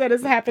too much that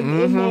has happened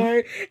in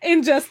there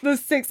in just the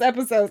 6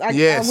 episodes.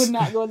 I would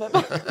not go in that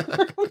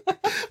bathroom.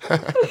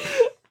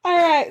 All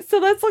right, so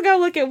let's go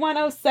look at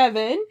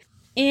 107.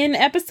 In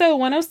episode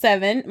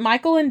 107,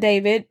 Michael and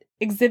David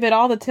exhibit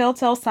all the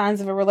telltale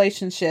signs of a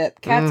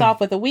relationship. Caps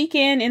off with a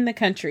weekend in the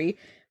country.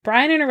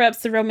 Brian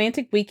interrupts the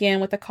romantic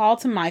weekend with a call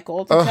to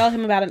Michael to tell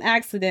him about an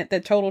accident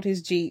that totaled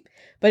his Jeep.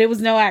 But it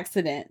was no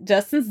accident.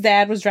 Justin's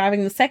dad was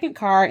driving the second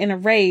car in a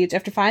rage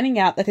after finding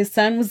out that his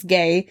son was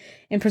gay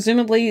and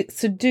presumably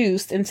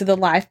seduced into the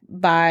life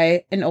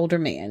by an older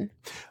man.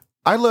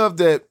 I love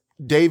that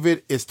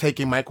David is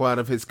taking Michael out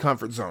of his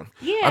comfort zone.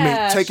 Yeah, I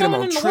mean, taking him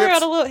on the trips.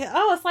 world a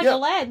little, it's like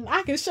Aladdin.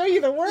 I can show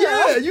you the world.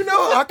 Yeah,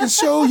 I can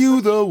show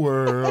you the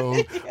world.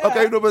 Yeah.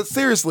 Okay, no, but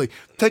seriously,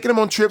 taking them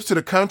on trips to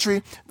the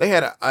country. They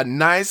had a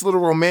nice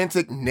little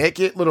romantic,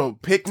 naked little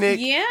picnic.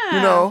 Yeah.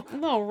 A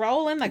little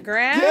roll in the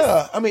grass.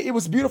 Yeah, I mean, it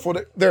was beautiful.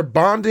 They're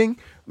bonding,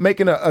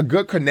 making a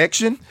good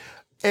connection.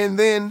 And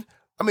then,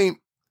 I mean,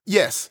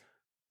 yes,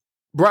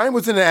 Brian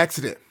was in an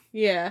accident.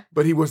 Yeah.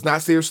 But he was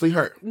not seriously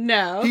hurt.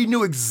 No. He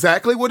knew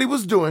exactly what he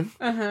was doing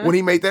when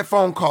he made that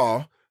phone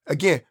call.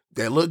 Again,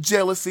 that little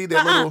jealousy,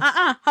 that little...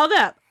 Hold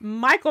up.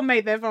 Michael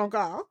made that phone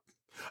call.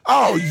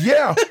 Oh,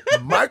 yeah.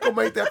 Michael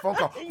made that phone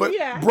call. But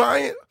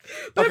Brian...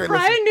 But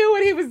Brian knew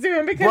what he was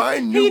doing because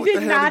he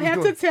did not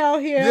have to tell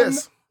him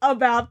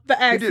about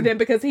the accident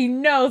because he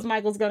knows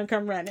Michael's going to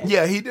come running.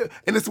 Yeah, he did.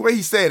 And it's the way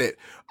he said it.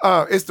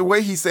 It's the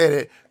way he said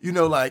it,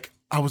 like,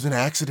 I was in an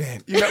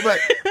accident.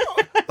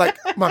 Like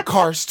my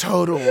car's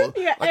totaled.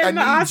 Yeah, like, and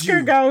the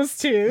Oscar goes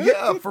to.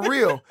 Yeah, for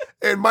real.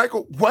 And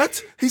Michael,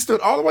 what? He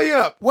stood all the way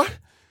up. What?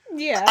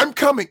 Yeah. I'm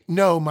coming.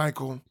 No,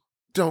 Michael,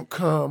 don't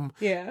come.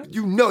 Yeah.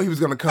 You know he was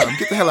going to come.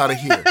 Get the hell out of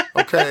here.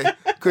 Okay?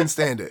 Couldn't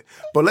stand it.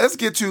 But let's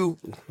get to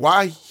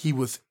why he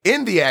was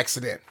in the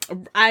accident.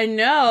 I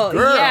know.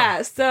 Girl.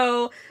 Yeah.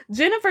 So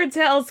Jennifer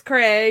tells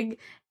Craig,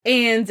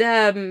 and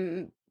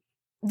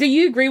do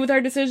you agree with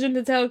her decision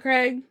to tell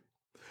Craig?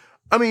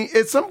 I mean,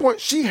 at some point,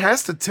 she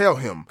has to tell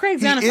him.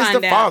 Craig's gonna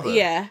find out. Father.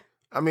 Yeah.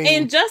 I mean,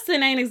 and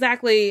Justin ain't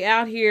exactly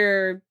out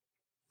here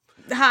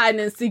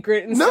hiding in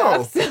secret and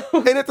stuff. So.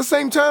 And at the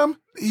same time,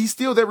 he's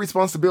still their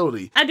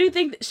responsibility. I do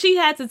think she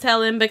had to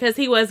tell him because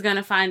he was going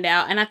to find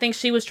out. And I think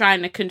she was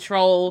trying to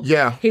control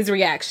his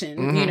reaction.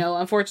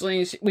 Mm-hmm.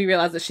 Unfortunately, we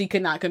realized that she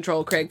could not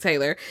control Craig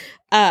Taylor.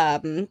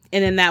 And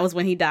then that was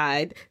when he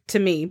died to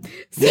me.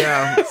 So,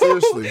 yeah,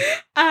 seriously.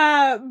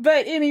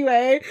 But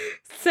anyway,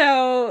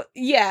 so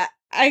yeah.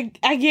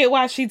 I get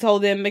why she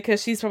told him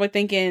because she's probably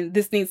thinking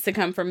this needs to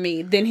come from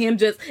me. Then him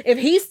if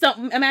he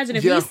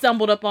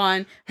stumbled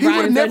upon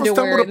Brian's never underwear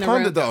stumbled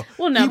upon it though.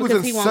 Well, no,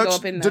 because he won't go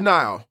up in the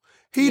denial.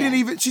 He didn't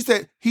even. She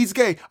said he's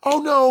gay. Oh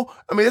no!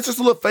 I mean, it's just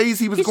a little phase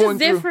he was going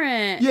through.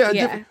 Different. Yeah,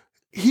 different.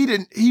 He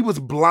didn't. He was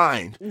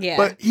blind. Yeah,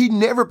 but he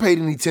never paid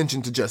any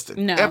attention to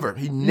Justin. No, ever.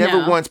 He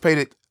never once paid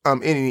it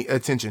any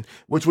attention.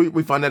 Which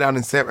we find that out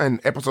in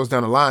episodes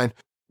down the line.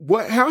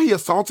 How he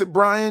assaulted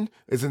Brian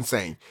is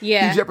insane.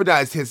 Yeah. He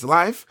jeopardized his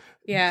life.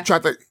 Yeah.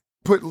 Tried to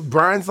put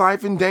Brian's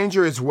life in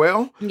danger as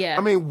well. Yeah.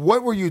 I mean,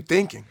 what were you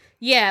thinking?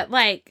 Yeah,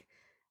 like,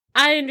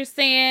 I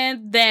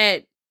understand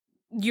that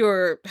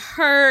you're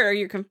hurt or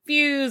you're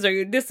confused or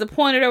you're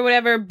disappointed or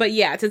whatever, but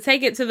yeah, to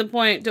take it to the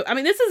point, this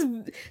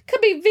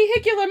could be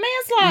vehicular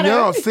manslaughter.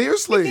 No,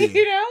 seriously.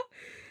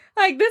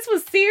 Like, this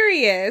was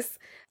serious.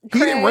 He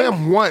didn't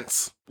ram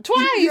once.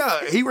 Twice.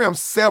 Yeah, he rammed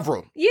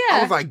several. Yeah.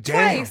 I was like,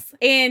 damn. Twice.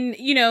 And,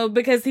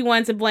 because he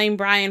wanted to blame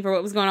Brian for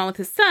what was going on with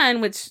his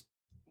son, which,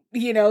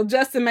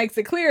 Justin makes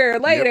it clear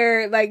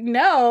later, like,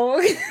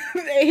 no,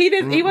 he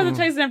didn't. He wasn't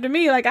chasing after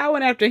me. Like, I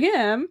went after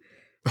him.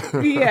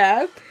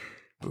 Yeah.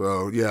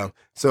 Well, yeah.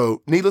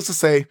 So, needless to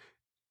say,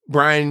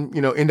 Brian,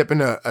 ended up in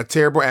a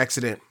terrible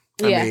accident.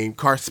 I mean,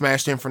 car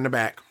smashed him from the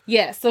back.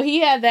 Yeah. So he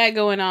had that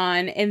going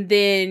on. And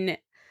then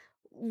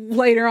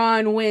later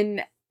on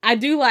when I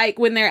do like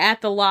when they're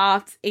at the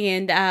loft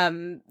and,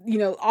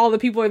 all the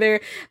people are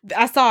there.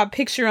 I saw a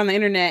picture on the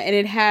internet and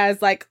it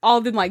has like all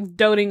of them like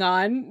doting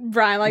on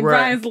Brian. Like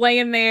Brian's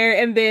laying there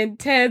and then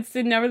Ted's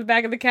sitting over the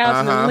back of the couch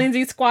and then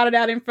Lindsay squatted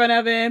out in front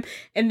of him.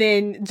 And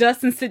then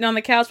Justin's sitting on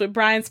the couch with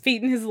Brian's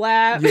feet in his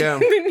lap. Yeah.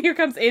 And then here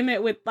comes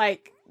Emmett with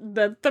like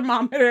the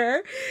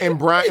thermometer. And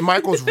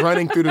Michael's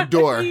running through the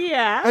door.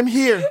 Yeah. I'm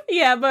here.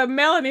 Yeah, but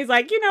Melanie's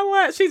like, you know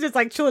what? She's just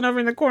like chilling over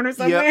in the corner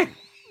somewhere. Yep.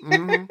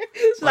 Mm-hmm.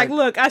 She's like,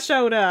 look, I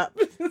showed up.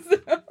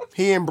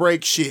 He didn't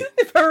break shit.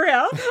 For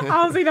real. I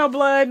don't see no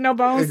blood, no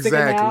bones sticking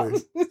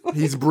out.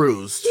 He's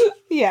bruised.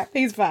 Yeah,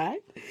 he's fine.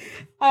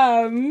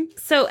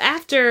 So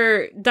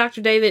after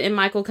Dr. David and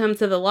Michael come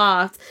to the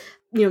loft,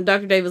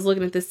 Dr. David's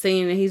looking at this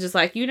scene and he's just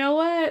like, you know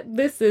what?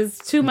 This is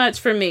too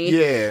much for me.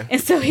 Yeah. And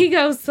so he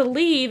goes to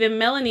leave and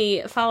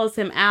Melanie follows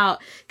him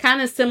out,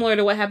 kind of similar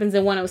to what happens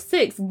in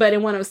 106. But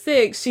in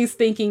 106, she's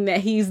thinking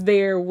that he's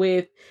there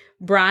with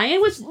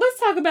Brian, which let's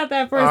talk about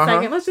that for a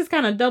second. Let's just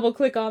kind of double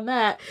click on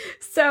that.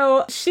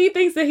 So she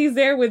thinks that he's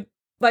there with,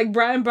 like,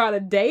 Brian brought a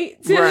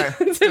date to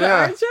the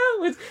art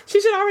show, which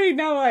she should already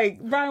know,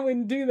 like, Brian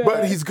wouldn't do that.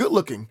 But he's good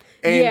looking.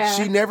 And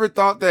she never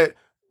thought that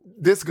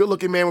this good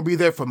looking man would be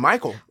there for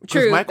Michael.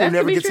 Because Michael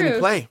never gets any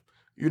play.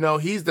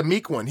 He's the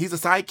meek one. He's a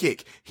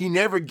sidekick. He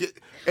never get.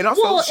 And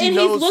also, he's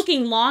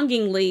looking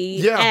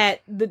longingly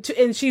at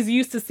and she's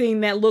used to seeing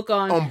that look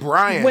on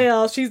Brian.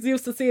 Well, she's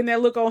used to seeing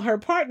that look on her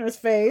partner's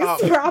face.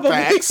 Probably.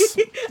 Facts.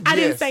 I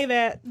didn't say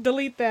that.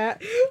 Delete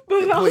that.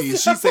 But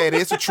please, she said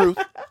it's the truth.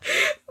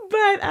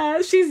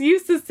 But she's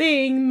used to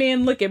seeing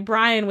men look at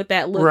Brian with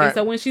that look. Right. And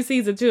so when she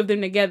sees the two of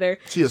them together,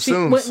 She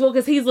assumes. well,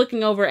 because he's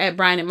looking over at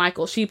Brian and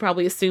Michael, she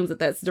probably assumes that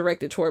that's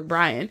directed toward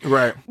Brian.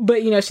 Right.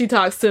 But, she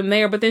talks to him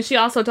there. But then she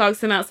also talks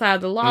to him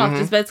outside the loft,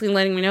 just basically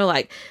letting me know,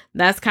 like,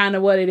 that's kind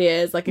of what it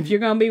is. Like, if you're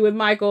going to be with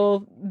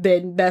Michael,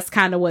 then that's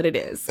kind of what it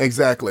is.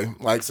 Exactly.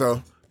 Like,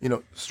 so,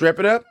 strap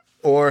it up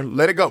or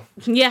let it go.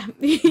 Yeah.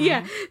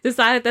 Yeah.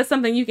 Decide if that's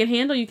something you can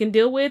handle, you can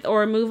deal with,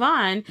 or move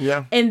on.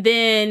 Yeah. And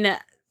then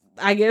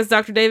I guess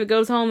Dr. David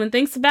goes home and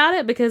thinks about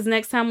it, because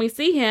next time we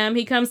see him,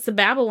 he comes to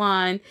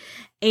Babylon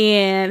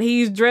and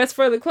he's dressed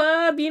for the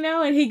club,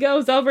 and he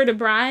goes over to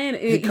Brian.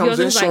 He comes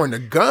in showing the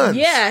guns.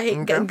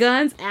 Yeah,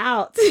 guns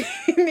out.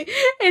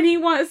 And he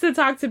wants to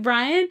talk to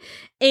Brian.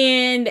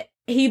 And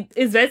he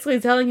is basically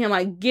telling him,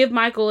 like, give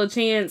Michael a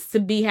chance to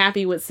be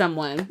happy with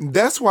someone.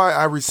 That's why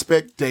I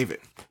respect David.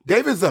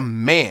 David's a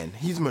man.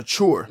 He's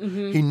mature.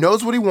 He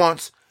knows what he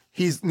wants.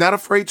 He's not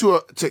afraid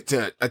to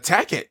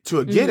attack it,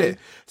 to get it.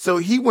 So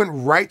he went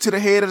right to the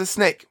head of the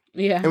snake.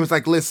 Yeah. And was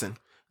like, listen,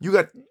 you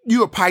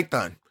a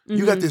python.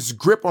 You got this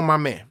grip on my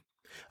man.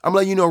 I'm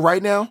letting you know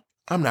right now,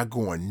 I'm not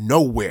going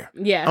nowhere.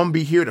 Yeah. I'm going to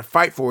be here to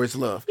fight for his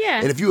love. Yeah.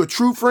 And if you're a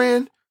true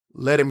friend,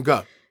 let him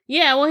go.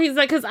 Yeah, well, he's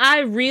like, because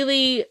I'm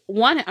really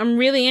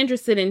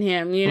interested in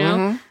him,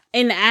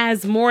 and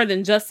as more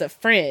than just a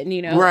friend,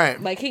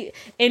 Right. Like,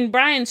 and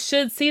Brian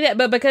should see that,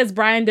 but because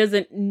Brian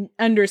doesn't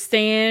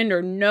understand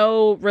or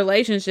know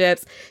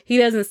relationships, he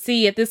doesn't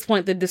see at this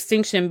point the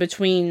distinction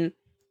between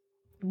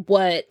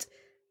what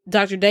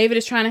Dr. David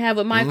is trying to have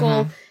with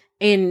Michael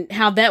and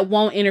how that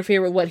won't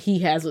interfere with what he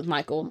has with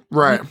Michael.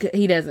 Right.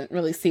 He doesn't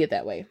really see it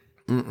that way.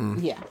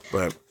 Yeah.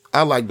 But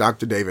I like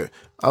Dr. David.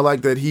 I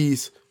like that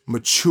he's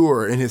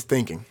mature in his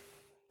thinking.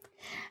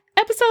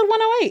 Episode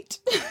 108.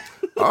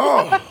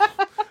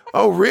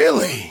 Oh,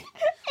 really?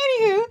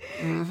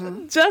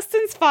 Anywho,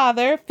 Justin's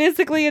father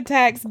physically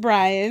attacks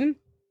Brian,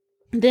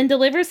 then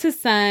delivers his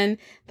son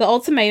the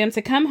ultimatum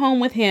to come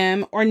home with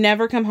him or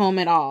never come home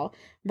at all.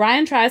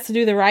 Brian tries to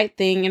do the right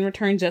thing and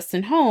return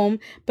Justin home,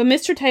 but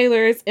Mr.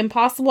 Taylor's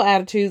impossible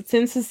attitude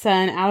sends his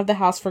son out of the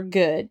house for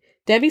good.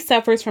 Debbie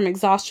suffers from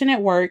exhaustion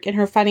at work, and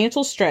her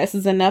financial stress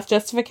is enough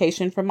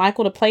justification for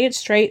Michael to play it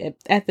straight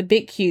at the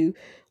Big Q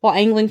while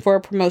angling for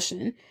a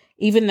promotion,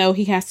 even though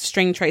he has to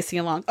string Tracy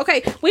along.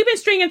 Okay, we've been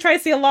stringing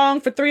Tracy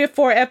along for 3 or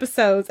 4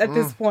 episodes at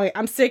this point.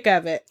 I'm sick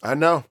of it. I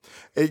know.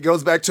 It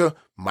goes back to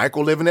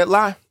Michael living that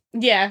lie.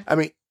 Yeah. I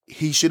mean,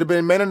 he should have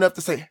been man enough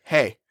to say,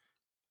 hey,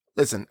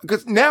 listen,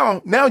 because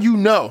now you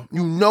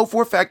know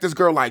for a fact this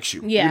girl likes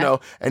you,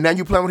 and now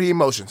you playing with her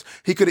emotions.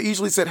 He could have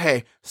easily said,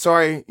 hey,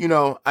 sorry,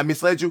 I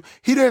misled you.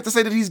 He didn't have to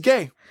say that he's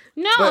gay.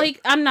 No,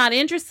 I'm not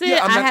interested. Yeah,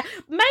 I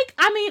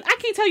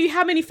can't tell you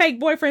how many fake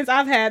boyfriends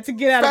I've had to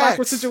get out of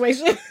awkward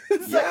situations.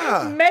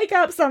 Yeah. Make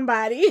up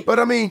somebody. But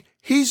I mean,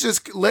 he's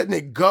just letting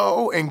it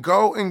go and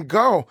go and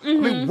go. I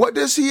mean, what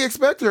does he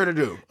expect her to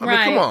do? I mean,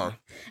 come on.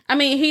 I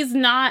mean, he's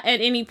not at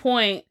any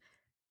point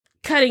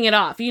cutting it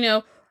off,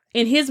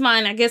 In his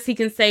mind, I guess he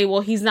can say,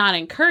 well, he's not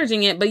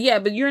encouraging it, but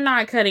you're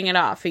not cutting it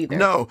off either.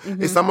 No,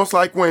 it's almost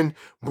like when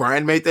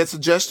Brian made that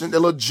suggestion, that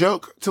little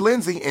joke to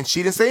Lindsay, and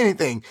she didn't say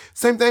anything.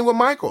 Same thing with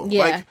Michael.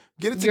 Yeah. Like,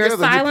 get it together. Your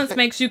silence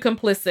makes you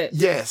complicit.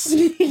 Yes.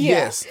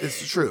 Yes,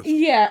 it's the truth.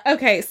 Yeah.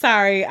 Okay.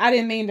 Sorry. I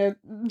didn't mean to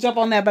jump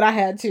on that, but I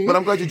had to. But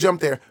I'm glad you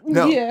jumped there.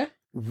 No. Yeah.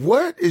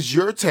 What is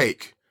your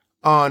take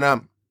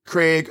on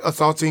Craig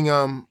assaulting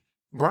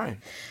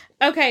Brian?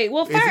 Okay,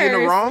 well, first, is he in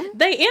the wrong?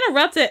 They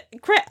interrupted.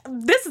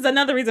 This is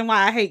another reason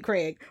why I hate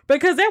Craig,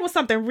 because there was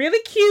something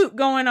really cute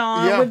going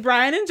on with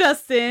Brian and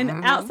Justin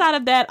outside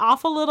of that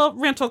awful little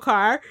rental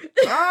car.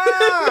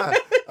 I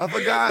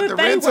forgot the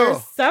rental. They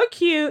were so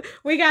cute.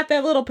 We got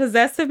that little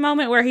possessive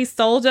moment where he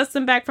stole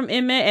Justin back from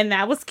Emmett, and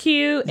that was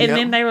cute. And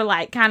then they were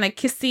like kind of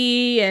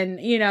kissy and,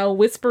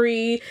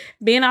 whispery,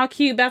 being all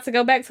cute, about to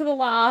go back to the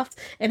loft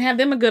and have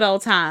them a good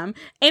old time.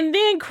 And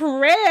then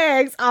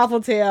Craig's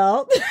awful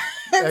tail.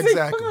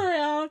 Exactly.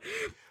 Around.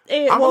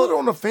 I'm a little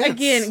on the fence.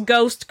 Again,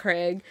 Ghost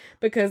Craig,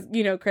 because,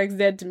 Craig's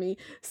dead to me.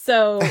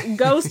 So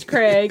Ghost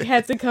Craig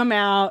had to come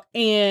out,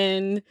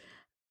 and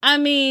I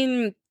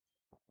mean,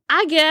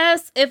 I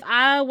guess if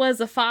I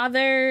was a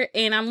father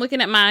and I'm looking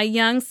at my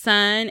young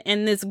son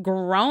and this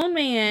grown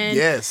man,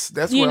 yes,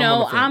 that's what I'm on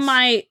the fence. I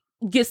might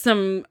get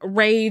some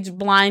rage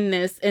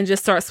blindness and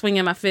just start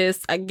swinging my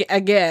fists. I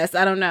guess.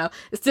 I don't know.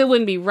 It still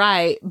wouldn't be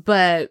right,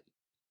 but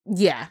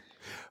yeah.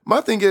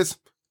 My thing is,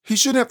 he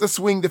shouldn't have to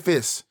swing the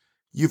fist.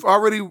 You've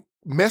already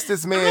messed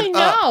this man up.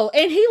 I know,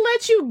 and he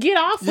let you get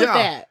off with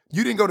that.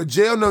 You didn't go to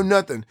jail, no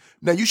nothing.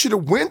 Now, you should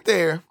have went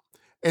there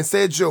and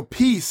said your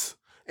piece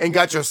and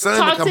got your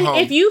son to come home.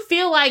 If you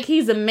feel like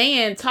he's a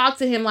man, talk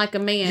to him like a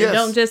man. Yes.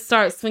 Don't just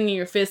start swinging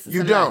your fist at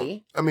somebody. You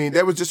don't. I mean,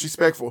 that was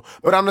disrespectful.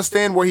 But I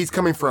understand where he's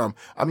coming from.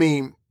 I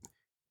mean,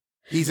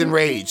 he's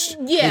enraged.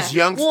 Yeah.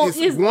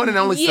 His one and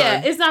only son.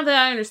 Yeah, it's not that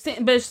I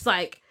understand, but it's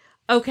like,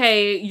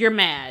 okay, you're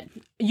mad.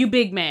 you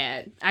big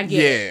mad. I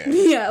get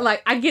it. Yeah,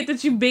 like, I get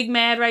that you big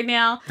mad right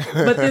now,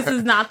 but this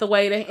is not the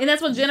way to... And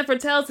that's what Jennifer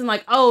tells him,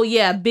 like, oh,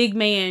 yeah, big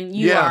man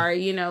you are,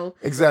 you know.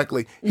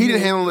 Exactly. He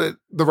didn't handle it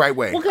the right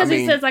way. Well, because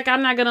he says, like,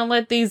 I'm not going to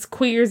let these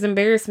queers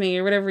embarrass me,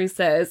 or whatever he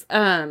says.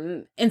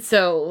 And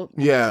so...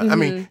 Yeah, I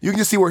mean, you can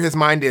just see where his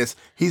mind is.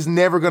 He's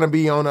never going to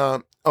be on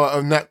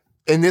not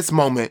in this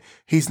moment,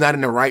 he's not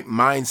in the right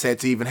mindset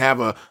to even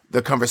have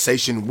the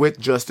conversation with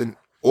Justin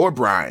or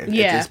Brian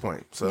at this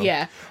point. So,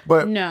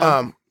 but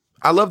no.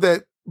 I love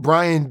that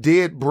Brian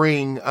did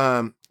bring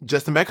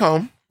Justin back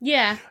home.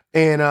 Yeah.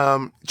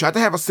 And tried to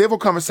have a civil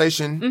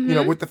conversation, you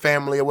know, with the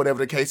family or whatever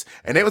the case.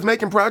 And they was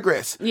making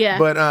progress. Yeah.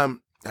 But,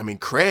 I mean,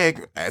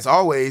 Craig, as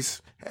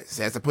always,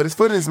 has to put his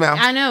foot in his mouth.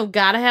 I know.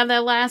 Gotta have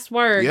that last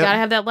word. Gotta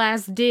have that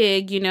last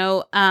dig, you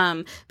know,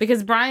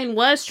 because Brian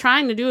was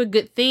trying to do a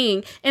good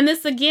thing. And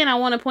this, again, I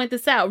want to point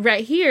this out.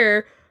 Right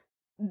here,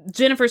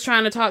 Jennifer's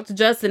trying to talk to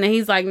Justin, and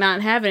he's like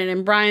not having it.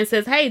 And Brian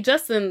says, "Hey,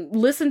 Justin,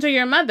 listen to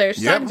your mother."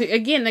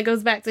 Again, that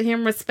goes back to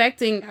him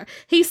respecting her.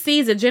 He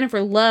sees that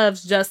Jennifer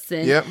loves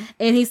Justin,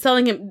 and he's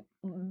telling him,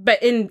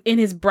 but in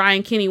his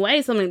Brian Kenny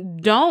way, something,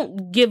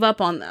 don't give up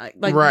on that.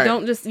 Like,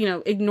 don't just, you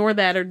know, ignore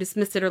that or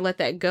dismiss it or let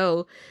that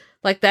go.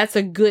 Like, that's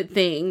a good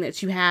thing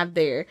that you have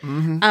there.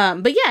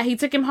 But yeah, he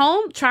took him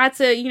home, tried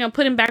to, you know,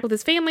 put him back with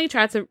his family,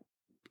 tried to,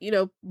 you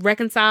know,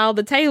 reconcile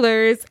the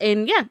Taylors.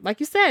 And yeah,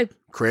 like you said,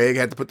 Craig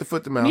had to put the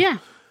foot to mouth. Yeah.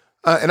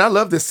 And I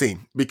love this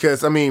scene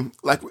because, I mean,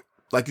 like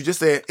you just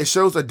said, it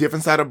shows a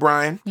different side of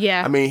Brian.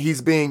 Yeah. I mean,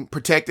 he's being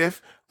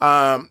protective.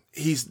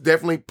 He's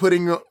definitely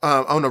putting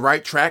on the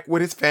right track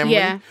with his family.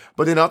 Yeah.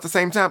 But then at the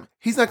same time,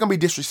 he's not going to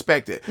be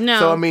disrespected. No.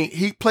 So, I mean,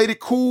 he played it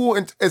cool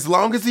and as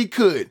long as he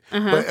could.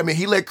 But, I mean,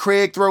 he let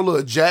Craig throw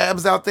little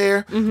jabs out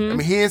there. I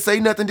mean, he didn't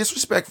say nothing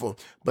disrespectful.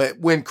 But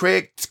when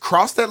Craig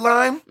crossed that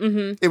line,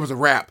 it was a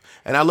wrap.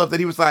 And I love that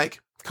he was like,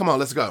 come on,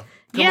 let's go.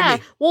 Come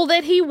well,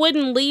 that he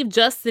wouldn't leave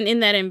Justin in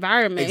that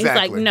environment.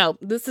 Exactly. He's like, no,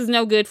 this is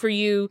no good for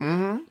you.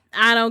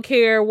 I don't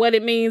care what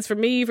it means for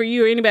me, for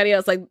you, or anybody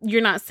else. Like,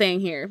 you're not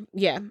staying here.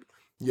 Yeah.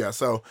 Yeah,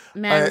 so,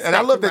 and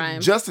I love that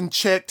Brian. Justin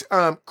checked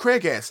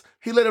Craig ass.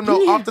 He let him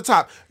know off the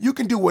top, you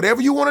can do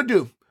whatever you want to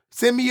do.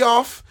 Send me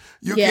off.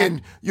 You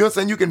can, you know what I'm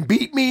saying? You can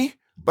beat me,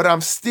 but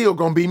I'm still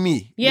going to be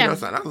me. Yeah. You know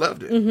what I'm saying? I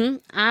loved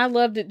it. I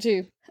loved it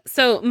too.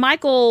 So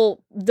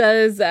Michael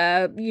does,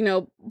 you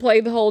know, play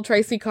the whole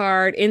Tracy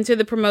card into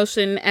the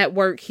promotion at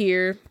work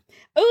here.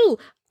 Ooh,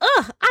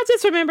 I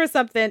just remembered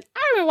something. I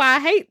don't know why I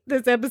hate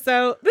this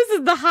episode. This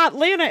is the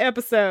Hotlanta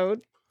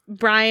episode.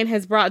 Brian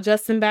has brought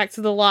Justin back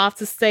to the loft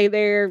to stay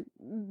there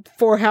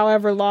for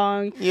however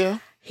long. Yeah.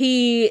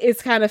 He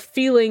is kind of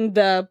feeling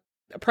the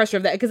pressure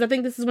of that, because I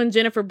think this is when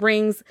Jennifer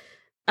brings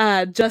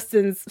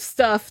Justin's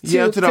stuff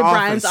to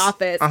Brian's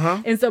office.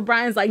 And so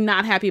Brian's like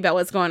not happy about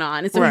what's going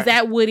on. And so he's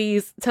at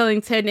Woody's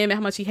telling Ted and Emmett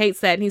how much he hates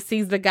that. And he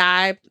sees the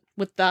guy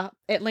with the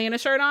Atlanta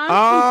shirt on.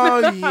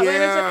 Oh,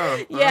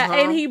 yeah. Yeah,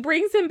 and he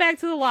brings him back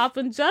to the loft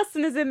when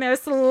Justin is in there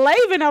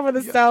slaving over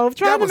the stove,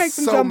 trying to make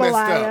some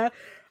jambalaya.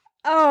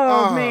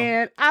 Oh,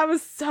 man. I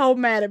was so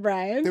mad at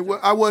Brian.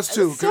 I was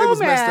too, because so it was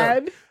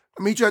mad. messed up.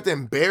 I mean, he tried to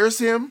embarrass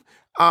him.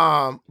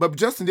 But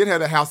Justin did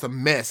have the house a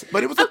mess.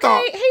 But it was a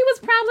thought. He was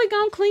probably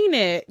gonna clean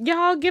it.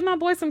 Y'all give my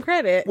boy some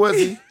credit. Was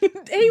he?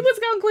 He was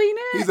gonna clean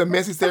it. He's a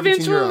messy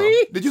 17-year-old.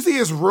 Did you see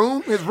his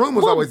room? His room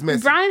was always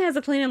messy. Brian has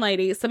a cleaning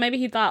lady, so maybe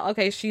he thought,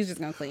 okay, she's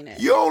just gonna clean it.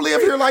 You don't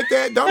live here like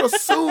that. Don't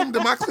assume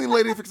that my cleaning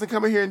lady fixing to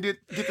come in here and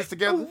get this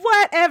together.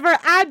 Whatever.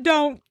 I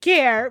don't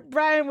care.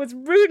 Brian was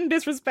rude and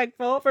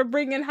disrespectful for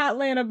bringing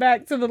Hotlanta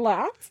back to the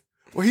loft.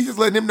 Well, he's just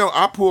letting him know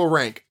I pull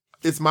rank.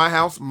 It's my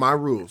house, my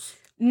rules.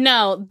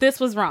 No, this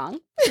was wrong.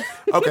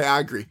 Okay, I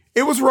agree.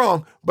 It was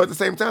wrong, but at the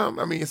same time,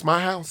 I mean, it's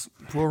my house.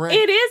 Pull rank.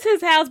 It is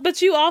his house,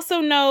 but you also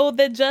know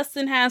that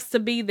Justin has to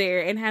be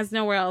there and has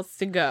nowhere else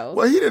to go.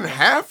 Well, he didn't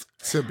have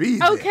to be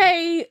there.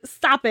 Okay,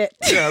 stop it.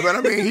 Yeah, but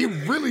I mean, he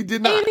really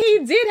did not. And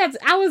he did have to.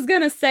 I was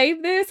going to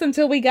save this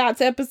until we got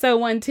to episode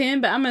 110,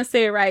 but I'm going to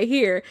say it right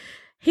here.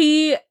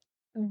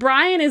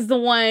 Brian is the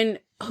one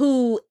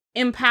who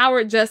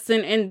empowered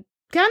Justin and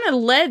kind of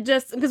led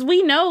Justin, because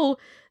we know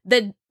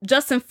that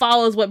Justin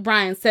follows what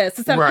Brian says.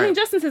 So I mean,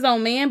 Justin's his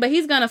own man, but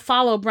he's going to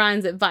follow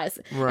Brian's advice.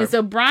 And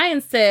so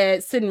Brian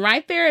said, sitting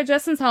right there at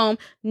Justin's home,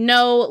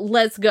 no,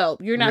 let's go.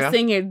 You're not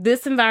staying here.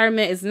 This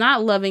environment is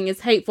not loving.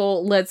 It's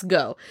hateful. Let's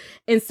go.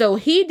 And so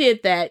he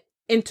did that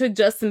and took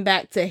Justin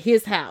back to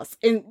his house.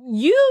 And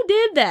you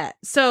did that.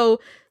 So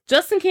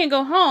Justin can't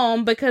go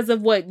home because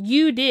of what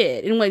you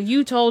did and what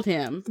you told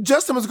him.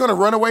 Justin was going to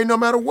run away no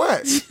matter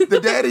what. The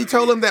daddy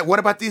told him that, what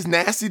about these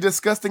nasty,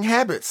 disgusting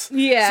habits?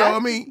 Yeah. So, I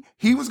mean,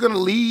 he was going to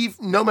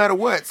leave no matter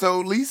what. So,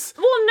 at least...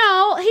 Well,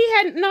 no, he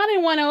had, not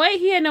in 108,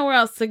 he had nowhere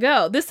else to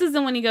go. This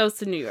isn't when he goes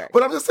to New York.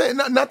 But I'm just saying,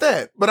 not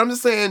that, but I'm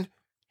just saying,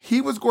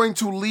 he was going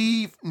to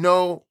leave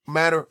no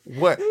matter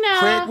what. No,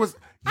 Craig was...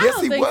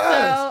 Yes, he was.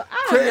 So.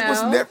 Craig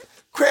was never...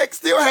 Craig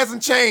still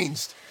hasn't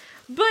changed.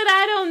 But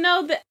I don't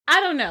know that.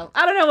 I don't know.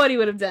 I don't know what he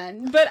would have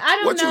done. But I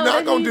don't What know. you're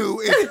not going to do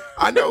is,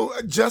 I know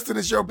Justin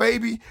is your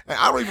baby, and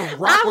I don't even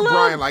rock with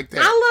Brian like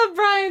that. I love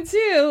Brian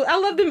too. I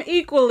love them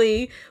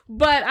equally.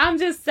 But I'm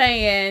just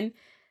saying,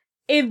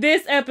 in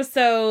this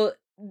episode,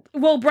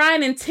 well,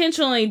 Brian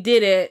intentionally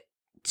did it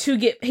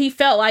he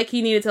felt like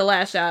he needed to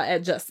lash out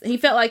at Justin. He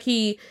felt like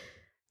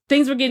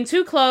things were getting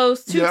too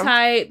close, too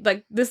tight.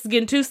 Like, this is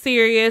getting too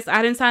serious.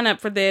 I didn't sign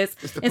up for this.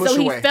 And so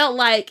he felt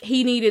like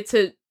he needed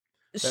to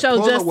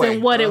show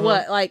Justin what it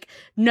was. Like,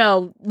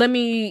 no, let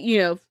me,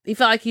 he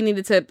felt like he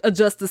needed to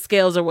adjust the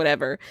scales or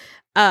whatever.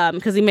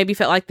 Because he maybe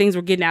felt like things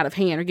were getting out of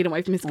hand or getting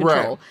away from his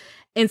control. Right.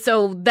 And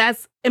so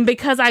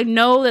because I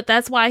know that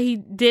that's why he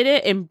did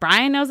it, and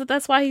Brian knows that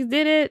that's why he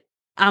did it,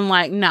 I'm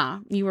like, nah,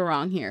 you were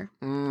wrong here.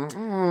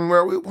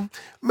 Well,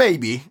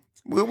 maybe.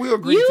 We'll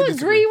agree. You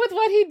agree with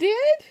what he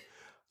did?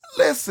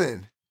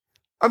 Listen,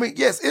 I mean,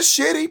 yes, it's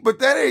shitty, but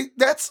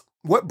that's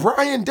what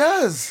Brian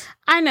does.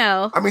 I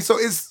know. I mean, so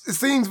it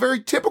seems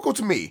very typical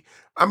to me.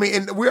 I mean,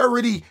 and we're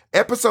already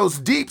episodes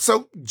deep,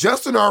 so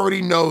Justin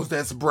already knows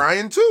that's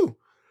Brian too.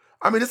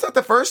 I mean, it's not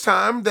the first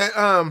time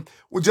that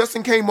when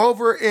Justin came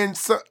over and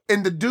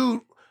the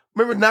dude,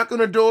 remember, knocked on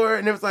the door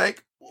and it was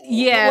like,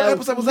 yeah, what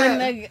episode was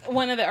that?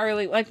 One of the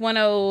early, like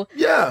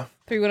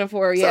 103,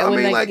 104. Yeah,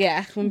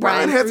 so, when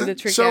Brian threw hasn't the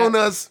trick shown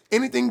out. us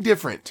anything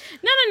different.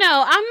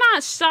 No. I'm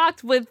not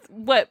shocked with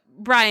what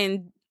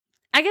Brian.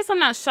 I guess I'm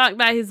not shocked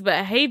by his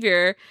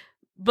behavior,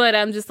 but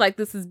I'm just like,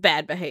 this is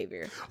bad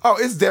behavior. Oh,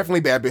 it's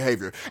definitely bad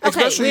behavior. Okay,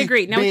 especially we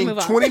agree. Now we being can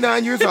move on.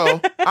 29 years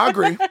old. I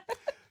agree.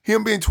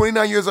 Him being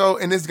 29 years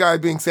old and this guy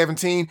being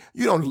 17,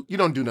 you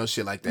don't do no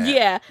shit like that.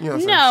 Yeah.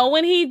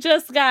 When he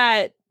just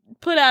got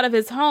put out of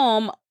his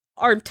home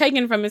or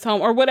taken from his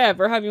home or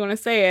whatever, however you want to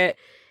say it,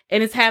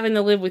 and is having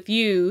to live with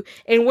you.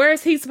 And where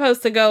is he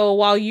supposed to go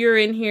while you're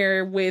in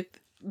here with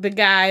the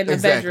guy in the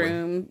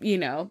bedroom?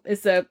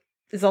 It's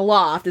a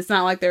loft. It's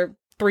not like there are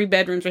 3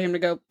 bedrooms for him to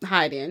go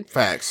hide in.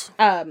 Facts.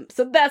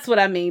 So that's what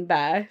I mean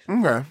by.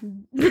 Okay.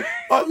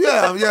 Oh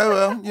yeah.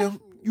 Well, yeah.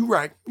 You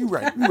right.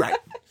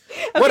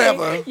 Okay,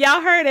 whatever.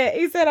 Y'all heard it.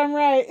 He said I'm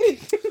right.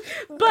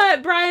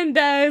 But Brian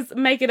does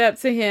make it up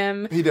to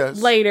him. He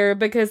does. Later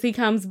because he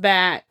comes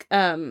back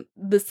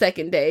the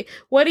second day.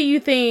 What do you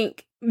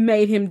think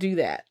made him do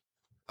that?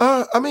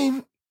 I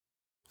mean,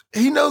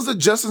 he knows that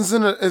Justin's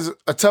in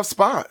a tough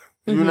spot,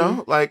 you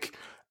know? Like,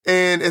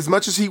 and as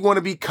much as he want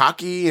to be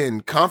cocky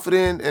and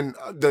confident and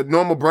the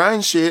normal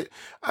Brian shit,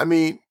 I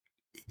mean,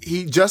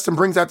 Justin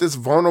brings out this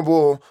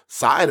vulnerable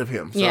side of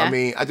him. So, I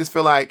mean, I just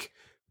feel like,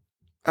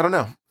 I don't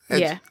know.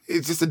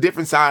 It's just a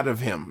different side of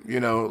him,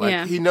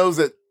 Like, he knows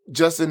that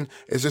Justin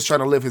is just trying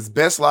to live his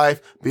best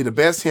life, be the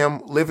best him,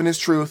 living his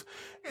truth,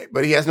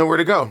 but he has nowhere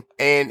to go.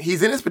 And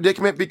he's in this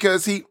predicament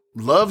because he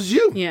loves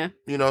you. Yeah.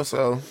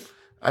 So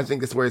I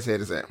think that's where his head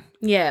is at.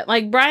 Yeah.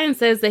 Like, Brian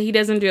says that he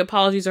doesn't do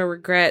apologies or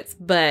regrets,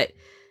 but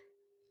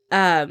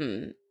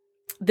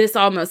this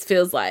almost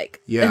feels like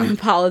an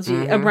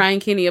apology, a Brian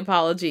Kinney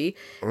apology.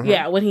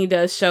 Yeah, when he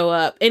does show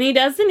up. And he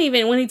doesn't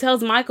even, when he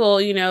tells Michael,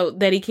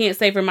 that he can't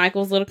stay for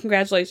Michael's little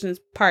congratulations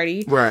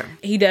party. Right.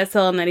 He does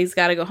tell him that he's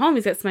got to go home.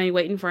 He's got somebody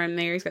waiting for him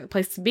there. He's got a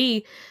place to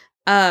be.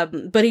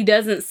 But he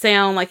doesn't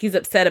sound like he's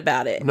upset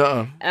about it.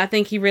 No. I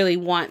think he really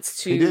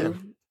wants to. He did.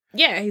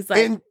 Yeah, he's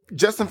like. And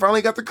Justin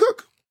finally got to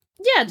cook.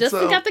 Yeah,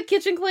 Justin got the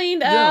kitchen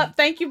cleaned up.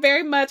 Thank you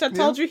very much. I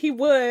told you he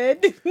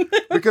would.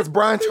 Because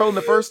Brian told him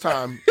the first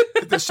time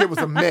that the shit was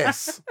a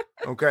mess.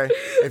 Okay?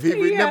 If he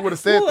never would have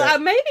said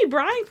that. Maybe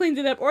Brian cleaned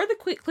it up or the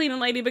quick cleaning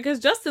lady because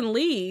Justin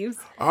leaves.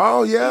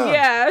 Oh, yeah.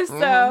 Yeah,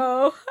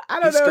 so I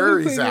don't know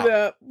who cleaned it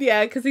up.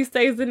 Yeah, because he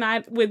stays the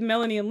night with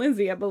Melanie and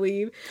Lindsay, I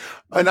believe.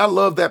 And I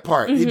love that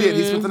part. He did.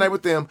 He spent the night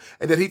with them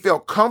and that he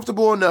felt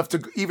comfortable enough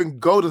to even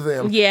go to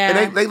them. Yeah.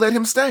 And they let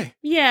him stay.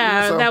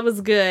 Yeah, that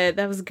was good.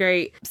 That was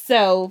great.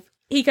 So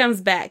he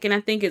comes back, and I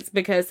think it's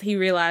because he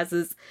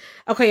realizes,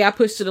 okay, I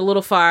pushed it a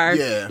little far,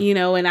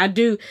 and I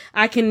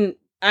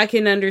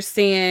can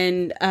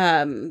understand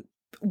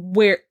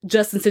where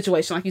Justin's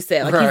situation, like you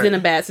said, like he's in a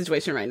bad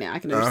situation right now. I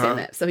can understand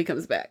that. So he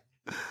comes back.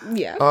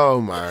 Yeah. Oh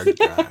my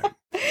God.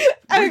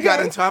 We got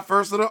into our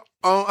first little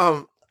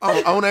on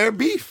air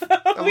beef.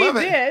 I love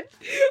it.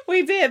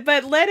 We did,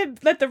 but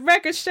let the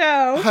record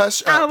show.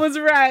 Hush up. I was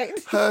right.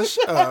 Hush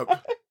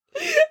up.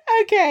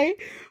 Okay.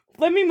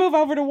 Let me move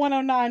over to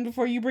 109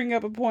 before you bring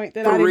up a point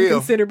that I didn't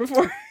consider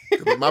before.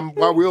 my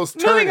wheels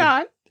turning. Moving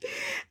on.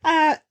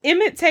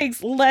 Emmett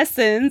takes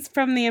lessons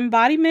from the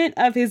embodiment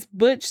of his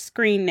butch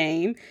screen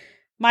name.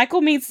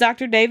 Michael meets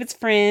Dr. David's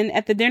friend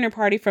at the dinner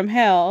party from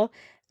hell.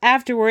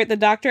 Afterward, the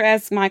doctor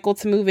asks Michael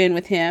to move in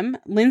with him.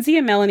 Lindsay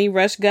and Melanie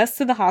rush Gus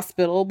to the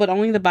hospital, but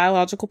only the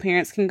biological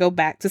parents can go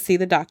back to see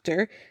the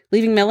doctor,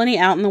 leaving Melanie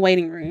out in the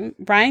waiting room.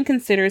 Brian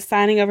considers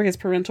signing over his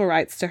parental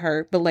rights to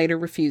her, but later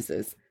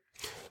refuses.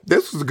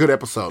 This was a good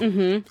episode.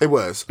 It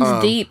was. It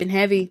was deep and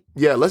heavy.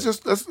 Yeah, let's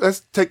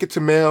take it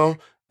to Mel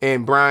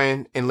and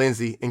Brian and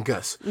Lindsay and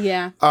Gus.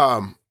 Yeah.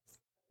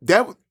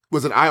 That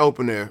was an eye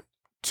opener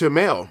to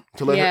Mel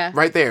to let her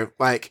right there.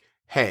 Like,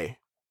 hey,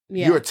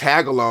 you're a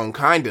tag along,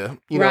 kind of,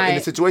 you know, in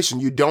the situation.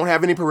 You don't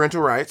have any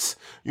parental rights,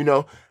 you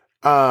know.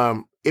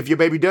 If your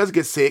baby does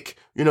get sick,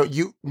 you know,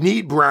 you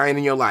need Brian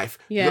in your life.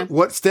 Yeah.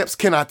 What steps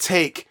can I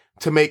take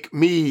to make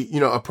me, you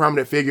know, a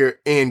prominent figure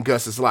in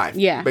Gus's life?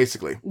 Yeah.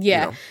 Basically. Yeah.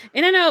 You know?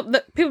 And I know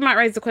that people might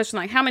raise the question,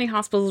 like, how many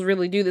hospitals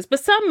really do this?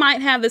 But some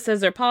might have this as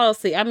their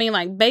policy. I mean,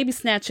 like, baby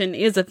snatching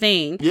is a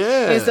thing.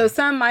 Yeah. And so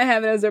some might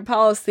have it as their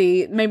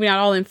policy, maybe not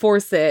all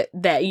enforce it,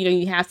 that, you know,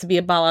 you have to be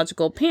a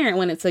biological parent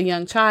when it's a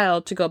young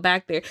child to go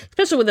back there,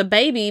 especially with a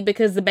baby,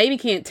 because the baby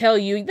can't tell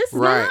you, this is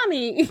my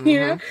mommy, you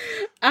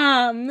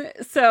know?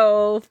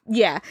 So,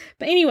 yeah.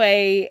 But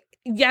anyway,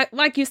 yeah,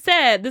 like you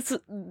said,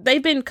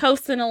 they've been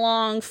coasting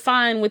along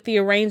fine with the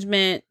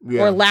arrangement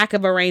or lack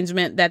of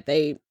arrangement that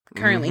they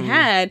currently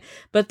had,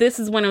 but this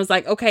is when it was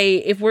like, okay,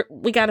 if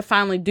we got to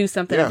finally do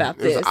something about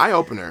this. It was an eye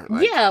opener.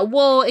 Like, yeah,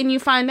 well, and you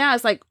find out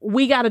it's like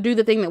we got to do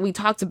the thing that we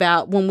talked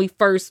about when we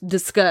first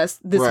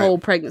discussed this whole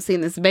pregnancy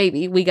and this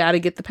baby. We got to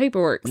get the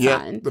paperwork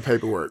signed. The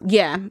paperwork.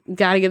 Yeah,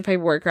 got to get the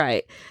paperwork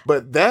right.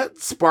 But that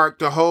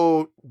sparked a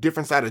whole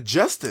different side of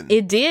Justin.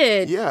 It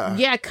did.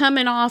 Yeah,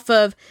 coming off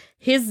of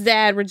his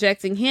dad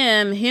rejecting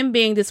him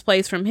being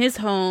displaced from his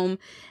home,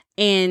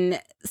 and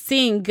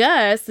seeing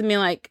Gus, I mean,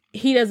 like,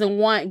 he doesn't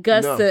want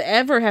Gus to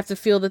ever have to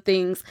feel the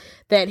things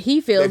that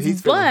he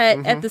feels.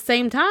 But at the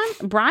same time,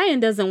 Brian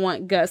doesn't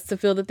want Gus to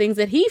feel the things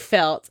that he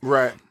felt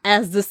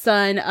as the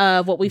son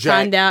of what we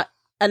find out,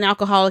 an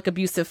alcoholic,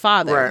 abusive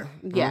father.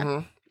 Right.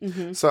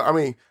 Yeah. So, I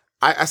mean,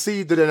 I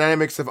see the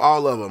dynamics of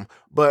all of them.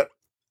 But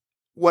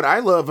what I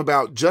love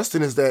about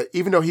Justin is that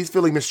even though he's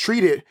feeling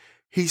mistreated,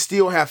 he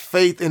still have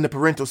faith in the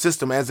parental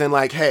system, as in,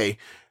 like, hey,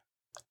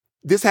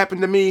 this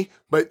happened to me,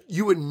 but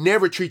you would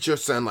never treat your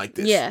son like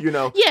this. Yeah. You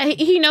know? Yeah,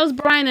 he knows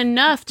Brian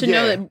enough to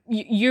know that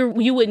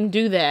you wouldn't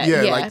do that.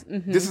 Yeah, like,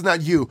 this is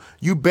not you.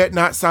 You bet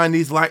not sign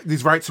these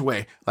rights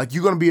away. Like,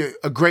 you're going to be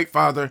a great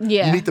father.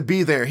 Yeah. You need to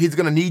be there. He's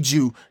going to need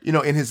you, you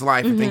know, in his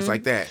life and things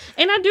like that.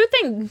 And I do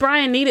think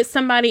Brian needed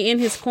somebody in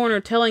his corner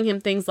telling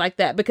him things like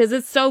that, because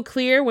it's so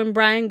clear when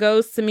Brian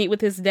goes to meet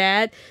with his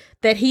dad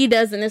that he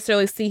doesn't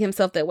necessarily see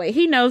himself that way.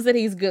 He knows that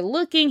he's good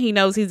looking. He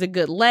knows he's a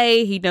good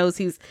lay. He knows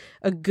he's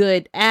a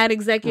good ad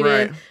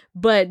executive.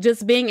 But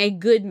just being a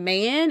good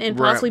man and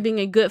possibly being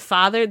a good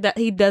father, that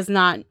he does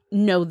not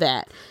know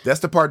that.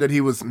 That's the part that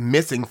he was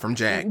missing from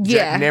Jack.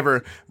 Yeah. Jack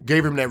never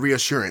gave him that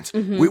reassurance.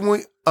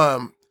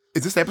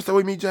 Is this the episode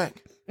we meet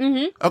Jack?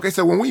 Okay,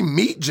 so when we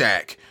meet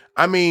Jack,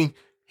 I mean,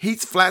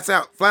 he's flat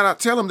out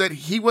tell him that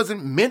he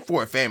wasn't meant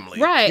for a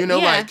family. Right. You know,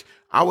 like,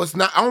 I was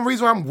not. The only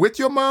reason why I'm with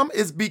your mom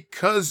is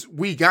because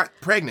we got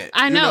pregnant.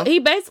 I know. He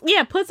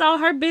basically puts all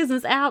her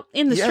business out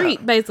in the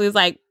street. Basically, it's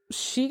like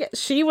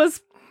she was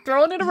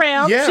throwing it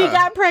around. Yeah. She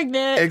got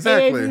pregnant.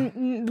 Exactly.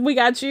 And we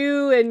got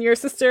you and your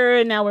sister,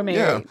 and now we're married.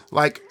 Yeah,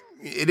 like,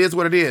 it is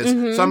what it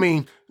is. So I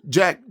mean,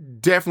 Jack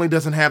definitely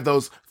doesn't have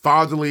those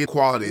fatherly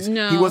qualities.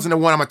 No. He wasn't the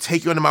one, I'm gonna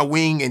take you under my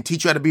wing and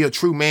teach you how to be a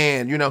true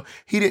man. You know,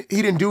 he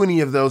didn't do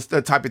any of those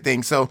type of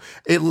things. So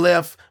it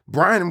left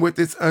Brian with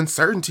this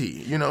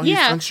uncertainty. You know, he's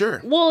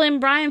unsure. Well, and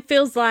Brian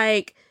feels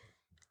like,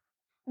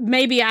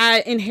 maybe I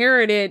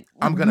inherited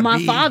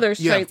my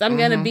father's traits. I'm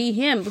going to be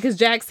him, because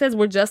Jack says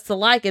we're just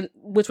alike, and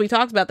which we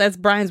talked about. That's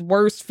Brian's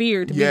worst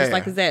fear, to be just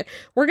like his dad.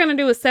 We're going to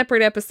do a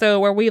separate episode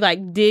where we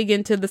like dig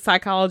into the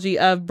psychology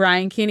of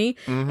Brian Kinney,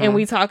 and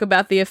we talk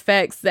about the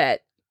effects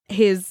that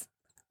his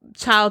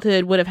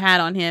childhood would have had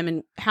on him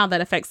and how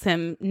that affects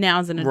him now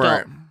as an adult.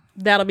 Right.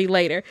 That'll be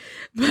later.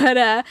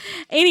 But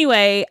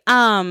anyway,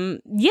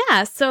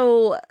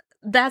 so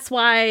that's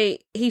why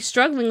he's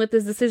struggling with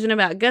this decision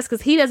about Gus,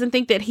 because he doesn't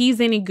think that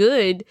he's any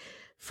good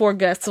for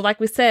Gus. So like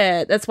we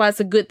said, that's why it's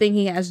a good thing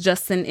he has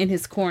Justin in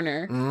his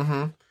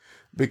corner.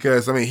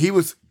 Because, I mean, he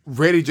was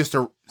ready just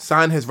to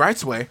sign his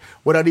rights away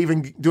without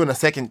even doing a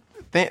second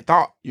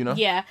thought, you know?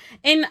 Yeah.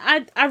 And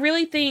I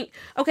really think,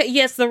 okay,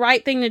 yes, the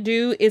right thing to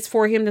do is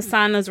for him to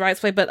sign those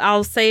rights away. But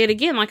I'll say it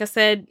again, like I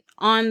said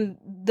on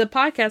the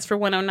podcast for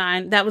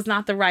 109, that was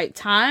not the right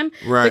time,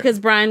 because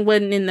Brian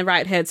wasn't in the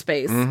right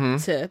headspace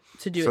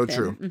to do it. So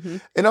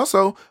true. And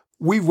also,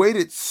 we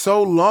waited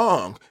so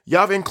long. Y'all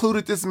have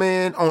included this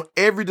man on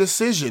every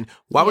decision.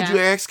 Why would you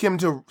ask him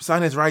to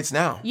sign his rights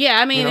now?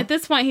 Yeah, I mean, at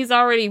this point, he's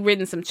already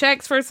written some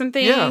checks for some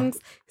things. Yeah.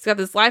 He's got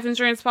this life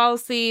insurance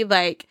policy,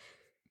 like,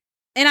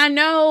 and I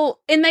know,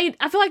 and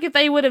I feel like if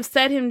they would have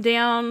set him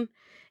down,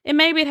 and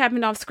maybe it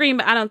happened off screen,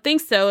 but I don't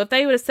think so. If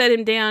they would have set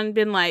him down and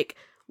been like,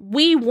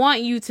 we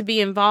want you to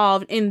be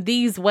involved in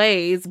these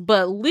ways,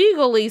 but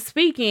legally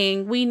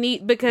speaking, we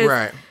need,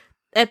 because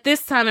at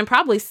this time, and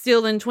probably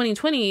still in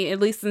 2020, at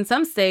least in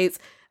some states,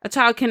 a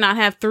child cannot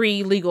have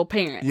 3 legal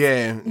parents.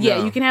 Yeah.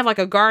 You can have like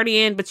a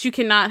guardian, but you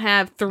cannot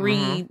have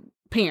 3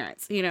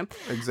 parents, you know?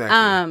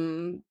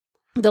 Exactly.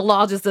 The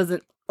law just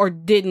doesn't, or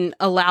didn't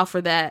allow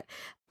for that.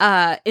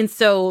 And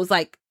so it's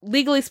like,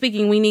 legally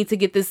speaking, we need to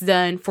get this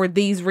done for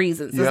these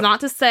reasons. It's not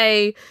to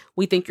say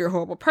we think you're a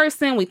horrible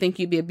person, we think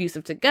you'd be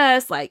abusive to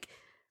Gus. Like,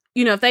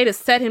 you know, if they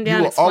just set him down,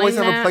 you will always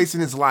have a place in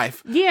his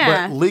life.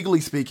 Yeah. But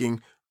legally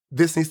speaking,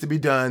 this needs to be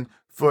done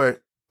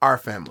for our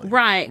family.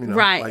 Right, you know,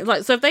 right.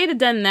 Like, so if they'd have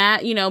done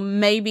that, you know,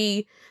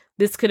 maybe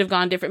this could have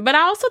gone different. But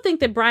I also think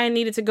that Brian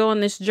needed to go on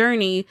this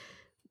journey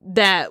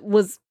that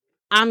was,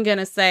 I'm going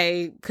to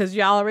say, because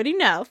y'all already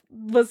know,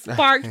 was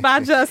sparked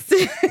by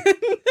Justin.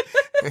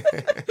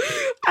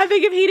 I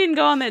think if he didn't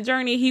go on that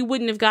journey, he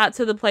wouldn't have got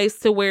to the place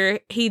to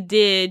where he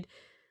did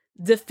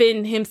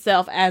defend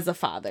himself as a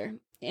father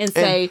and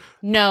say,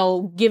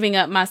 no, giving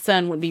up my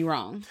son would be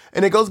wrong.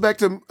 And it goes back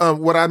to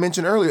what I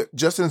mentioned earlier.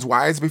 Justin's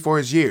wise before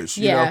his years.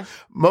 You know,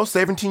 most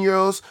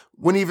 17-year-olds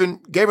wouldn't even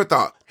gave a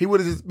thought. He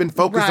would have been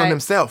focused on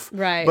himself.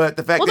 Right. But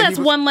the fact that that's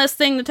one less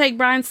thing to take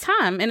Brian's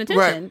time and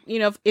attention. Right. You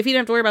know, if he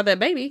didn't have to worry about that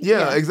baby.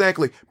 Yeah,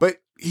 exactly. But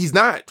he's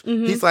not.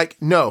 Mm-hmm. He's like,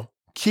 no,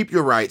 keep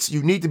your rights.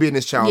 You need to be in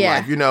this child's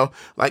life. You know,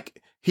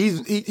 like he's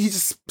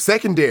just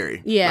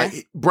secondary. Yeah.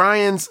 Like,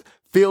 Brian's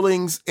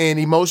feelings and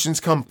emotions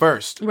come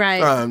first.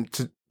 Right.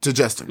 To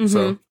Justin. Mm-hmm.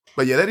 So,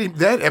 but yeah,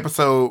 that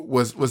episode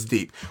was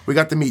deep. We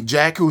got to meet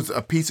Jack, who's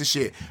a piece of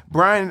shit.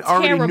 Brian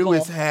already knew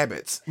his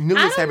habits. I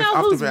don't know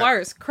who's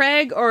worse,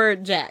 Craig or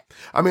Jack.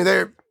 I mean,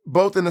 they're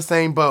both in the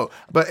same boat.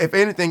 But if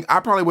anything, I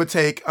probably would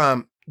take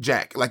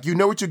Jack. Like, you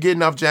know what you're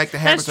getting off Jack. The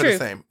habits are the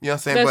same. You know what I'm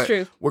saying? That's but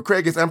true. Where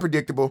Craig is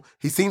unpredictable.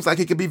 He seems like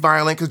he could be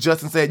violent because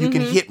Justin said, you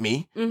can hit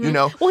me. Mm-hmm. You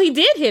know? Well, he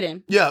did hit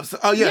him. Yeah. So,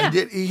 he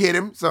did. He hit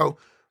him. So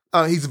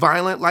he's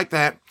violent like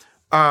that.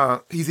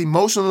 He's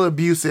emotionally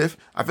abusive.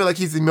 I feel like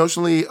he's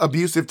emotionally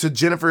abusive to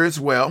Jennifer as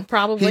well.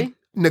 Probably. He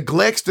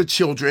neglects the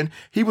children.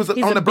 He's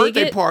on the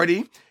birthday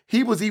party.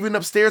 He was even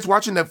upstairs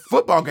watching the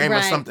football game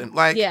or something.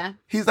 Like,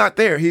 he's not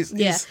there. He's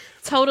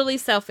totally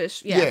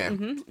selfish. Yeah.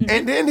 Mm-hmm, mm-hmm.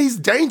 And then he's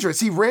dangerous.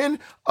 He ran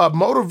a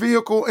motor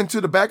vehicle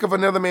into the back of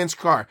another man's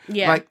car.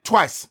 Yeah. Like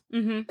twice.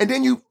 Mm-hmm. And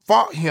then you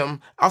fought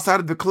him outside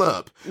of the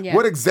club. Yeah.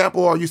 What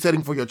example are you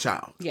setting for your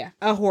child? Yeah.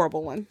 A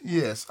horrible one.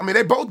 Yes. I mean,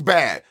 they're both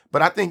bad,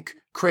 but I think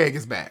Craig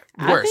is bad.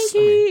 Worse.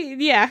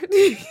 I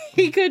think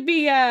he could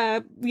be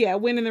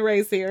winning the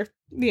race here.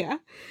 Yeah.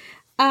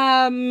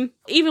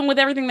 Even with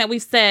everything that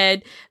we've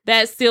said,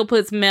 that still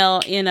puts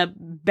Mel in a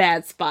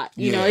bad spot.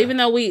 You know, even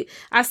though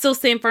I still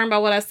stand firm by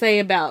what I say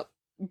about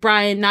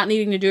Brian not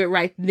needing to do it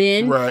right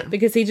then,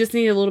 because he just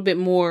needed a little bit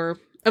more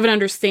of an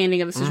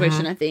understanding of the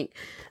situation, I think.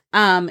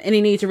 And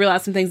he needed to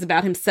realize some things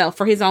about himself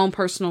for his own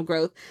personal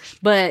growth.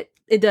 But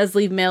it does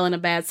leave Mel in a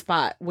bad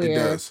spot where it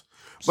does.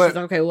 But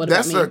okay, what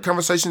that's a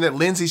conversation that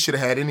Lindsay should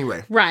have had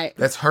anyway. Right.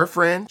 That's her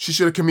friend. She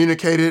should have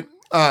communicated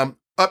up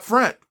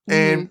front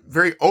and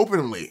very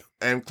openly.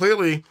 And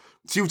clearly,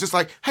 she was just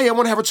like, hey, I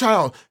want to have a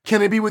child.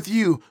 Can I be with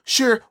you?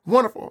 Sure.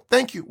 Wonderful.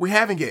 Thank you. We're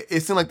having it.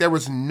 It seemed like there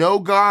was no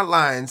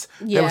guidelines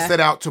that were set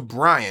out to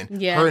Brian.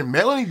 Yeah. Her and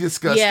Melanie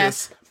discussed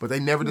this, but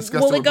they never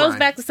discussed it with Brian. Well, it goes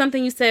back to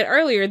something you said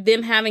earlier.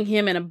 Them having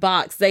him in a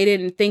box, they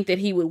didn't think that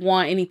he would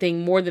want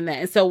anything more than that.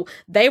 And so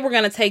they were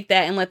going to take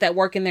that and let that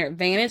work in their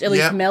advantage. At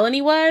least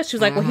Melanie was. She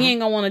was like, well, he ain't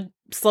going to want to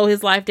slow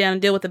his life down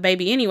and deal with the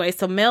baby anyway.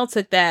 So Mel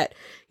took that,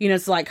 you know,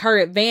 to like her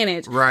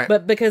advantage. Right.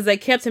 But because they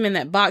kept him in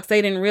that box,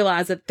 they didn't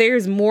realize that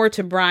there's more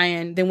to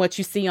Brian than what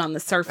you see on the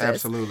surface.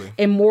 Absolutely.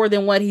 And more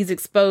than what he's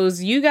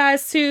exposed you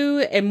guys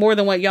to, and more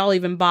than what y'all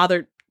even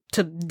bothered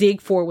to dig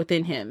for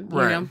within him. You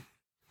know?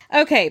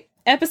 Okay.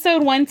 Episode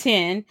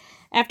 110.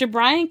 After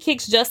Brian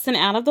kicks Justin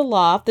out of the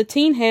loft, the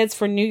teen heads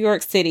for New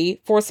York City,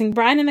 forcing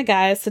Brian and the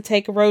guys to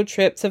take a road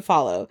trip to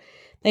follow.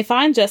 They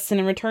find Justin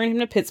and return him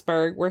to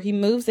Pittsburgh, where he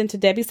moves into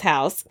Debbie's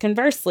house.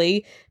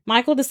 Conversely,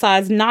 Michael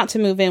decides not to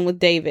move in with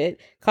David,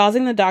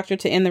 causing the doctor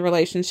to end the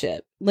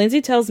relationship. Lindsay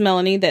tells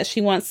Melanie that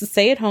she wants to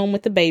stay at home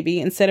with the baby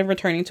instead of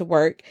returning to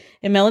work,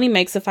 and Melanie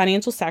makes a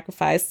financial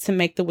sacrifice to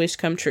make the wish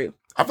come true.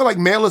 I feel like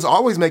Mel is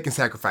always making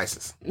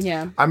sacrifices.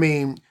 Yeah. I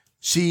mean,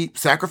 she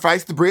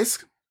sacrificed the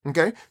brisk,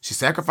 okay? She's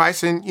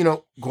sacrificing, you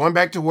know, going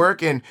back to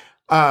work and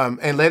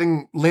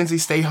letting Lindsay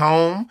stay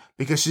home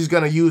because she's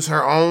going to use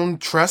her own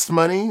trust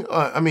money.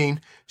 I mean,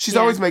 she's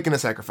always making the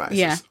sacrifices.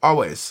 Yeah.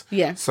 Always.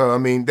 Yeah. So, I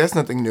mean, that's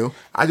nothing new.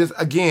 I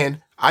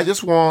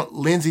just want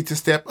Lindsay to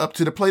step up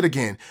to the plate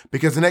again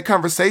because in that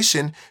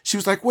conversation, she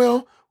was like,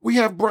 well, we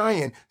have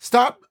Brian.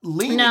 Stop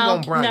leaning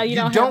on Brian. No, you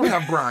don't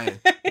have Brian.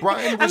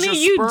 Brian was your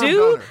sperm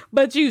donor.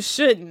 But you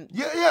shouldn't.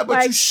 Yeah,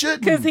 but you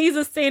shouldn't. Because he's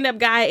a stand-up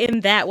guy in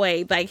that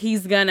way. Like, he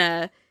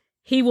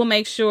will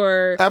make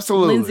sure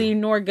Lindsay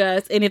nor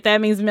Gus, and if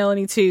that means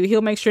Melanie too,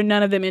 he'll make sure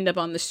none of them end up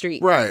on the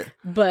street. Right.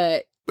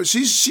 But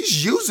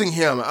she's using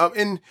him,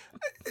 and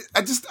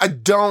I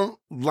don't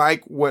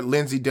like what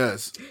Lindsay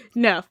does.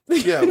 No.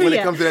 Yeah, when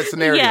it comes to that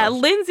scenario. Yeah,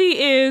 Lindsay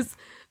is,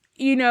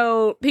 you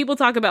know, people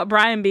talk about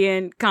Brian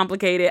being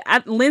complicated.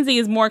 Lindsay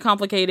is more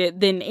complicated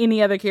than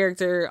any other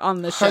character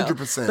on the show.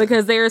 100%.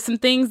 Because there are some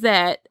things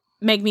that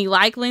make me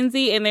like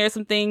Lindsay, and there are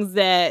some things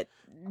that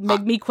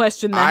make me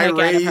question the heck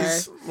out of her.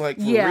 Like,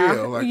 for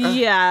real.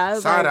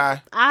 Like, side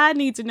eye. I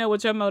need to know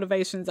what your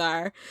motivations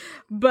are.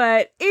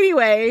 But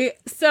anyway,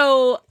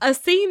 so a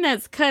scene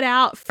that's cut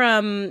out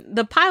from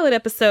the pilot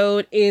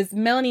episode is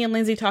Melanie and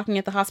Lindsay talking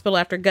at the hospital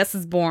after Gus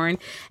is born.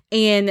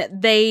 And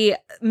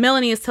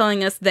Melanie is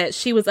telling us that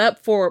she was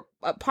up for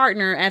a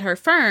partner at her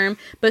firm,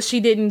 but she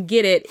didn't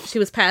get it. She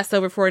was passed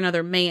over for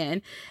another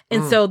man.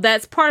 And so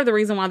that's part of the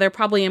reason why they're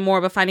probably in more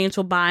of a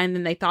financial bind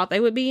than they thought they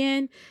would be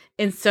in.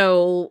 And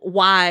so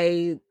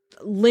why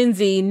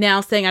Lindsay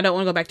now saying, I don't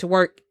want to go back to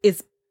work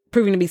is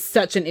proving to be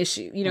such an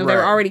issue. You know, they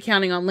were already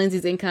counting on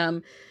Lindsay's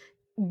income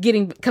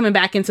coming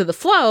back into the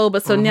flow,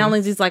 but so now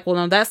Lindsay's like, well,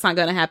 no, that's not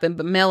going to happen.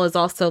 But Mel is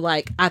also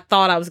like, I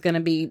thought I was going to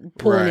be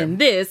pulling in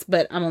this,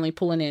 but I'm only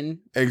pulling in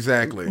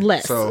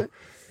less. So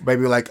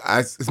baby, like,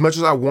 as much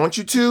as I want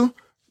you to,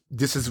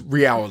 this is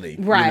reality.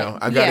 Right. You know,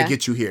 I got to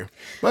get you here.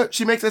 But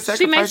she makes that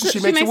sacrifice and she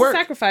makes it work.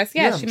 Sacrifice.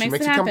 Yeah, she makes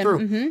it happen. Come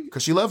through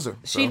because she loves her.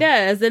 So. She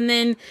does. And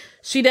then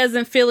she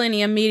doesn't feel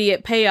any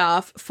immediate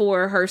payoff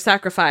for her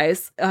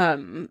sacrifice.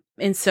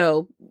 And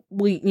so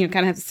we, kind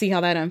of have to see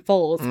how that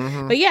unfolds.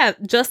 But yeah,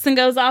 Justin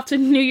goes off to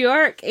New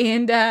York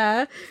and,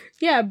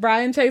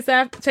 Brian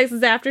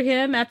chases after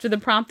him after the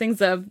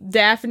promptings of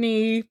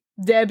Daphne,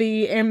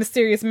 Debbie, and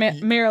Mysterious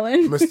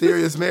Marilyn.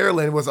 Mysterious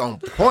Marilyn was on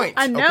point.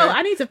 I know. Okay?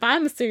 I need to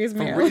find Mysterious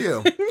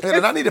Marilyn. For real.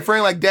 And I need a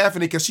friend like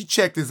Daphne because she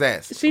checked his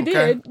ass. She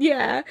did.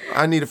 Yeah.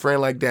 I need a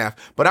friend like Daph.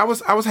 But I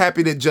was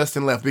happy that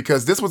Justin left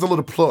because this was a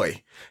little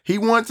ploy. He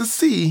wanted to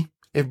see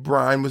if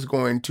Brian was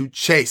going to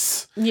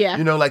chase. Yeah.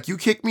 You know, like, you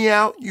kick me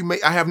out.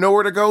 I have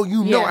nowhere to go.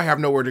 You know I have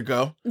nowhere to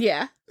go.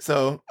 Yeah.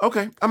 So,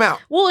 okay, I'm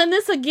out. Well, and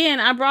this, again,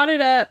 I brought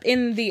it up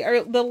in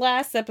the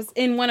last episode,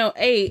 in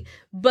 108,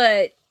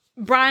 but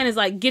Brian is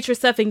like, get your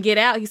stuff and get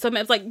out. He's so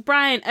mad. It's like,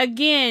 Brian,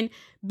 again,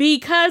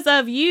 because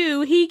of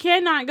you, he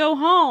cannot go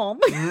home.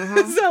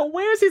 So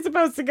where's he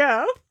supposed to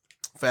go?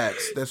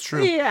 Facts. That's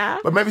true. Yeah.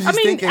 But maybe he's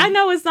thinking... I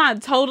know it's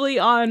not totally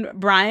on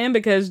Brian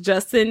because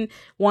Justin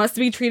wants to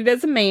be treated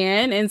as a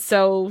man, and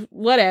so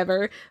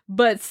whatever.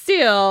 But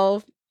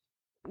still,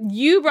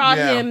 you brought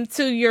him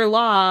to your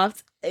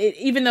loft,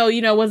 even though,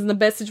 it wasn't the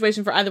best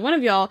situation for either one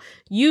of y'all.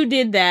 You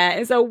did that.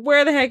 And so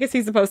where the heck is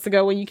he supposed to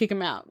go when you kick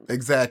him out?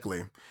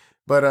 Exactly.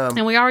 But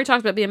and we already talked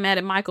about being mad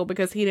at Michael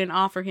because he didn't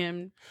offer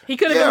him. He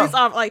could have at least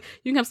offered, like,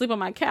 you can come sleep on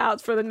my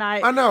couch for the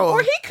night. I know.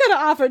 Or he could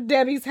have offered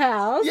Debbie's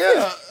house.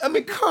 Yeah. I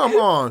mean, come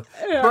on.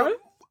 But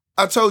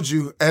I told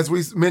you, as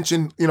we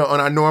mentioned, on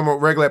our normal,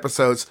 regular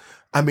episodes,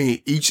 I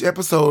mean, each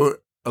episode,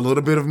 a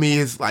little bit of me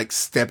is like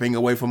stepping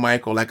away from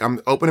Michael. Like, I'm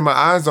opening my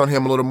eyes on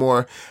him a little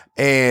more.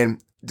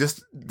 And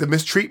just the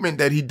mistreatment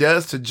that he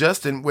does to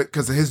Justin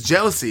because of his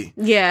jealousy.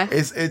 Yeah.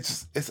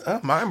 It's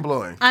mind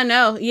blowing. I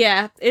know.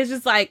 Yeah. It's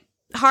just like,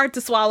 hard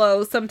to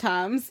swallow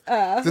sometimes.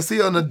 To see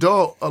an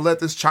adult let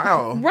this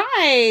child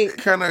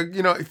kind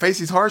of, face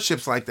these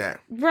hardships like that.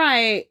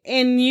 Right.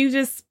 And you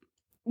just,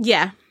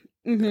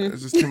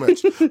 It's just too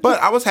much. But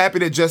I was happy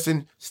that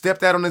Justin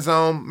stepped out on his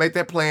own, made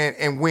that plan,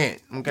 and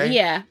went. Okay?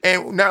 Yeah.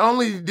 And not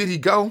only did he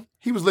go,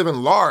 he was living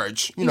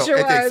large, at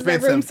the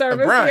expense of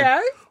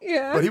Brian.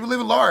 Yeah. But he was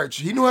living large.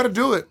 He knew how to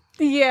do it.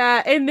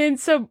 Yeah, and then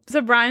so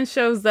Brian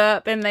shows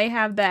up, and they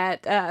have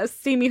that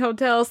steamy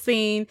hotel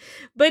scene.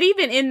 But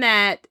even in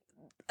that,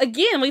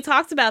 again, we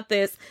talked about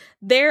this.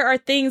 There are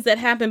things that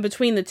happen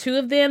between the two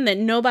of them that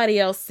nobody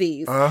else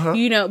sees.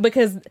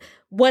 Because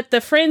what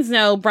the friends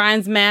know,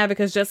 Brian's mad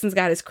because Justin's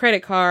got his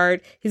credit card.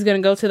 He's going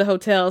to go to the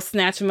hotel,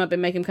 snatch him up, and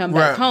make him come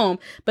back home.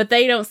 But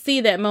they don't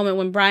see that moment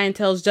when Brian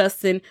tells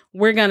Justin,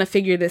 we're going to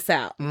figure this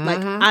out.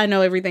 Like, I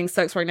know everything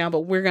sucks right now,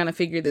 but we're going to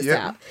figure this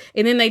out.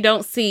 And then they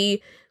don't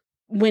see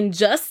when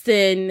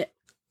Justin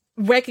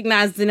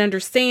recognizes and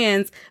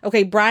understands,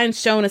 okay, Brian's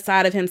shown a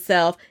side of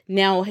himself.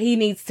 Now he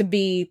needs to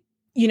be,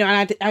 and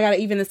I got to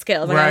even the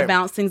scales. I got to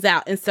balance things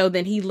out. And so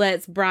then he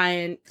lets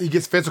Brian... He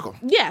gets physical.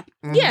 Yeah.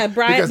 Yeah,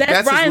 Brian. Because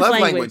that's Brian's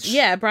language.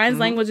 Yeah, Brian's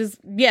language is,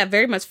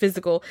 very much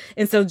physical.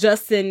 And so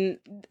Justin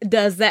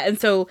does that. And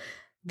so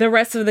the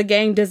rest of the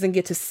gang doesn't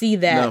get to see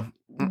that,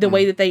 the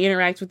way that they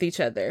interact with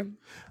each other.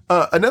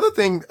 Another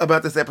thing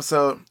about this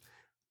episode,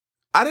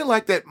 I didn't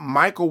like that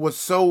Michael was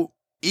so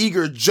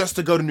eager just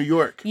to go to New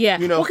York. Yeah.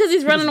 Well, because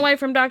he's running away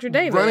from Dr.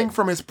 David. Running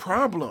from his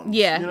problems.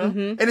 Yeah.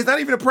 And it's not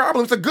even a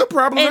problem. It's a good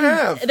problem to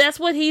have. That's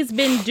what he's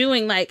been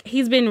doing. Like,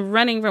 he's been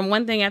running from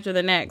one thing after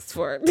the next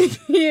for,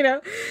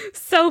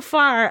 so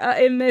far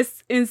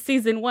in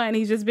season 1,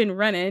 he's just been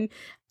running.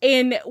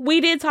 And we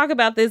did talk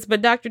about this,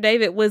 but Dr.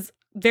 David was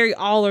very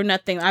all or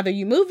nothing. Either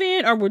you move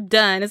in or we're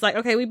done. It's like,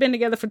 okay, we've been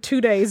together for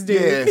 2 days,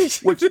 dude. Yeah,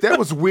 which that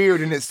was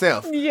weird in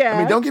itself. Yeah. I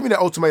mean, don't give me that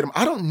ultimatum.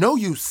 I don't know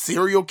you,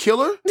 serial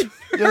killer.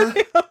 Yeah.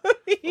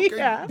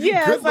 Okay,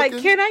 it's like,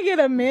 can I get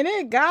a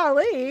minute?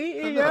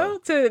 Golly,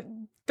 to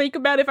think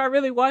about if I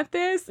really want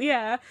this.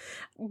 Yeah.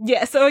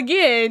 Yeah. So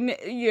again,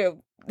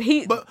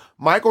 But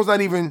Michael's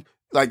not even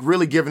like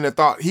really giving a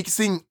thought. He's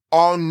seeing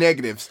all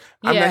negatives.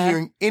 I'm not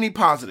hearing any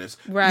positives.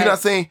 Right. You're not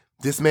saying,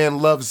 this man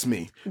loves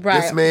me.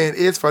 Right. This man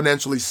is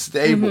financially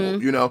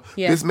stable, Yeah.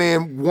 This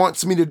man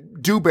wants me to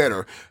do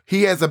better.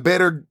 He has a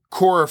better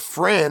core of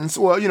friends.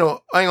 Well, I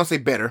ain't gonna say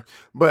better,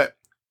 but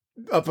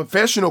a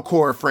professional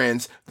core of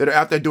friends that are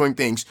out there doing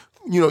things.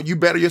 You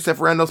better yourself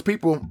around those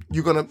people,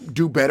 you're gonna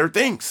do better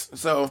things.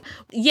 So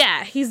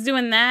yeah, he's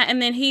doing that,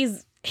 and then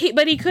he's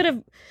he could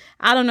have,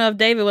 I don't know if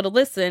David would have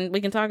listened.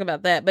 We can talk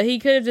about that. But he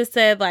could have just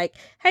said, like,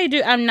 hey,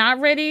 dude, I'm not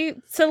ready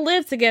to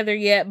live together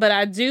yet, but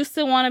I do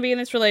still want to be in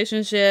this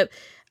relationship.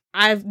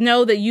 I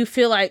know that you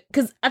feel like,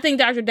 because I think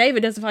Dr.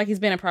 David doesn't feel like he's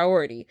been a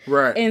priority.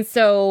 Right. And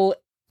so,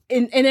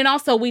 and then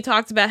also we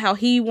talked about how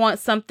he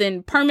wants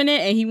something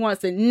permanent and he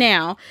wants it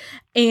now.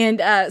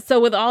 And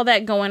so with all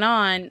that going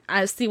on,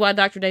 I see why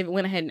Dr. David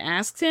went ahead and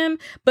asked him.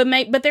 But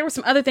there were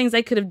some other things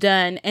they could have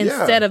done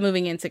instead of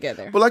moving in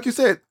together. But like you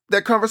said,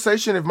 that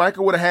conversation, if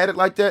Michael would have had it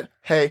like that,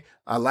 hey,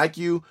 I like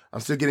you.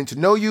 I'm still getting to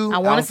know you. I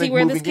want to see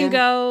where this can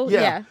go.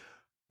 Yeah.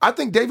 I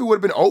think David would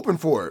have been open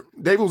for it.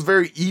 David was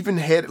very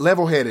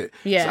level-headed.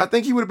 Yeah. So I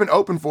think he would have been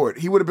open for it.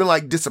 He would have been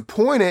like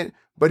disappointed,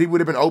 but he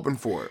would have been open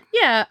for it.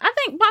 Yeah, I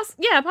think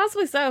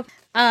possibly so.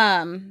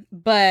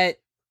 But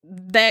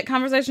that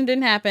conversation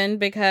didn't happen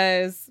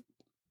because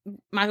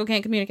Michael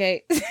can't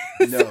communicate.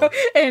 No.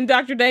 And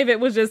Dr. David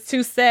was just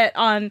too set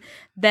on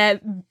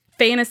that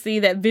fantasy,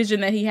 that vision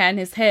that he had in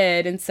his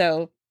head. And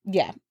so,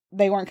 yeah,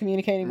 they weren't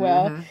communicating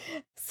well. Mm-hmm.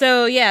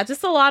 So, yeah,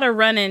 just a lot of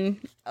running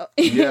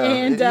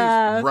and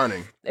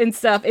running and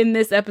stuff in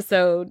this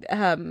episode.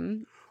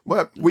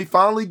 But we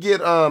finally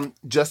get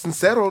Justin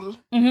settled.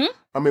 Mm-hmm.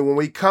 I mean, when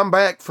we come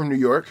back from New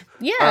York,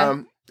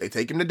 they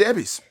take him to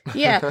Debbie's.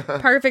 Yeah,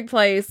 perfect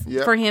place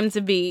for him to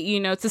be,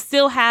 to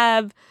still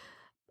have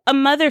a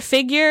mother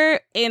figure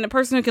and a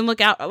person who can look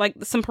out, like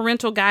some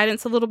parental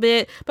guidance a little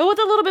bit, but with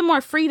a little bit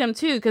more freedom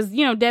too. Because,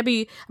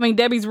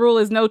 Debbie's rule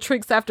is no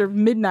tricks after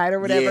midnight or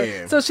whatever.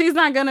 Yeah. So she's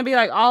not going to be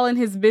like all in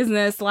his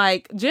business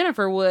like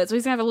Jennifer would. So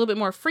he's going to have a little bit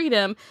more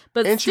freedom.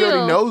 And she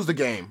already knows the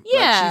game. Yeah.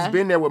 Like, she's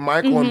been there with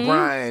Michael and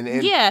Brian.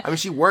 And, I mean,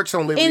 she works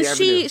on Liberty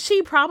Avenue. And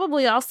she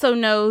probably also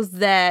knows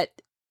that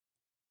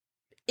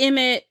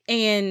Emmett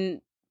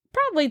and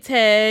probably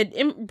Ted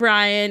and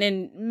Brian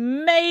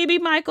and maybe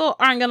Michael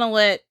aren't going to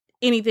let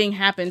anything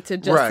happen to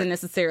Justin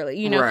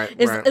necessarily,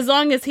 as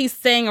long as he's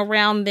staying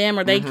around them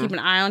or they keep an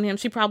eye on him.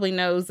 She probably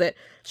knows that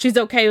she's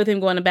okay with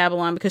him going to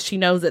Babylon because she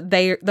knows that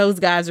those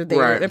guys are there.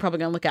 Right. They're probably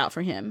going to look out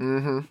for him.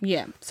 Mm-hmm.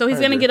 Yeah. So he's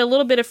going to get a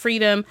little bit of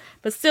freedom,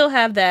 but still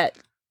have that,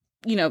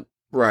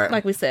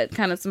 like we said,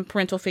 kind of some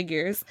parental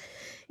figures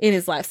in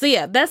his life. So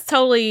yeah, that's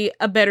totally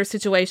a better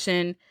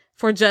situation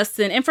for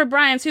Justin and for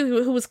Brian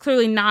too, who was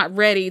clearly not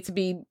ready to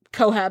be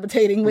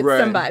cohabitating with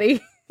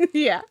somebody.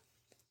 Yeah.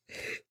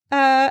 All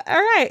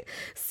right.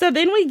 So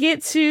then we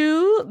get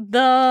to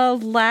the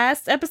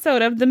last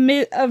episode of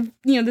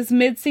this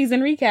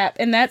mid-season recap,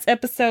 and that's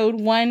episode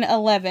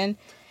 111.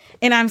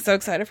 And I'm so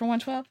excited for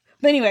 112.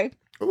 But anyway.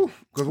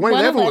 Because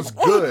 111 was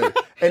good.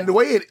 And the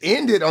way it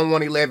ended on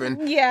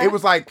 111, it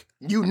was like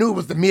you knew it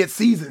was the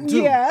mid-season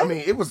too. Yeah. I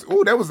mean,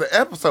 the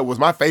episode was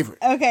my favorite.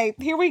 Okay,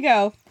 here we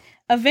go.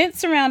 Events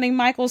surrounding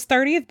Michael's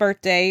 30th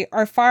birthday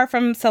are far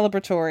from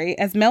celebratory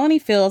as Melanie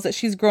feels that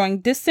she's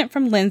growing distant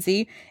from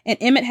Lindsay and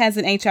Emmett has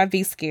an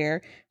HIV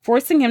scare,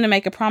 forcing him to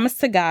make a promise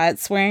to God,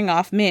 swearing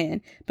off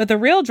men. But the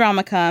real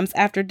drama comes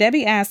after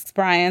Debbie asks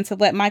Brian to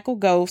let Michael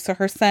go so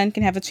her son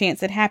can have a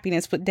chance at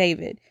happiness with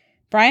David.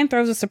 Brian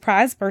throws a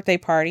surprise birthday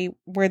party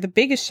where the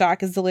biggest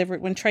shock is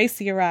delivered when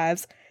Tracy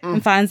arrives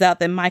and finds out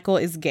that Michael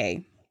is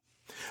gay.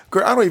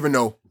 Girl, I don't even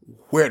know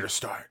where to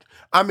start.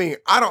 I mean,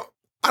 I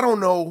don't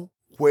know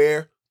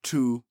where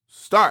to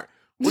start.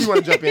 Where do you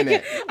want to jump in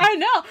at? I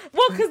know.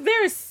 Well, because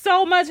there's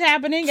so much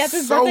happening at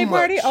this birthday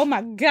party. Oh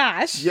my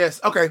gosh. Yes.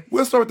 Okay.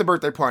 We'll start with the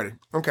birthday party.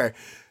 Okay.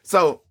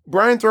 So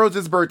Brian throws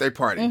his birthday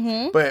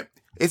party, but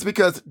it's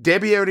because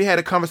Debbie already had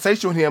a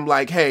conversation with him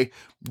like, hey,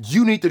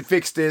 you need to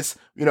fix this,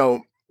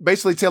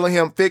 basically telling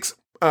him fix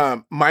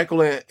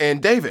Michael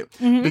and David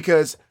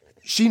because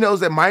she knows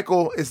that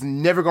Michael is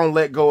never going to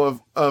let go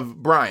of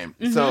Brian.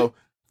 So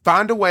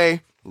find a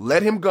way,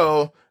 let him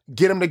go,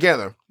 get them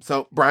together.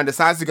 So Brian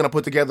decides he's going to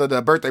put together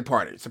the birthday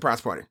party,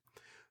 surprise party.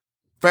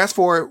 Fast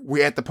forward,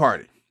 we're at the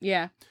party.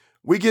 Yeah.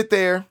 We get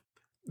there.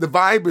 The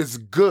vibe is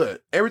good.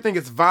 Everything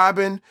is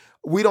vibing.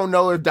 We don't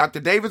know if Dr.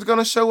 David's going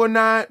to show or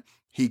not.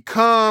 He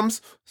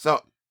comes.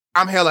 So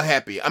I'm hella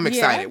happy. I'm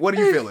excited. What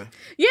are you feeling?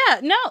 Yeah,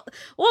 no.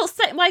 Well,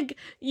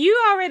 you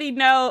already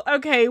know,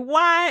 okay,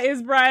 why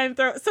is Brian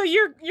so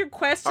you're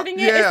questioning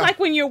it? It's like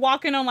when you're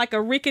walking on like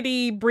a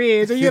rickety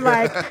bridge and you're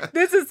like,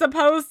 this is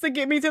supposed to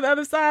get me to the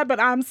other side, but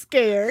I'm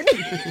scared.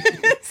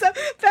 So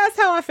that's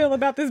how I feel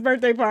about this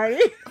birthday party.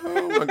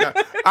 Oh my God.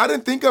 I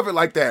didn't think of it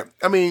like that.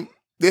 I mean,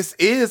 this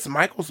is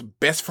Michael's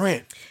best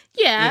friend.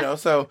 Yeah.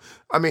 So,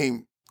 I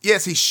mean,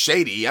 yes, he's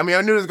shady. I mean,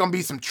 I knew there's going to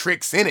be some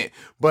tricks in it,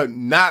 but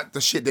not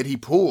the shit that he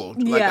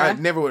pulled. Like, I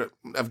never would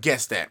have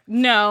guessed that.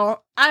 No.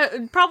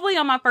 I probably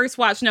on my first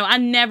watch, I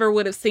never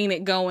would have seen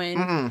it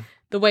going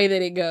the way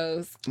that it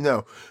goes.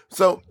 No.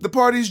 So, the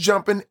party's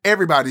jumping.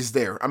 Everybody's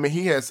there. I mean,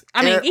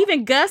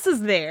 even Gus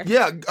is there.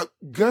 Yeah,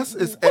 Gus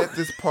is at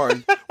this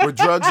party with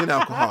drugs and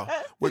alcohol.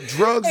 Lindsay's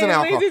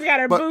got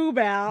her boob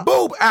out.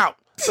 Boob out.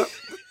 So,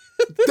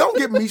 don't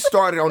get me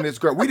started on this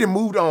girl. We done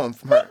moved on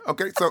from her.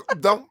 Okay? So,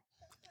 don't.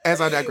 As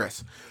I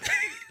digress.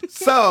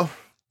 So,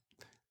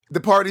 the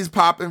party's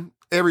popping,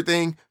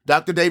 everything.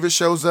 Dr. David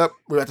shows up.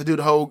 We have to do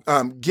the whole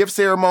gift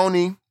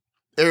ceremony.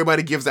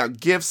 Everybody gives out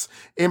gifts.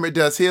 Emmett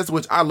does his,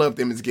 which I loved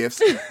Emmett's gifts.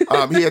 He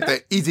had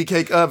the easy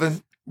cake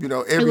oven. You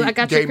know, every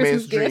gay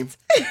man's dream.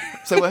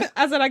 Say what?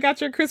 I said, I got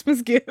your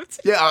Christmas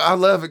gift. Yeah, I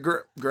love it,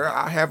 girl.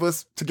 I have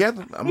us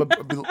together. I'm a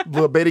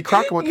little Betty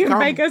Crocker. What you can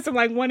make us some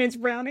like 1-inch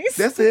brownies.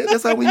 That's it.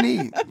 That's all we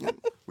need.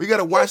 We got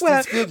to watch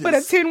these figures. With a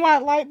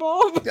 10-watt light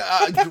bulb.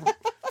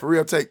 For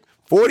real, take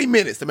 40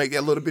 minutes to make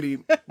that little bitty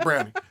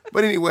brownie.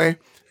 But anyway,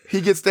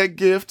 he gets that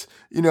gift.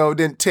 You know,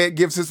 then Ted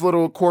gives his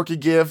little quirky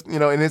gift, you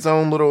know, in his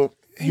own little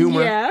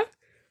humor. Yeah.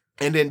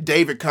 And then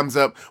David comes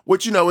up,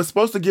 which, you know, is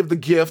supposed to give the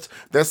gift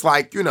that's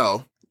like, you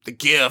know, the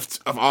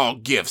gift of all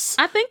gifts.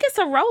 I think it's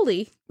a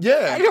Rollie.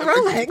 Yeah. Like a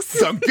Rolex.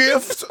 The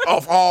gift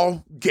of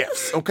all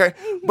gifts, okay?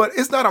 But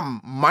it's not a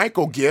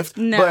Michael gift.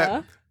 No.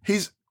 But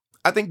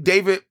I think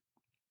David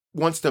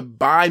wants to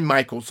buy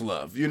Michael's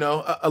love, you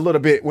know, a little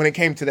bit when it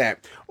came to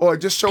that. Or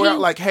just show out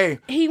like, hey.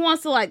 He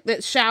wants to like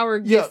that shower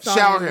gifts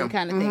on him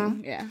kind of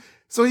thing. Yeah.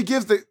 So he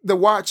gives the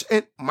watch,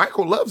 and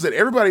Michael loves it.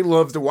 Everybody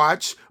loves the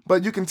watch,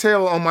 but you can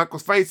tell on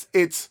Michael's face,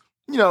 it's,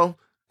 you know,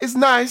 it's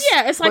nice.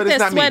 Yeah, it's like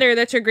that sweater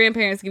that your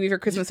grandparents give you for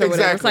Christmas or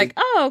whatever. It's like,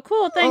 oh,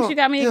 cool, thanks, you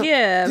got me a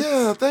gift.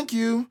 Yeah, thank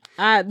you.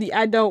 I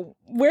don't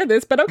wear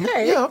this, but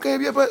okay. Yeah, okay,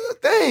 yeah, but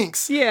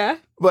thanks. Yeah.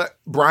 But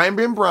Brian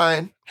Ben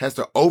Brian has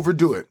to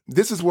overdo it.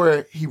 This is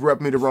where he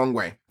rubbed me the wrong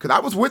way. Because I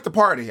was with the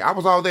party. I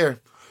was all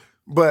there.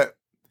 But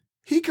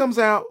he comes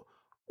out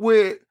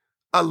with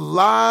a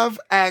live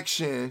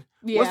action.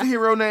 Yeah. What's the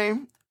hero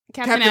name?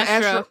 Captain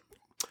Astro.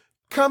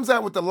 Comes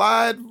out with the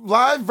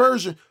live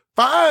version.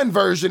 Fine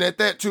version at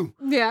that, too.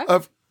 Yeah.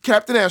 Of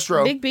Captain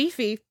Astro. Big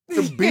beefy.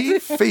 The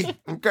beefy.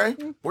 Okay?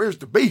 Where's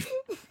the beef?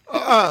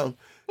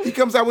 He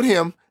comes out with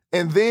him.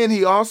 And then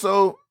he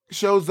also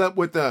shows up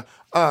with the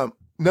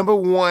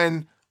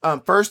 #1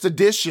 first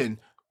edition,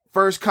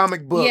 first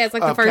comic book. Yeah, it's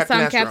like the first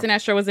time Captain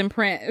Astro was in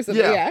print or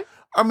something. Yeah.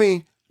 I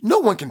mean, no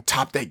one can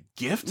top that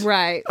gift.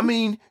 Right. I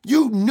mean,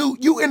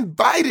 you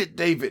invited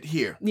David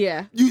here.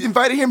 Yeah. You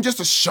invited him just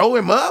to show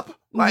him up?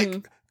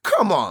 Like,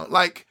 come on.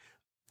 Like,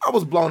 I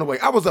was blown away.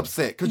 I was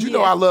upset because you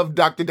know I love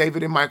Dr.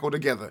 David and Michael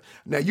together.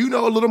 Now, you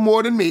know a little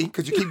more than me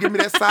because you keep giving me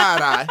that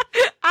side eye.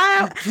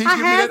 I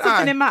had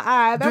something in my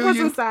eye. That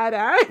wasn't side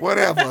eye.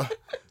 Whatever.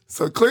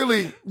 So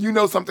clearly, you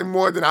know something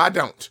more than I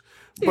don't.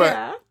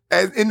 But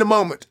as in the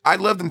moment, I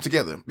love them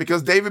together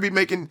because David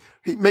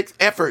he makes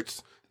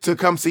efforts to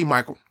come see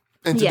Michael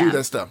and to do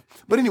that stuff.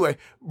 But anyway,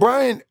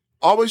 Brian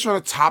always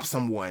trying to top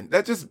someone.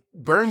 That just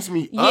burns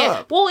me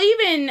up. Well,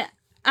 even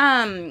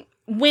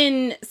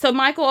when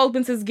Michael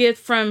opens his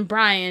gift from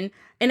Brian,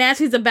 and as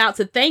he's about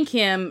to thank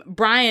him,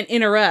 Brian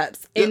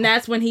interrupts, and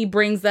that's when he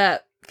brings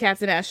up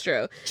Captain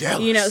Astro. Jealous.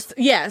 You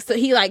know, so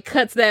he like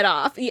cuts that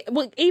off.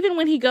 Well, even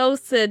when he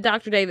goes to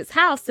Dr. David's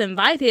house to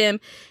invite him,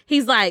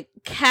 he's like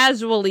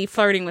casually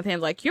flirting with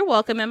him, like, you're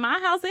welcome in my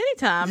house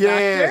anytime,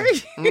 Doctor.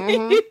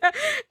 Mm-hmm.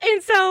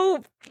 And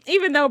so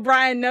even though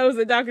Brian knows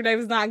that Dr.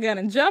 David's not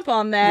gonna jump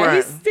on that,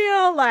 he's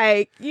still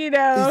like, you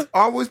know, he's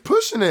always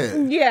pushing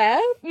it. Yeah.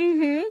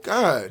 Mm-hmm.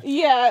 God.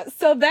 Yeah.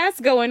 So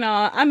that's going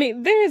on. I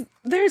mean,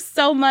 there's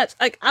so much.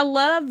 Like, I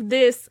love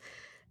this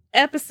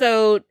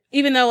episode,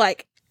 even though,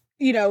 like,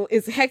 you know,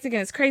 it's hectic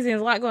and it's crazy and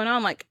there's a lot going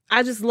on. Like,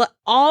 I just love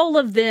all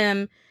of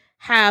them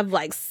have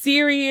like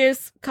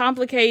serious,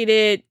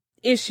 complicated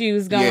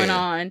issues going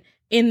on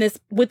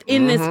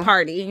within this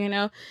party, you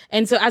know?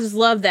 And so I just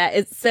love that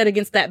it's set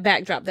against that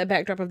backdrop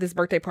of this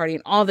birthday party,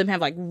 and all of them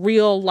have like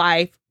real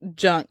life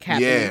junk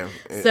happening.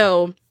 Yeah.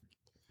 So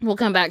we'll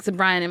come back to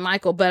Brian and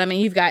Michael, but I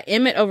mean, you've got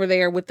Emmett over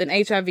there with an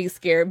HIV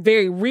scare,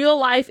 very real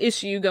life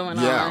issue going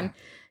on.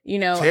 You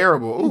know,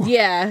 terrible. Ooh.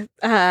 Yeah.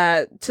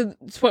 To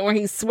the point where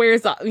he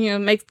swears off, you know,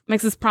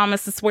 makes his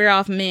promise to swear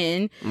off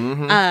men.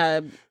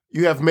 Mm-hmm.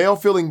 You have Mel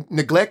feeling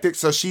neglected,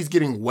 so she's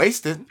getting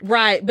wasted.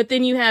 Right. But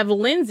then you have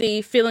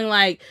Lindsay feeling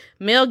like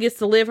Mel gets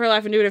to live her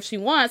life and do whatever she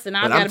wants, and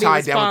I've got to be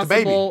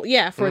responsible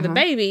for the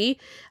baby.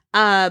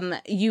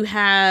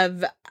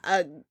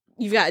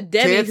 You've got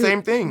Debbie. Ted,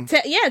 same thing.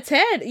 Ted.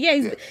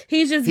 Yeah,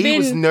 he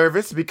was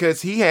nervous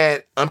because he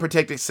had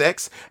unprotected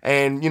sex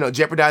and, you know,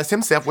 jeopardized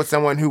himself with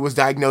someone who was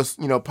diagnosed,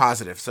 you know,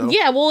 positive. So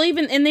yeah, well,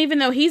 even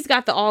though he's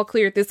got the all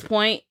clear at this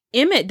point,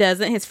 Emmett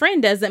doesn't, his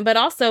friend doesn't, but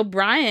also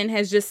Brian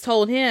has just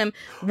told him,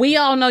 we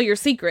all know your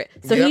secret.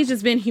 So he's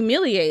just been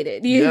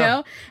humiliated, you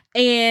know?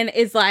 And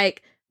it's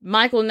like,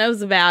 Michael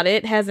knows about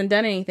it, hasn't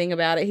done anything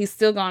about it. He's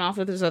still gone off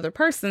with this other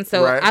person.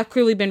 So I've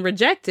clearly been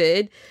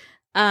rejected.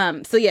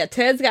 So yeah,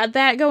 Ted's got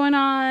that going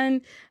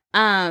on.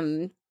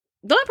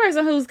 The only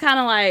person who's kind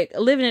of like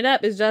living it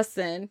up is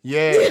Justin.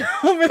 Yeah.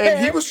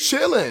 And he was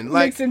chilling.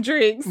 Like mixing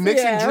drinks,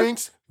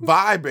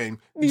 vibing.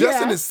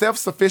 Justin is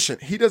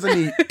self-sufficient. He doesn't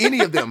need any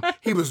of them.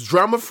 He was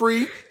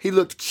drama-free. He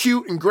looked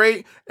cute and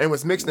great and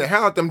was mixing the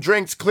hell out them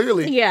drinks,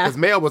 clearly. Yeah. Because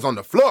Mel was on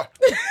the floor.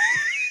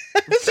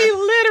 She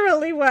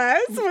literally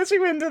was when she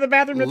went into the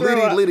bathroom to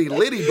throw up. Litty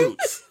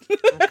boots.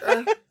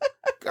 Okay.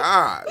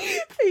 God.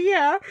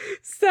 Yeah.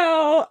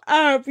 So,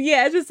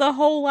 just a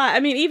whole lot.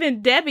 I mean,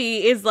 even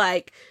Debbie is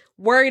like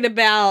worried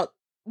about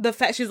the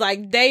fact, she's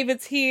like,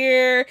 David's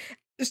here.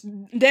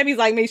 Debbie's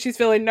like me. She's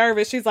feeling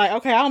nervous. She's like,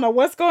 okay, I don't know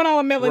what's going on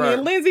with Melanie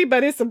and Lindsay,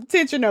 but it's some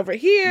tension over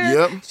here.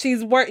 Yep.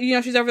 She's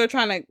she's over there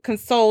trying to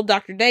console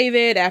Dr.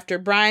 David after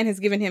Brian has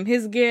given him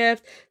his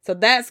gift. So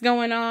that's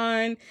going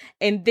on.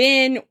 And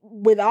then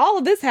with all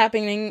of this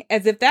happening,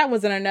 as if that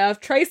wasn't enough,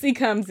 Tracy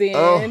comes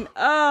in.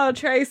 Oh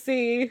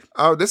Tracy.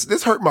 Oh,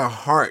 this hurt my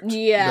heart.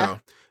 Yeah. You know?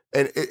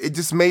 And it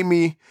just made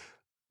me,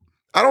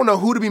 I don't know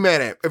who to be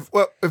mad at.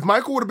 If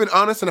Michael would have been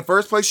honest in the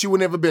first place, she would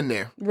never have been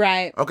there.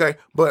 Right. Okay.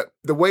 But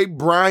the way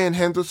Brian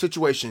handled the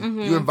situation,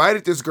 you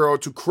invited this girl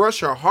to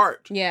crush her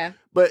heart. Yeah.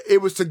 But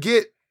it was to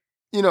get,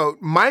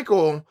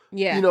 Michael,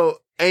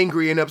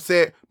 angry and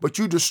upset, but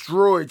you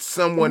destroyed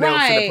someone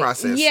else in the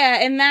process. Yeah,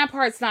 and that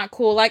part's not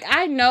cool. Like,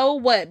 I know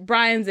what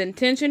Brian's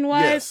intention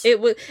was. Yes. It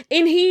was,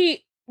 and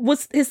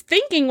his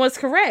thinking was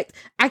correct.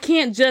 I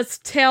can't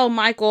just tell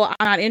Michael I'm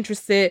not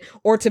interested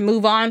or to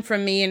move on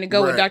from me and to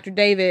go with Dr.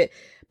 David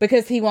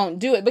because he won't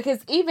do it. Because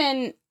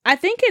even, I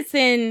think it's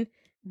in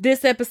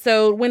this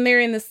episode when they're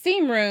in the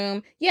steam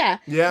room. Yeah.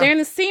 They're in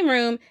the steam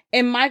room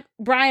and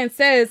Brian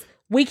says,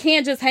 we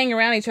can't just hang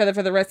around each other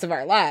for the rest of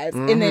our lives.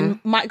 And then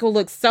Michael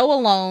looks so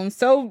alone,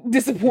 so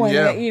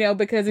disappointed,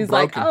 because he's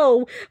like,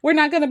 oh, we're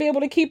not going to be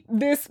able to keep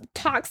this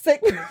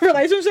toxic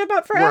relationship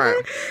up forever.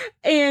 Right.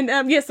 And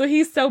so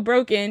he's so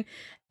broken.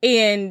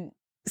 And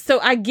so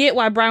I get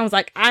why Brian was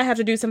like, I have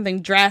to do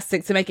something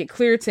drastic to make it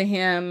clear to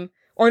him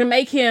or to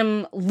make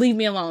him leave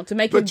me alone, to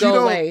make him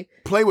go away.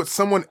 Play with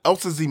someone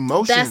else's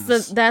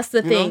emotions. That's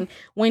the thing.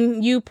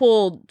 When you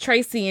pull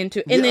Tracy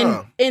into,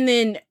 and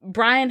then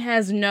Brian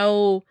has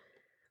no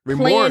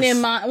remorse. Plan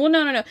in mind. Well,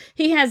 no.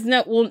 He has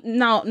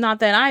not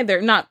that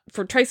either. Not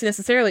for Tracy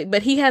necessarily,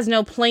 but he has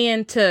no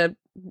plan to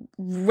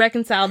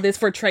reconcile this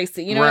for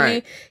Tracy. You know what I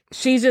mean?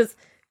 She's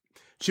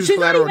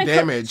collateral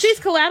damage. She's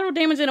collateral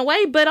damage in a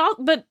way,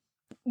 but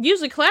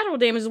usually collateral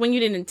damage is when you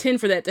didn't intend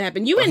for that to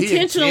happen. You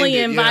intentionally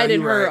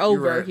invited her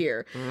over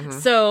here. Mm-hmm.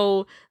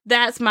 So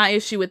that's my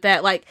issue with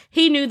that. Like,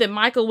 he knew that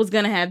Michael was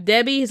going to have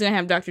Debbie. He's going to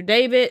have Dr.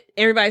 David.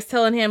 Everybody's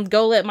telling him,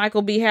 go let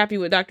Michael be happy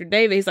with Dr.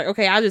 David. He's like,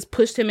 okay, I just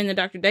pushed him into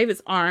Dr.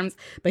 David's arms,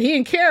 but he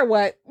didn't care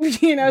what, Right.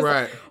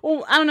 So,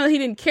 well, I don't know. He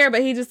didn't care,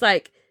 but he just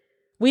like,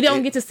 we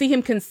don't get to see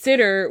him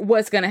consider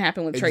what's going to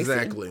happen with Tracy.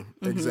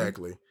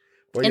 Exactly.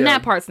 Well, and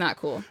that part's not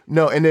cool.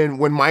 No, and then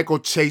when Michael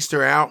chased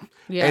her out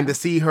and to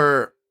see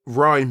her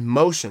raw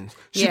emotions,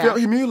 she felt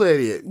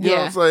humiliated. You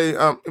know, it's like,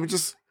 it was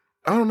just,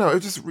 I don't know. It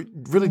was just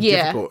really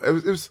difficult.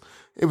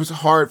 It was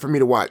hard for me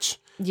to watch.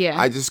 Yeah.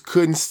 I just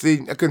couldn't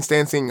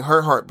stand seeing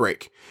her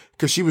heartbreak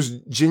because she was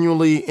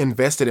genuinely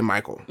invested in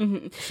Michael.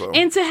 Mm-hmm. So.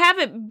 And to have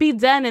it be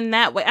done in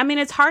that way, I mean,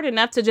 it's hard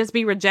enough to just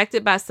be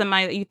rejected by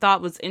somebody that you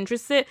thought was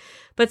interested,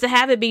 but to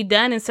have it be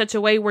done in such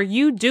a way where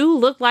you do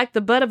look like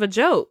the butt of a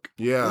joke.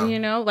 Yeah.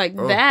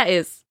 That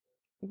is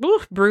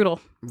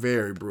brutal.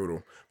 Very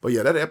brutal. But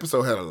yeah, that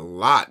episode had a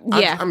lot.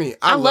 Yeah.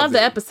 I love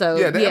the episode.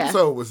 Yeah, the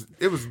episode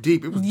was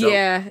deep. It was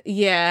dope.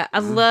 Yeah. I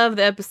love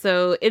the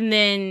episode. And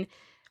then,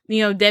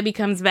 Debbie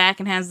comes back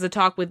and has the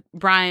talk with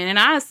Brian.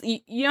 And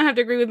you don't have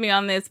to agree with me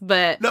on this,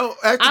 but no,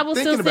 I will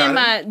still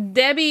say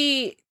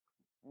Debbie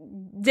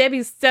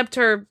stepped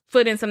her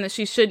foot in something that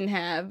she shouldn't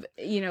have,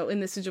 in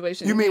this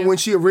situation. You mean when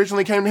she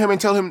originally came to him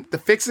and told him to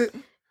fix it?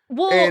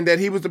 Well, and that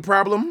he was the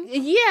problem?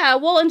 Yeah,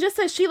 well, and just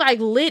that she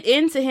lit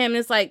into him,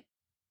 it's like,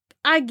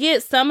 I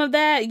get some of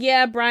that.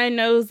 Yeah, Brian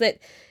knows that,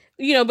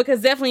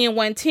 because definitely in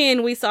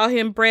 110, we saw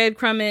him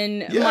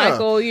breadcrumbing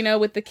Michael,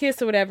 with the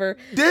kiss or whatever.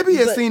 Debbie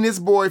has seen this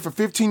boy for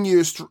 15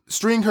 years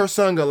string her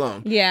son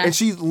along. Yeah. And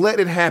she's let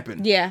it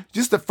happen. Yeah.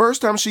 Just the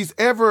first time she's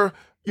ever,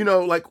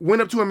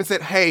 went up to him and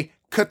said, hey,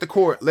 cut the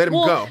cord, let him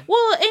go.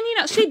 Well,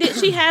 and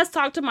she has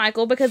talked to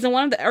Michael because in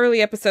one of the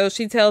early episodes,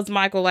 she tells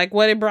Michael,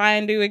 what did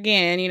Brian do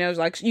again?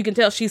 You can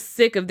tell she's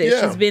sick of this.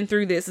 Yeah. She's been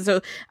through this. And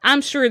so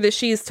I'm sure that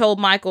she's told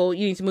Michael,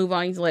 you need to move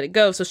on, you need to let it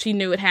go. So she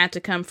knew it had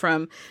to come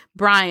from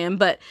Brian.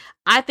 But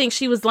I think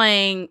she was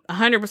laying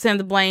 100% of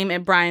the blame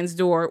at Brian's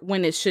door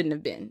when it shouldn't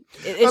have been.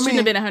 It shouldn't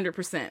have been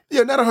 100%.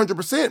 Yeah, not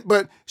 100%,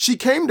 but she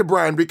came to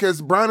Brian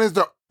because Brian is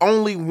the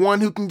only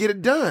one who can get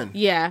it done.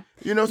 Yeah.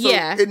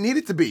 It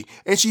needed to be.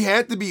 And she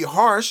had to be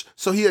harsh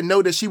so he'd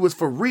know that she was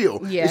for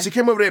real. Yeah. If she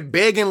came over there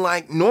begging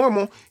like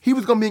normal, he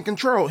was going to be in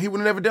control. He would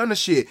have never done the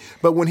shit.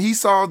 But when he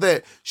saw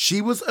that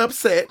she was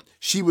upset,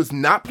 she was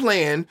not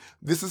playing,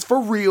 this is for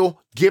real,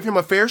 give him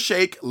a fair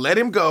shake, let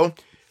him go,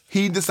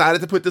 he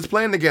decided to put this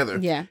plan together.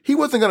 Yeah. He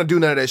wasn't going to do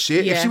none of that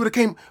shit. Yeah. If she would have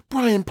came,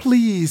 Brian,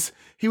 please,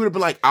 he would have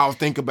been like, I'll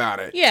think about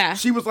it. Yeah.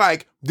 She was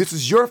like, this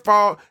is your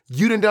fault.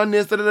 You done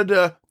this,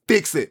 da-da-da-da.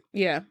 Fix it.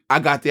 Yeah. I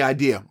got the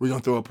idea. We're going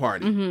to throw a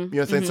party. Mm-hmm. You know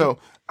what I'm saying? So,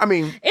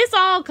 it's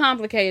all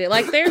complicated.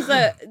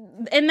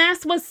 And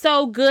that's what's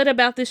so good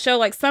about this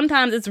show.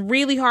 Sometimes it's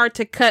really hard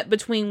to cut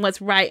between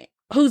what's right,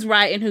 who's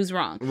right and who's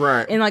wrong.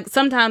 Right. And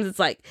sometimes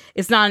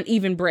it's not an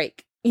even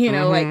break.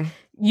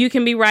 You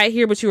can be right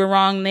here, but you were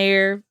wrong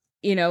there.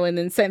 And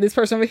then saying this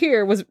person over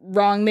here was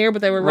wrong there,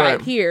 but they were right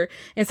here.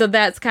 And so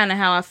that's kind of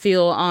how I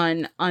feel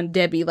on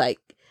Debbie.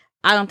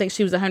 I don't think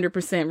she was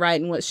 100%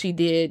 right in what she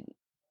did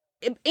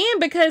and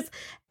because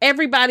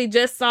everybody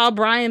just saw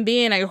Brian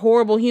being a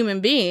horrible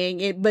human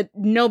being, but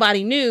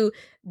nobody knew.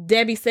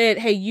 Debbie said,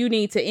 hey, you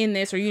need to end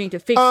this or you need to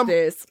fix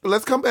this.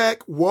 Let's come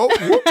back. Whoa,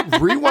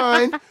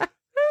 rewind.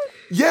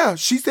 Yeah,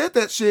 she said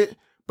that shit,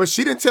 but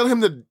she didn't tell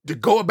him to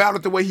go about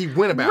it the way he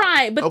went about it.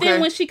 Right, but then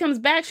when she comes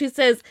back, she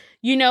says,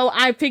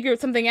 I figured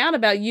something out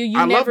about you.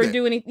 You never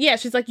do anything. Yeah,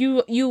 she's like, there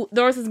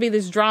always has to be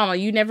this drama.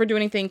 You never do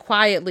anything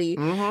quietly.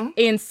 Mm-hmm.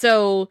 And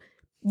so,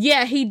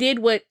 yeah,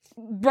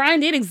 Brian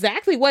did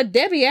exactly what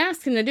Debbie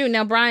asked him to do.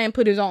 Now, Brian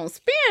put his own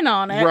spin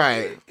on it.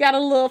 Right. Got a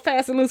little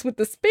fast and loose with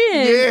the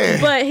spin.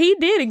 Yeah. But he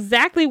did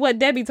exactly what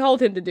Debbie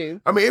told him to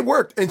do. I mean, it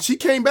worked. And she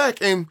came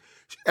back, and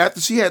after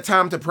she had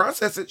time to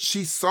process it,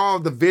 she saw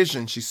the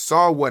vision. She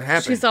saw what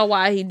happened. She saw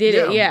why he did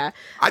it, yeah.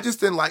 I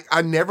just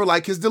I never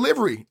like his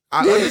delivery.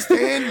 I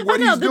understand what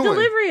he's doing. The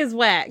delivery is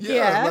whack,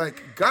 yeah.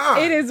 Like,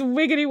 God. It is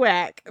wiggity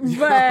whack. But,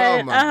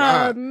 oh, my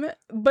God.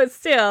 But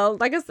still,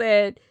 like I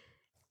said,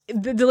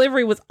 the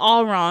delivery was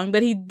all wrong,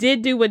 but he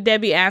did do what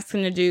Debbie asked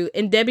him to do,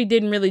 and Debbie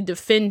didn't really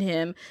defend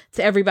him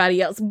to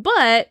everybody else.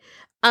 But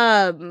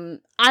I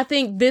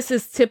think this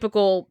is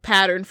typical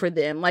pattern for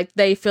them. Like,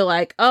 they feel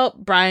like, oh,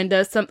 Brian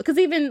does something, because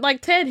even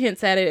like Ted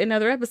hints at it in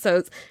other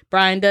episodes.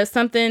 Brian does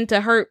something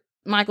to hurt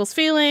Michael's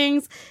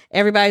feelings.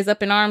 Everybody's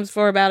up in arms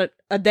for about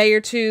a day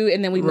or two,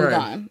 and then we move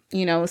on.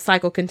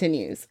 Cycle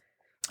continues.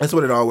 That's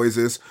what it always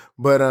is.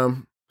 But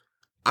I'm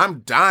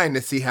dying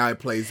to see how it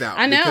plays out.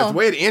 I know. Because the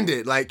way it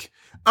ended,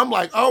 I'm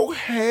like, oh,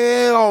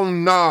 hell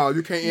no.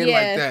 You can't end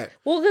like that.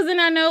 Well, because then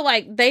I know,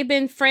 they've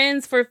been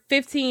friends for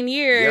 15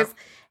 years. Yep.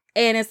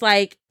 And it's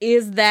like,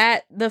 is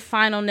that the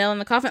final nail in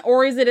the coffin?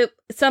 Or is it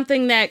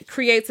something that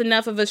creates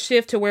enough of a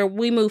shift to where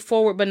we move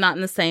forward, but not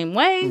in the same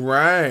way?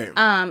 Right.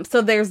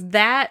 So there's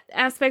that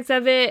aspect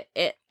of it.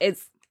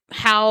 It's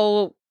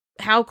how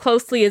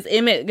closely is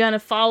Emmett going to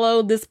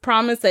follow this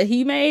promise that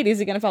he made? Is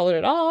he going to follow it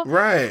at all?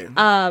 Right.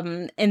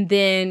 And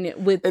then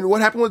and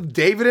what happened with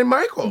David and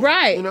Michael?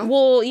 Right.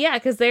 Well, yeah,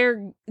 because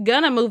they're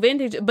going to move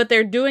into, but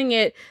they're doing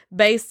it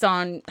based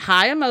on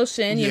high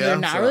emotion. They're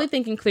not really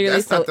thinking clearly.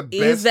 That's not the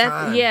best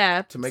time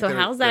to make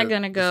how's that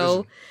going to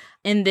go?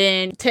 And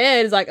then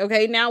Ted is like,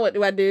 okay, now what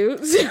do I do?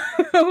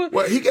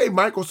 Well, he gave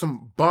Michael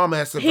some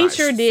bomb-ass advice. He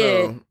sure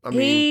did.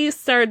 He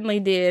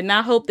certainly did. And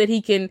I hope that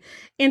he can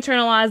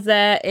internalize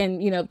that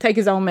and, take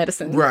his own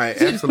medicine. Right,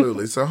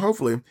 absolutely. So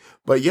hopefully.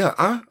 But yeah,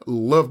 I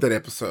love that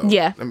episode.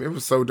 Yeah. I mean, it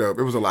was so dope.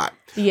 It was a lot.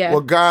 Yeah.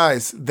 Well,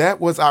 guys, that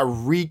was our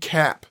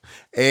recap.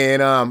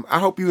 And I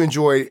hope you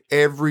enjoyed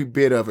every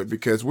bit of it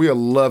because we are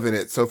loving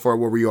it so far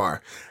where we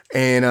are.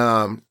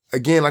 And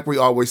again, like we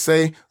always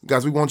say,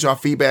 guys, we want y'all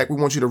feedback. We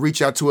want you to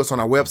reach out to us on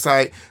our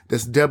website.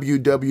 That's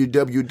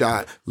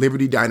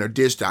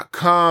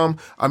www.libertydinerdish.com.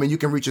 I mean, you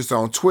can reach us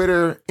on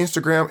Twitter,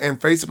 Instagram, and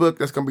Facebook.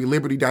 That's going to be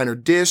Liberty Diner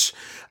Dish.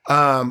 You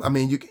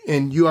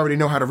already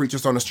know how to reach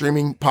us on the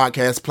streaming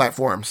podcast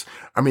platforms.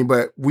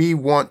 But we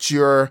want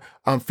your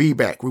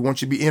feedback. We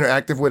want you to be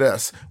interactive with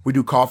us. We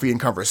do coffee and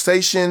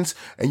conversations,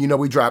 and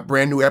we drop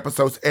brand new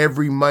episodes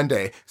every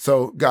Monday.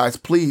 So, guys,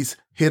 please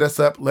hit us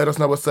up. Let us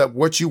know what's up,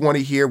 what you want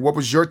to hear. What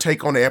was your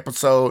take on the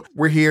episode?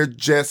 We're here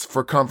just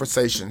for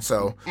conversation.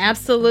 So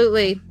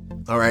absolutely.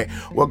 All right.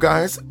 Well,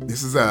 guys,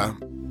 this is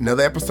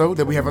another episode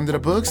that we have under the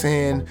books,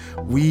 and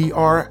we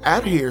are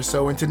out of here.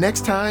 So until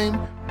next time,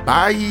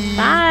 bye.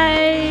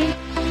 Bye.